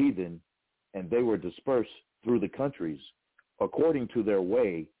the heathen, and they were dispersed through the countries. According to their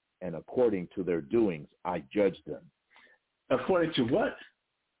way and according to their doings, I judged them." According to what?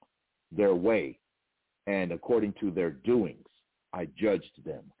 Their way and according to their doings, I judged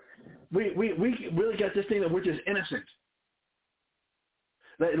them. We really got this thing that we're just innocent.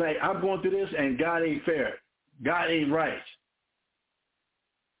 Like I'm going through this and God ain't fair. God ain't right.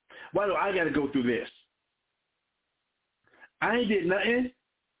 Why do I got to go through this? I ain't did nothing.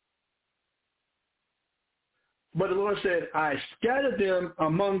 But the Lord said, I scattered them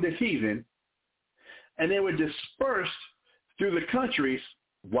among the heathen, and they were dispersed through the countries.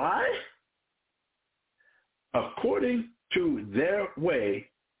 Why? According to their way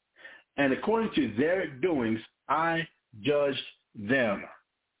and according to their doings, I judged them.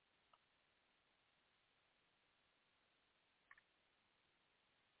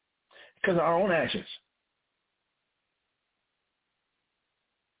 Because of our own actions.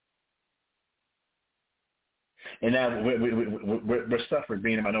 And now we're suffering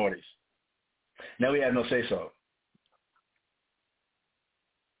being minorities. Now we have no say-so.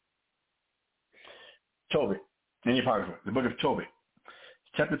 Tobit, in the Apocrypha, the book of Tobit,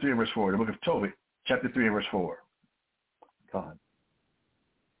 chapter 3 and verse 4. The book of Tobit, chapter 3 and verse 4. God.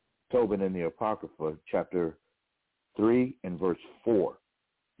 Tobit in the Apocrypha, chapter 3 and verse 4.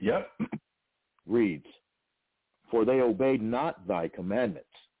 Yep. Reads, For they obeyed not thy commandments,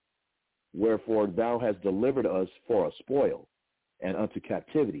 wherefore thou hast delivered us for a spoil, and unto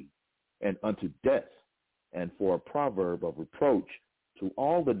captivity, and unto death, and for a proverb of reproach to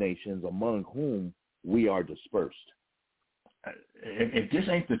all the nations among whom we are dispersed. If this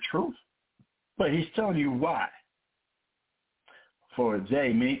ain't the truth, but he's telling you why. For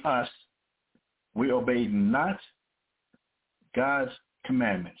they, meaning us, we obeyed not God's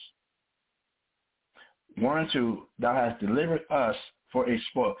commandments. Whereunto thou hast delivered us for a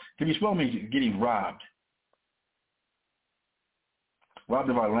spoil. To be spoiled means getting robbed. Robbed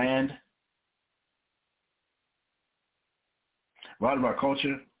of our land, robbed of our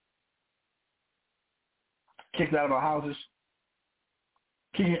culture, kicked out of our houses,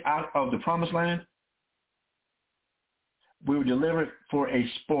 kicked out of the promised land. We were delivered for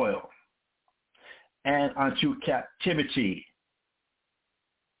a spoil and unto captivity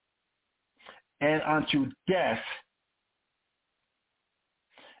and unto death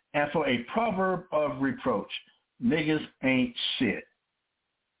and for a proverb of reproach. Niggas ain't shit.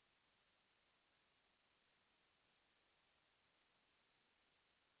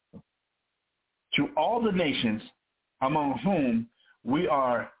 To all the nations among whom we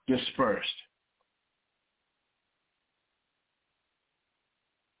are dispersed.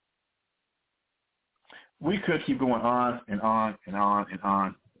 We could keep going on and on and on and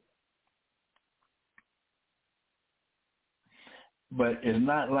on. But it's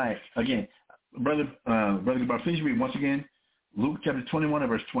not like, again, Brother Gabar, please read once again Luke chapter 21 and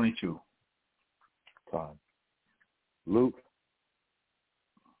verse 22. God. Luke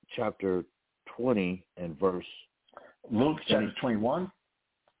chapter 20 and verse... Luke chapter 21.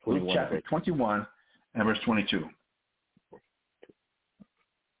 Luke chapter 21 and verse 22.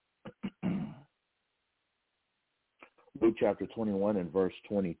 Luke chapter 21 and verse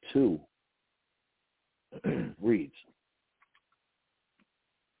 22 reads,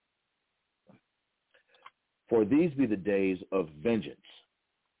 For these be the days of vengeance,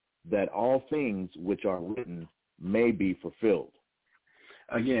 that all things which are written may be fulfilled.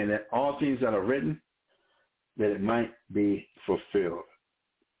 Again, that all things that are written, that it might be fulfilled.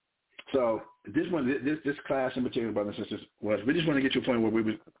 So this class in particular, brothers and sisters, we just want to get to a point where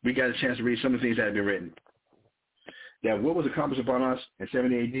we got a chance to read some of the things that have been written. That what was accomplished upon us in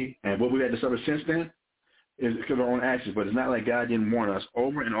 70 AD and what we've had to suffer since then is because of our own actions. But it's not like God didn't warn us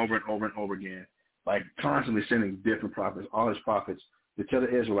over and over and over and over again, like constantly sending different prophets, all his prophets, to tell the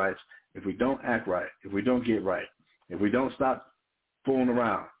Israelites, if we don't act right, if we don't get right, if we don't stop fooling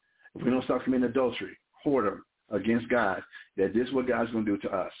around, if we don't stop committing adultery, whoredom against God, that this is what God's going to do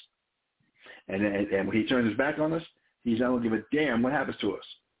to us. And when he turns his back on us, he's not going to give a damn what happens to us.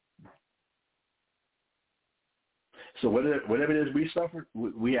 So whatever it is we suffered,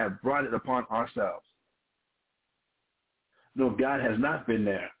 we have brought it upon ourselves. No, God has not been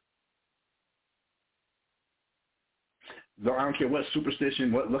there. Though I don't care what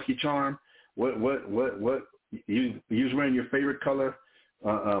superstition, what lucky charm, what you was wearing your favorite color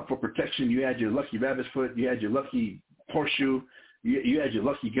for protection. You had your lucky rabbit's foot. You had your lucky horseshoe. You had your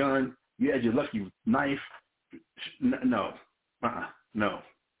lucky gun. You had your lucky knife. No.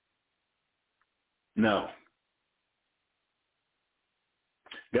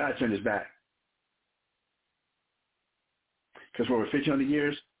 God turned his back. Because for over 1,500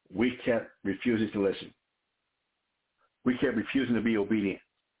 years, we kept refusing to listen. We kept refusing to be obedient.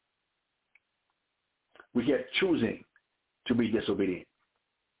 We kept choosing to be disobedient.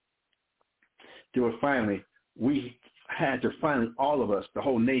 Till finally, all of us, the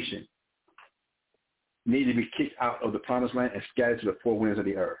whole nation, needed to be kicked out of the promised land and scattered to the four winds of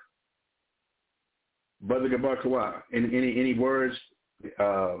the earth. Brother Gabar Kawa, any words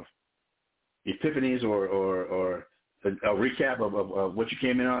of epiphanies or a recap of what you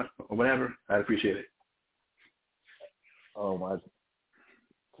came in on or whatever? I'd appreciate it.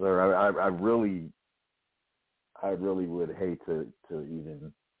 Sir, I really would hate to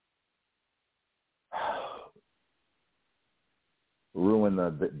even ruin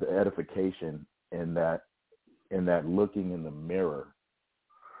the edification in that looking in the mirror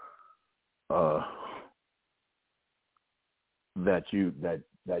that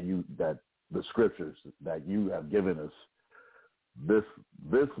the scriptures that you have given us this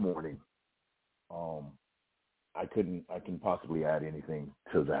morning. I couldn't possibly add anything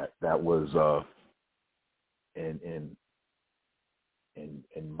to that. That was in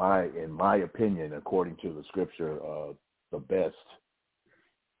my opinion, according to the scripture, the best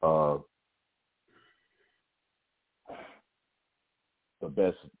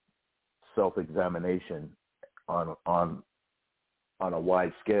best self-examination on a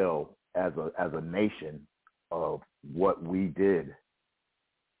wide scale as a nation of what we did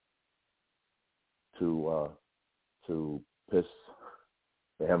to piss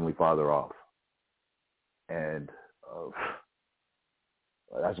the Heavenly Father off. And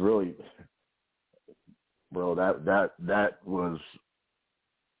that's really, bro, that was,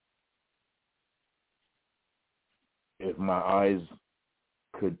 if my eyes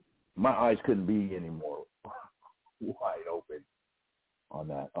couldn't be any more wide open on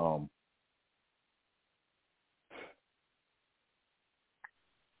that.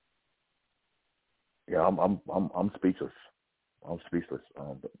 Yeah, I'm speechless. I'm speechless.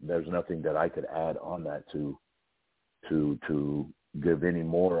 There's nothing that I could add on that to give any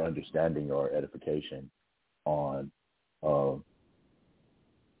more understanding or edification on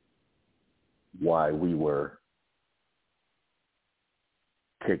why we were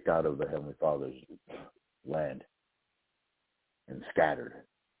kicked out of the Heavenly Father's land and scattered.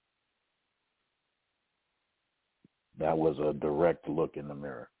 That was a direct look in the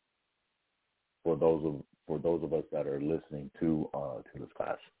mirror for those of us that are listening to this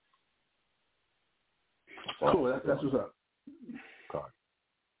class. Cool. That's what's up. God.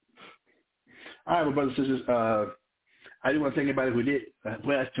 All right, my brothers and sisters. I do want to thank everybody who did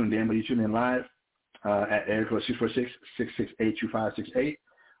tuned in, but you tuned in live at area code 646-668-2568.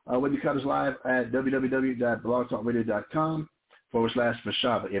 Whether you cut us live at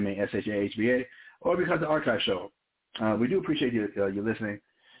www.blogtalkradio.com/Mashaba, MASHAHBA, or because the archive show. We do appreciate you listening.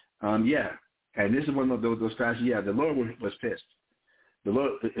 Yeah, and this is one of those classes. Yeah, the Lord was pissed. The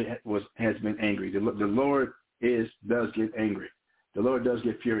Lord has been angry. The Lord does get angry. The Lord does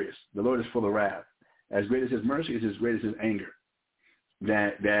get furious. The Lord is full of wrath. As great as His mercy is as great as His anger.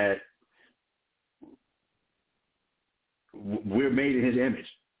 That we're made in His image.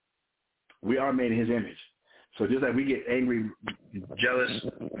 We are made in His image. So just like we get angry, jealous,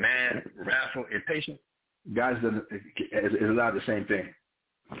 mad, wrathful, impatient, God is allowed the same thing.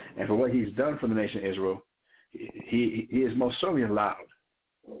 And for what He's done for the nation of Israel, He is most certainly allowed.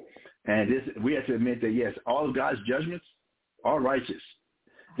 And we have to admit that, yes, all of God's judgments are righteous,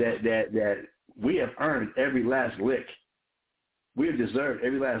 that we have earned every last lick. We have deserved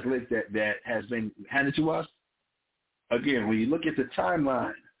every last lick that has been handed to us. Again, when you look at the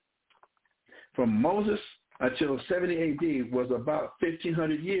timeline, from Moses until 70 AD was about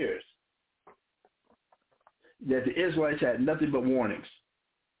 1,500 years that the Israelites had nothing but warnings.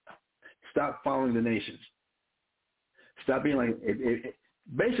 Stop following the nations. Stop being like,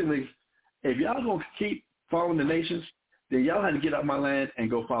 basically, if y'all going to keep following the nations, then y'all have to get out my land and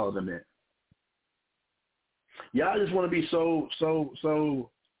go follow them in. Y'all just want to be so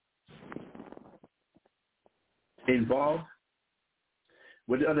involved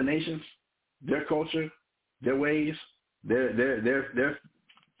with the other nations, their culture, their ways, their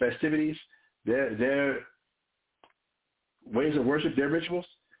festivities, their ways of worship, their rituals,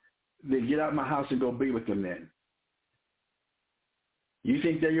 then get out of my house and go be with them then. You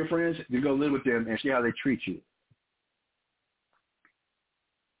think they're your friends? Then go live with them and see how they treat you.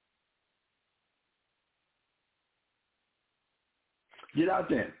 Get out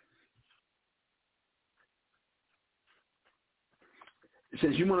then.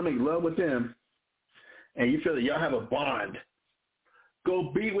 Since you want to make love with them and you feel that y'all have a bond,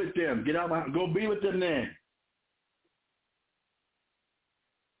 go be with them. Go be with them then.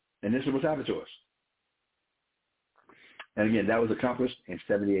 And this is what's happened to us. And again, that was accomplished in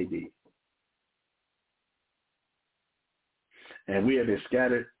 70 AD. And we have been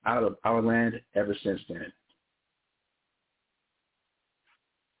scattered out of our land ever since then.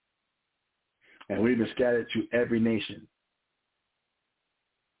 And we've been scattered to every nation.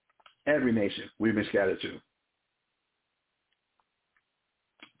 Every nation we've been scattered to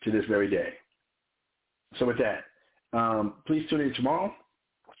this very day. So with that, please tune in tomorrow.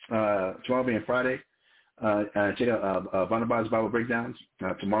 Tomorrow being Friday. Check out Barnabas Bible Breakdowns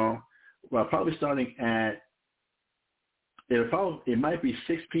tomorrow. Well, probably starting at, it might be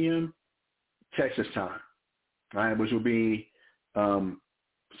 6 p.m. Texas time, right, which will be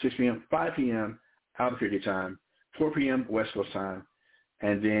 6 p.m., 5 p.m. Albuquerque time, 4 p.m. West Coast time,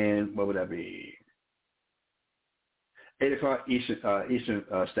 and then what would that be? 8 o'clock Eastern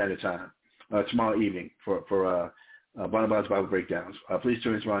Standard Time tomorrow evening for Barnabas Bible Breakdowns. Please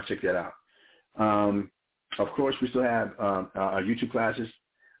tune in tomorrow and check that out. Of course, we still have our YouTube classes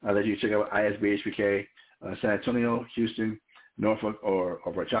that you can check out, ISBHPK, San Antonio, Houston, Norfolk, or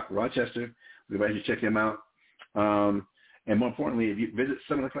Rochester. We invite you to check them out. And more importantly, if you visit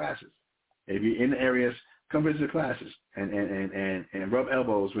some of the classes, if you're in the areas, come visit the classes and rub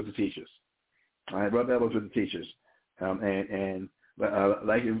elbows with the teachers. All right, rub elbows with the teachers.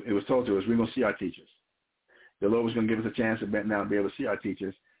 Like it was told to us, we're going to see our teachers. The Lord was going to give us a chance to now be able to see our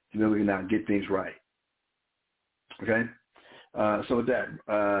teachers to be able to now get things right. Okay? So with that,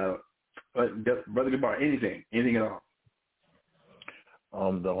 Brother Gabar, anything at all?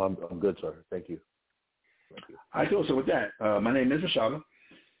 No, I'm good, sir. Thank you. All right, cool. So with that, my name is Rashada.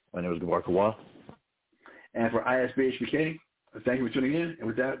 My name is Gabar Kawan. And for ISBHPK, thank you for tuning in. And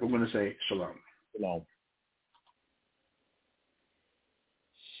with that, we're going to say shalom. Shalom.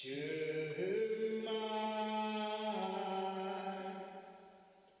 Hear,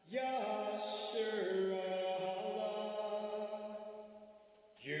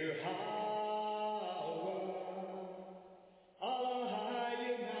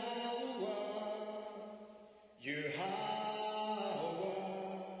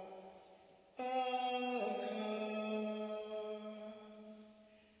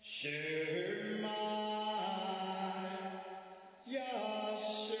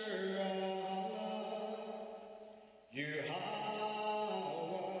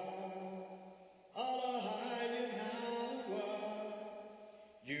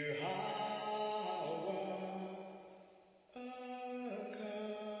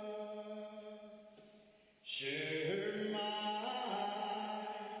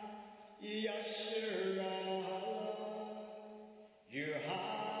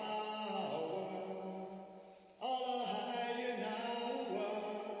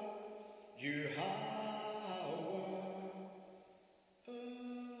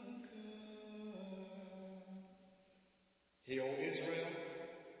 O Israel,